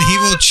and he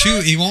will love. chew.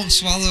 He won't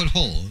swallow it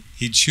whole.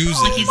 He chews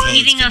Oh it. Like he's until it's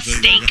eating a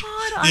completely steak.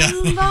 God, gone. I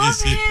Yeah, love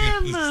he's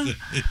eating a him.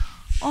 steak.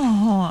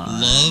 Oh.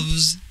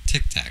 Loves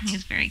Tic Tacs.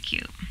 He's very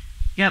cute.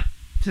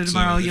 So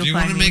tomorrow if you'll you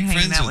find wanna me make hanging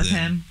friends out with with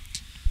him, him.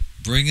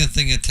 Bring a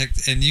thing of Tic,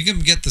 and you can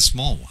get the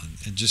small one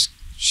and just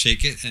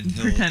shake it, and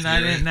he'll Pretend I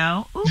hear didn't it.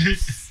 know.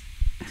 Oops.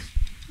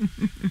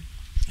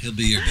 He'll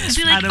be your I'd best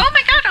be friend. like, oh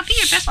my god, I'll be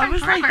your best I friend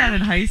was forever. like that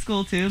in high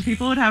school too.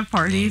 People would have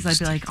parties.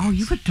 Loves I'd be like, Tic "Oh,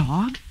 you Tacs. have a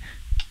dog?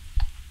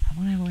 I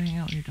want to go hang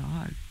out with your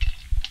dog."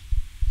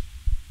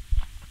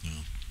 There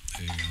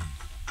you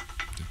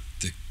go.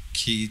 The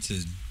key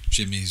to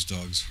Jimmy's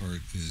dog's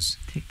heart is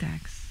Tic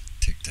Tacs.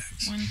 Tic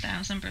Tacs.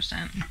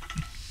 1000%.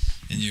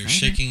 And you're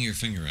Excited. shaking your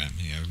finger at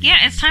me. Yeah,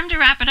 it's time to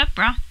wrap it up,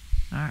 bro. All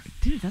right,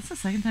 dude, that's the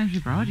second time she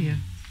brought you.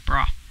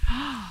 Bro.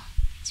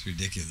 It's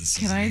ridiculous.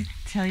 Can isn't I it?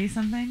 tell you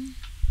something?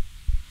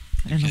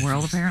 In the Okay.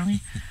 world,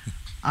 apparently.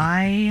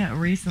 I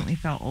recently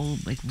felt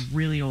old, like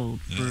really old,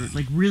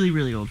 like really,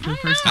 really old for the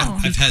first time.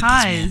 Oh. I've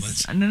had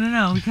these moments.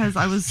 No, because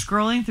I was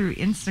scrolling through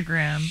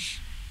Instagram,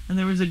 and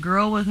there was a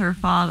girl with her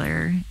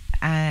father,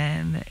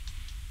 and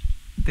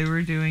they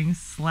were doing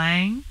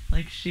slang.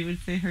 Like she would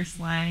say her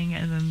slang,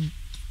 and then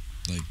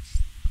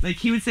like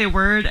he would say a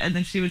word, and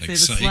then she would Like say the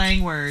psych?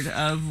 slang word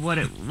of what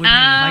it would mean,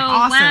 like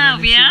awesome, wow, and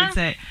then she yeah? would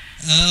say.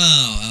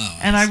 Oh.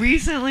 And I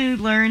recently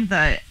learned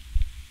that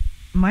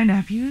my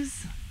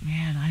nephews,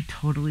 man, I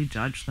totally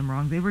judged them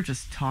wrong. They were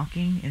just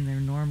talking in their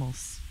normal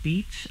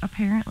speech,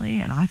 apparently,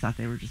 and I thought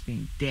they were just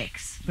being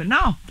dicks. But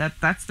no,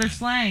 that's their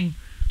slang.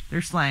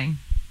 Their slang.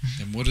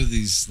 And what are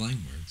these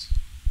slang words?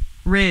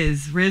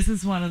 Riz. Riz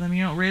is one of them.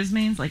 You know what Riz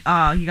means? Like,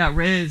 you got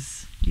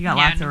Riz. You got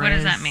Yeah, lots of Riz. what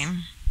does that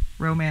mean?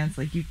 Romance.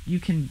 Like,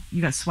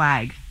 you got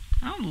swag,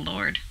 Oh,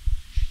 Lord.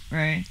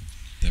 right?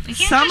 Never. You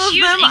can't Some just of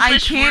use them I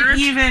English can't words.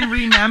 even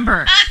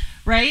remember.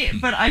 Right?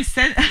 But I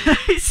sent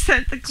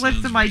the clip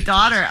Sounds to my ridiculous.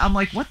 daughter. I'm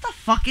like, what the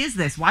fuck is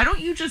this? Why don't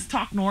you just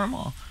talk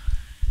normal?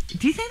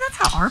 Do you think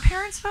that's how our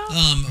parents felt?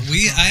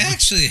 I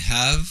actually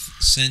have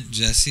sent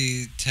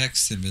Jesse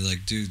texts and be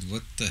like, dude,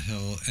 what the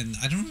hell? And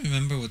I don't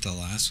remember what the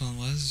last one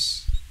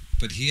was,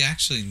 but he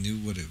actually knew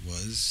what it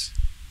was.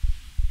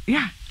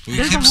 Yeah. But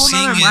There's a whole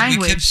nother We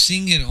language. kept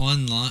seeing it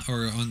online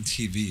or on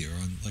TV or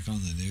on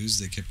the news.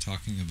 They kept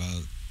talking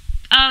about.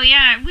 Oh,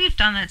 yeah, we've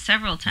done that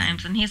several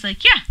times. And he's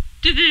like, yeah.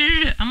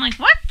 I'm like,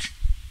 what?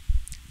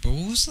 But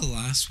what was the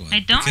last one? I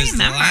don't because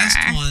remember. the last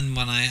one,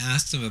 when I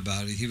asked him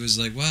about it, he was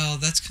like, well,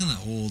 that's kind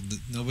of old.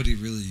 Nobody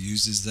really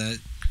uses that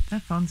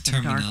That phone's been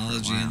dark for a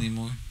terminology while.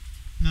 anymore.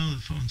 No,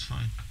 the phone's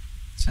fine.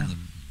 It's on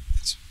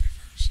it's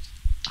reversed.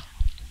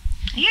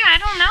 Yeah, I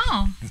don't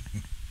know.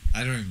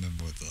 I don't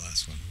remember what the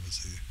last one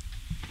was either.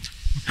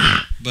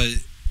 But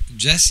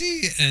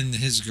Jesse and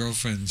his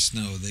girlfriend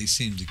Snow, they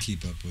seem to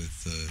keep up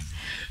with.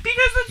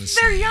 Because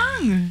they're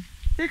young.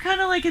 They're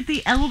kind of like at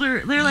the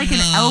elder. They're like an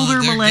No,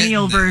 elder they're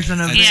millennial getting there.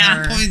 version of At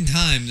Yeah. some point in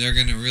time, they're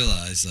gonna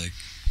realize like,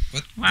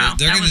 what? Wow,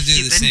 they're that gonna was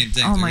do the stupid. same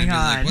thing. Oh They're my gonna be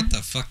God. like, what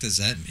the fuck does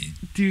that mean?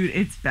 Dude,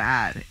 it's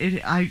bad.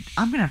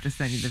 I'm gonna have to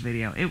send you the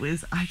video.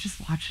 I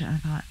just watched it and I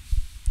thought,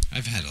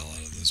 I've had a lot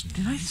of those moments.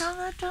 did I sound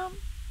that dumb?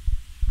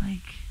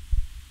 Like,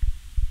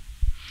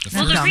 The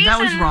Well, no, the first, dumb. That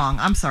was reason- wrong.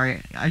 I'm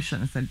sorry. I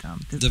shouldn't have said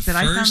dumb. Did I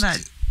sound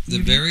that? the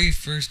you- very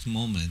first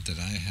moment that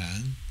I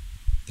had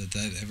that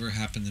ever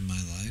happened in my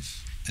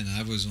life, and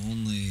I was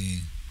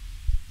only,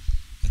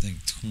 I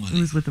think, 20. It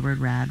was with the word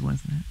rad,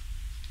 wasn't it?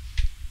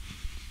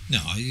 No,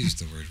 I used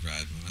the word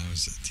rad when I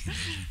was a teenager.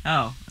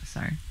 Oh,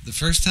 sorry. The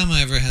first time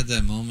I ever had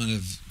that moment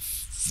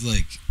of,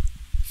 like,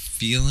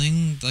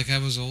 feeling like I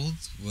was old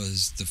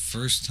was the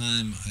first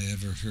time I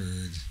ever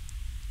heard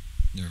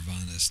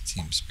Nirvana's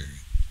Team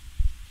Spirit.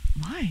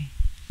 Why?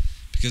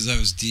 Because I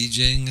was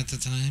DJing at the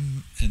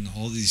time, and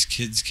all these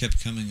kids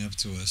kept coming up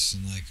to us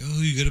and like,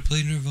 "Oh, you gotta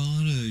play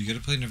Nirvana, you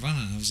gotta play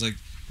Nirvana." And I was like,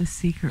 The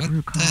secret What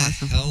root the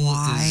cause of hell is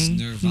why he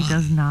Nirvana?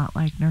 does not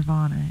like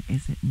Nirvana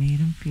is it made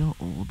him feel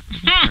old for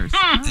the first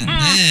and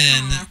time.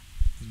 then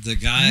the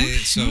guy. No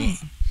So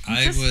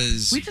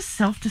shit. We just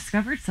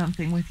self-discovered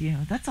something with you.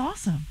 That's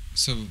awesome.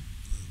 So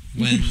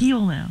You when can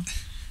heal now.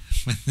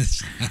 when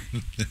this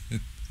happened,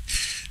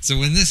 so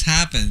when this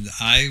happened,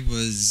 I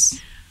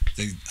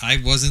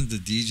wasn't the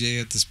DJ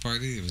at this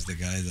party. It was the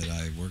guy that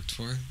I worked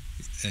for,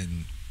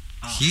 and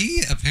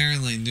he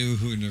apparently knew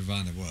who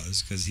Nirvana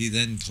was because he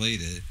then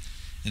played it,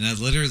 and I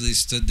literally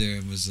stood there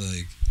and was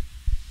like,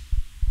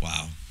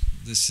 "Wow,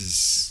 this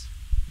is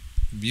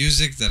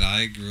music that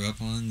I grew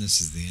up on. This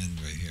is the end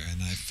right here."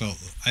 And I felt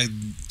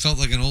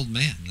like an old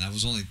man, and I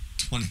was only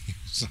 20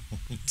 years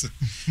old,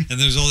 and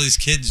there's all these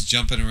kids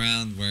jumping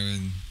around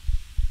wearing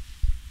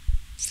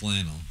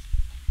flannel.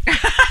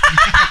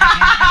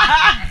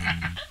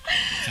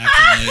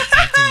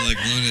 Acting like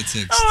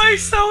lunatics. Oh, I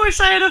so wish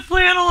I had a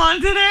flannel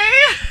on today.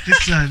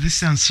 This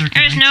sounds circa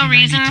There's no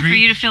reason for 1993.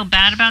 you to feel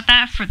bad about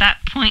that for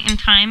that point in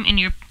time in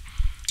your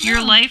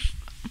No. life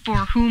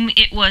for whom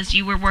it was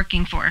you were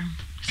working for.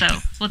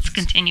 So let's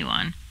continue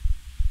on.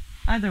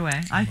 Either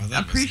way, I Well,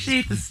 that was-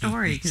 appreciate the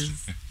story because,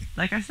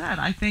 like I said,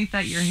 I think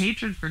that your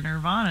hatred for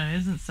Nirvana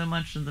isn't so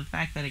much of the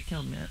fact that it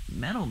killed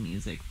metal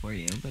music for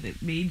you, but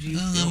it made you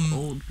feel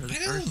old for the I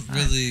first don't time.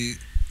 really.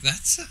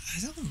 I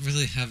don't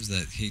really have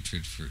that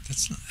hatred for.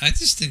 That's not. I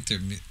just think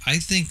I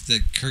think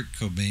that Kurt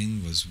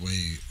Cobain was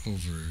way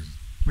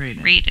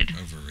Rated. Rated.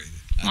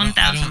 overrated.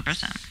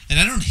 1000%. And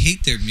I don't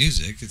hate their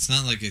music. It's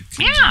not like it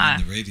comes Yeah.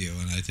 on the radio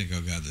and I think, oh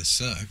god, this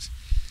sucks.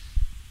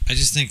 I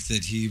just think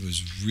that he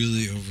was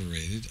really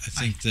overrated. I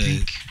think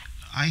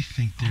I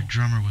think their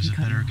drummer was a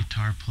better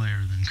guitar player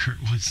than Kurt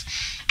was.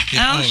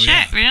 Oh,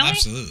 shit, really?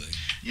 Absolutely.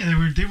 Yeah,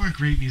 they weren't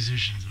great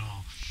musicians at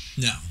all.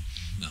 No.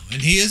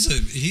 And he is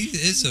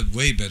a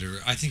way better.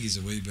 I think he's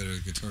a way better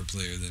guitar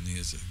player than he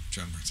is a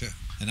drummer too.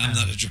 And I'm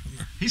not a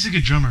drummer. He's a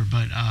good drummer,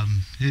 but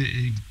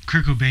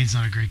Kurt Cobain's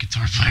not a great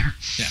guitar player.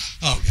 Yeah.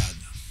 Oh God,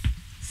 no.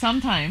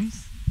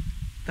 Sometimes,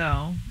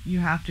 though, you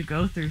have to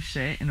go through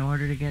shit in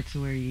order to get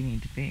to where you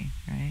need to be,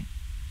 right?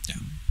 Yeah.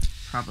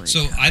 Probably.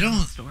 So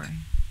Story.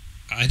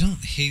 I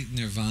don't hate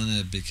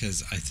Nirvana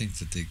because I think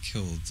that they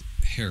killed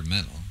hair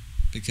metal.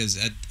 Because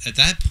at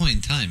that point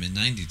in time, in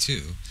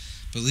 '92,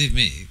 believe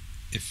me,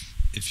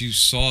 if you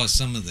saw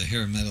some of the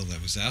hair metal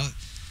that was out,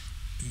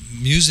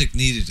 music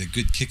needed a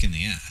good kick in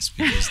the ass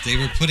because they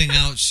were putting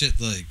out shit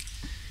like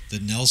the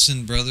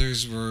Nelson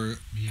Brothers were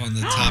on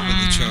the top of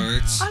the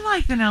charts. I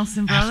like the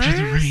Nelson After Brothers.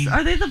 the Rain.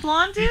 Are they the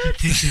blonde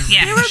dudes?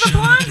 Yeah. They were the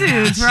blonde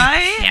dudes,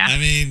 right? Yeah. I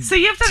mean, So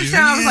you have to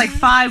understand, I was like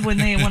 5 when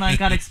I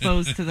got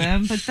exposed to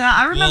them, but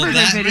I remember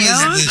their that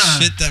videos. was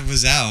the shit that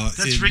was out.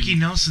 That's Ricky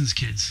Nelson's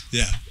kids.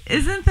 Yeah.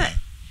 Isn't that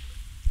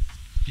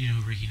You know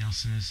who Ricky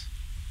Nelson is?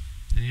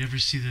 Did you ever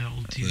see the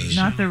old TV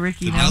show? not the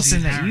Ricky The Nelson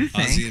Ozzy that you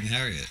Ozzy think? and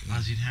Harriet.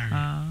 Ozzy and Harriet.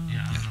 Oh.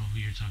 Yeah, I don't know who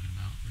you're talking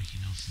about. Ricky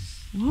Nelson.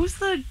 Who's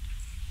the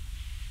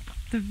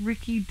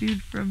Ricky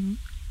dude from?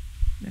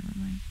 Never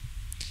mind.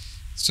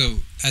 So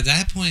at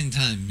that point in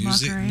time,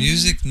 Macarena?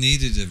 music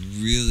needed a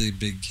really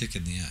big kick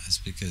in the ass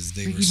because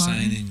they Ricky were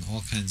Martin? signing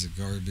all kinds of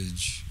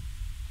garbage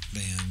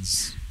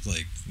bands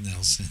like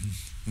Nelson.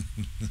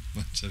 A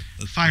bunch of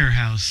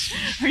Firehouse.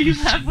 Are you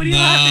laughing? What are you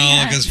laughing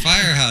No, at? because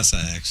Firehouse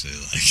I actually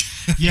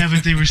like. Yeah,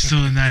 but they were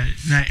still in that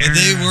But era.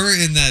 they were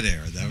in that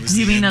era. That was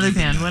You the mean end other of the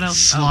band? What 90s. else?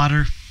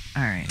 Slaughter.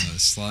 All right.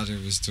 Slaughter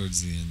was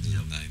towards the end of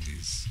the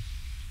 90s.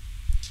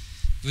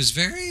 It was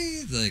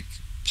very like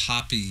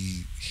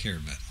poppy hair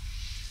metal.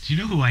 Do you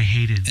know who I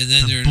hated? And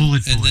then the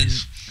Bullet and then-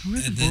 Boys. Who are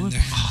the and then Bullet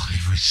there- Boys? Oh,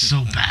 they were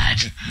so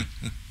bad.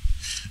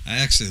 I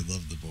actually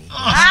love the Bullet Boys.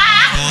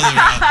 Oh. All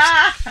their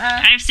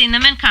albums. I've seen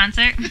them in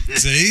concert.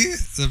 See,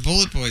 the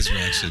Bullet Boys were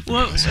actually pretty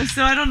Well, good.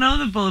 so I don't know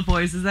the Bullet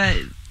Boys. Is that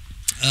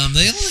They only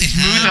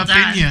Smooth had up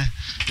in ya.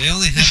 they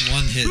only had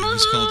one hit. It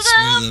was called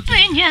Smooth Up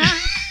In Ya.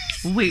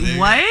 wait? There you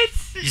What?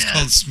 It's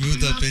called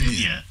Smooth Up In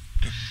Ya.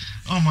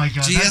 Oh my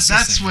god, GS was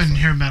that's singing when for it.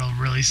 hair metal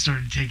really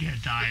started taking a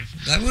dive.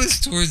 That was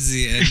towards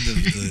the end of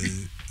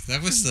the.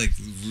 That was like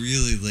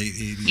really late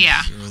 80s,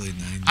 Yeah. early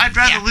 90s. I'd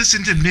rather Yeah.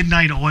 listen to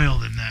Midnight Oil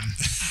than them.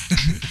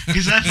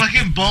 Because that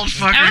fucking bald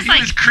fucker, I was he like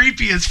was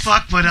creepy as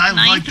fuck, but I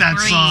like Ninth that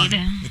song.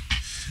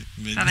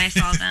 grade that I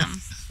saw them.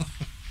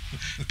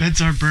 Beds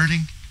Are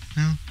Burning.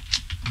 No?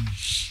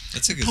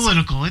 That's a good.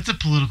 Political. It's a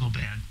political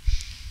band.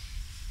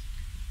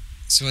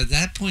 So at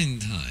that point in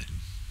time,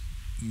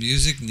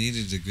 music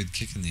needed a good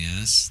kick in the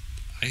ass.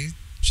 I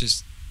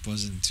just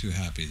wasn't too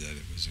happy that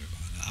it was Nirvana.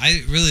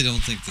 I really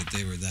don't think that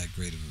they were that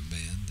great of a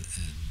band,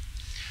 and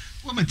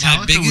Well, Metallica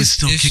was biggest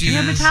still issue- kicking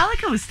Yeah, ass.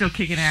 Metallica was still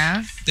kicking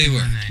ass. they were.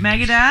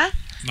 Megadeth.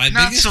 My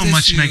Not biggest so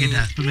much issue-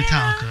 Megadeth, but Yeah.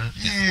 Metallica.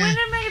 When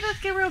did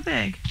Megadeth get real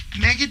big?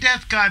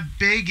 Megadeth got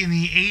big in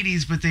the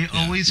 80s, but they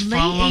always Late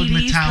followed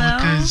 80s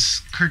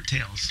Metallica's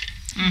curtails.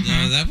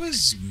 No, that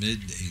was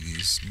mid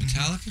 80s.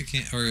 Metallica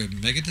came, or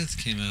Megadeth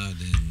came out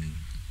in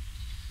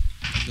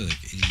probably like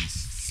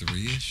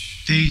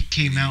 83ish. They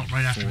came out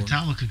right after 84.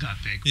 Metallica got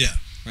big. Yeah,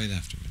 right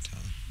after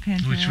Metallica.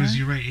 Pantera. Which was,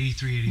 you're right,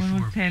 83, When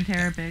 84. was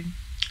Pantera big?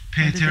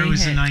 Pantera they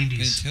was the hit?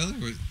 90s.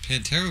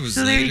 Pantera was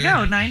So there later. you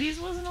go. 90s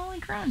wasn't only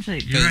grunge.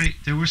 Like, You're right.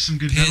 There were some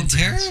good metal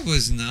Pantera bands.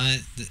 was not.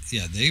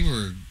 Yeah, they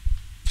were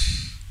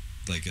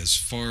like as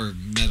far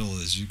metal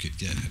as you could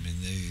get. I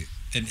mean,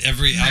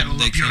 every Metal album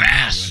they up your came out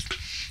ass. with.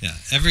 Yeah,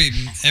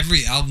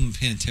 every album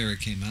Pantera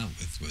came out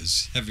with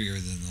was heavier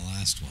than the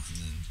last one,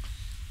 and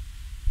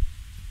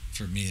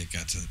for me, it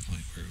got to the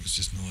point where it was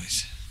just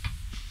noise.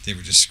 They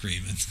were just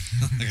screaming.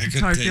 Like I That's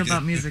couldn't how I take feel it.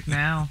 about music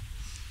now.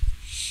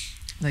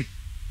 Like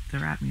the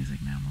rap music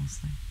now,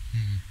 mostly.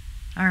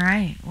 All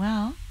right.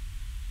 Well,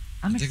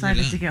 I'm I think we're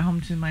excited done. to get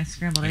home to my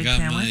scrambled I egg got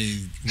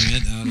sandwich. my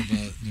rant out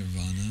about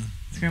Nirvana. and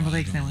Scrambled why I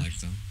egg don't sandwich. like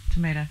them.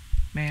 Tomato,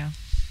 mayo,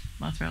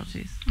 mozzarella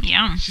cheese.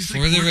 Yum. She's For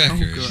the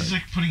record, good. She's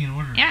like putting an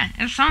order. Yeah,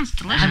 it sounds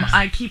delicious.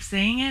 I keep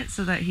saying it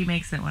so that he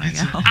makes it when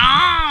It's I go.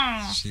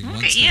 Oh, she look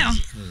wants at you.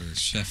 her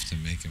chef to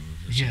make him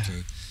her Yeah.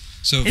 food.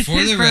 So It's for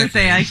his the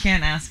birthday. I record,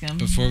 can't ask him.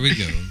 before we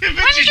go, When's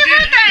your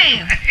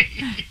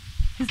birthday?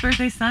 His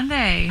birthday's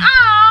Sunday.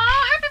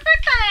 Oh, happy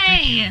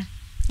birthday!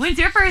 When's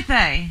your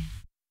birthday?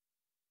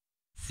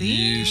 See?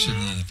 you should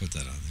not have put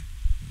that on there.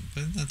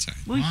 But that's all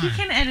right. Well, he Why?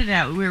 can edit it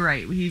out. We're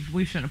right. We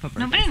shouldn't have put birthdays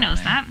Nobody on knows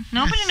there. that.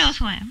 Nobody knows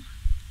who I am.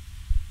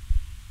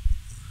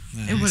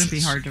 It wouldn't be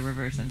hard to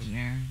reverse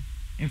engineer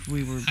if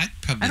we were. I'd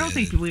probably I don't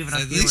think edit. we have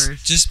enough At least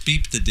viewers. just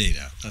beep the date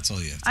out. That's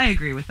all you have to I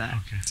agree with that.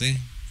 Okay. see.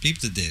 Beep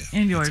the date out.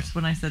 And That's yours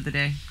all. when I said the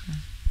day.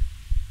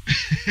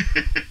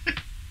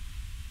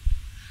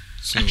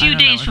 So, A few don't know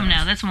days what from that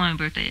now, is. that's when my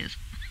birthday is.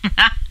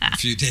 a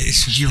few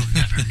days. You'll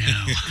never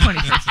know.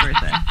 21st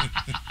birthday.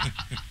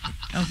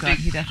 Oh god,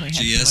 he definitely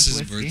had too GS's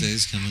much whiskey. birthday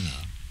is coming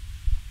up.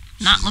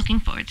 Not looking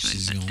forward to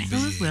She's it. gonna Birthday.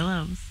 be- So is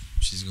Willow's.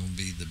 She's gonna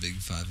be the big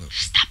 5-0.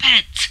 Stop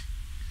it!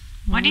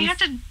 Why do you have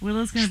to?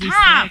 Willow's gonna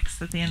Stop. be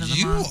 6 at the end of the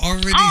You month.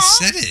 already Oh.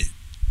 said it.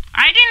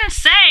 I didn't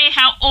say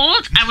how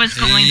old I was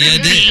going You to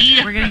did.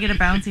 be. We're gonna get a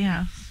bouncy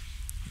house.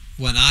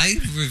 When I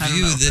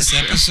review know if this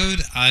that's true.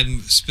 episode,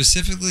 I'm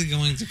specifically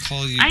going to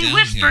call you I down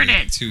whispered here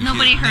it. to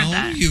Nobody hear. heard no,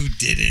 that. you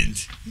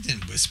didn't. You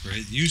didn't whisper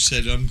it. You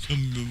said I'm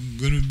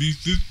gonna be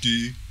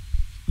 50.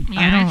 Yeah,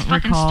 I it's don't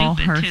fucking recall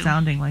stupid her too.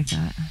 sounding like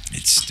that.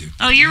 It's stupid.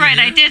 Oh, you're right.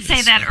 I hear? did say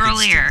It's that fucking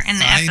earlier in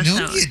the stupid.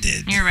 episode. I know you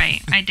did. You're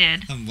right. I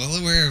did. I'm well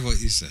aware of what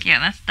you said. Yeah,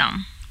 that's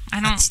dumb.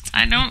 That's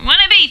I don't want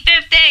to be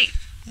 50.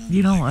 Oh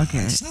You don't my look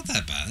God, it. It's not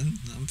that bad.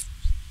 I'm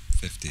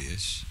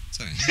 50-ish. It's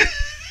alright.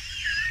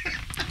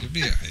 You'll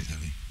be alright,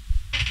 honey.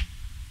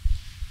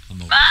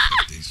 I'm over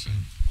 50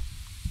 soon.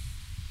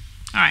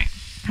 All right.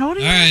 How old are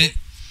you? Alright.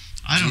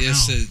 I don't know.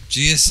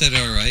 Gia said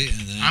alright,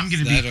 and then I'm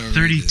gonna that be alright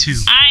 32.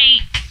 is-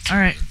 All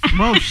right.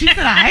 Whoa, she said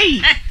a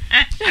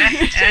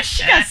height.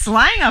 She got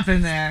slang up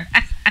in there.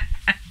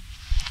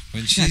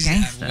 When She's she's a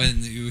gangsta.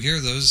 when you hear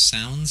those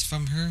sounds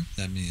from her,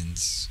 that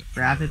means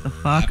Wrap it the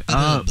wrap fuck it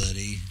up.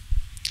 buddy.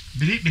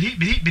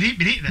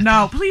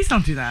 No, please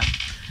don't do that.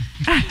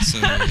 So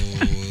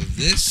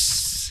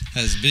this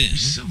has been You're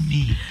so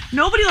mean.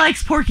 Nobody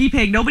likes Porky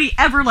Pig. Nobody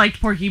ever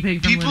liked Porky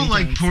Pig from People Looney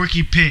like Tunes.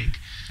 Porky Pig.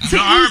 To There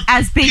are eat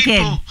as bacon.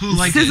 people who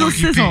like sizzle, Porky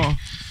sizzle. Pig.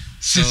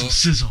 Sizzle,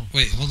 So- sizzle.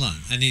 Wait, hold on.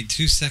 I need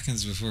 2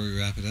 seconds before we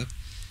wrap it up.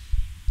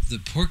 The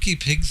Porky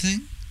Pig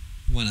thing.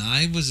 When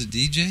I was a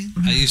DJ,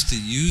 I used to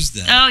use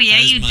that. Oh, yeah,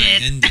 as you my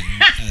did. ending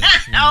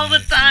when All I the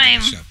ended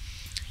time. show.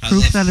 I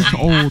Proof love that it's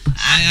Porky- old.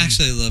 I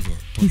actually love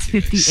Porky He's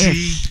Pig.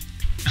 50-ish.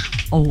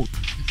 Old.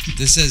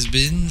 This has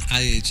been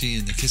IHE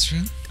in the Kiss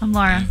Room. I'm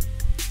Laura.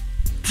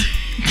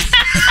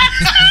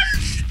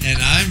 And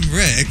I'm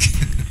Rick.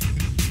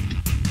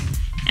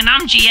 And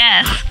I'm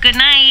GS. Good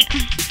night.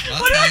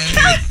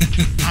 Bye.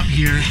 I'm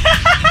here.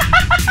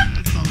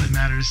 That's all that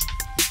matters.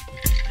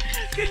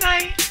 Good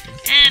night.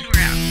 And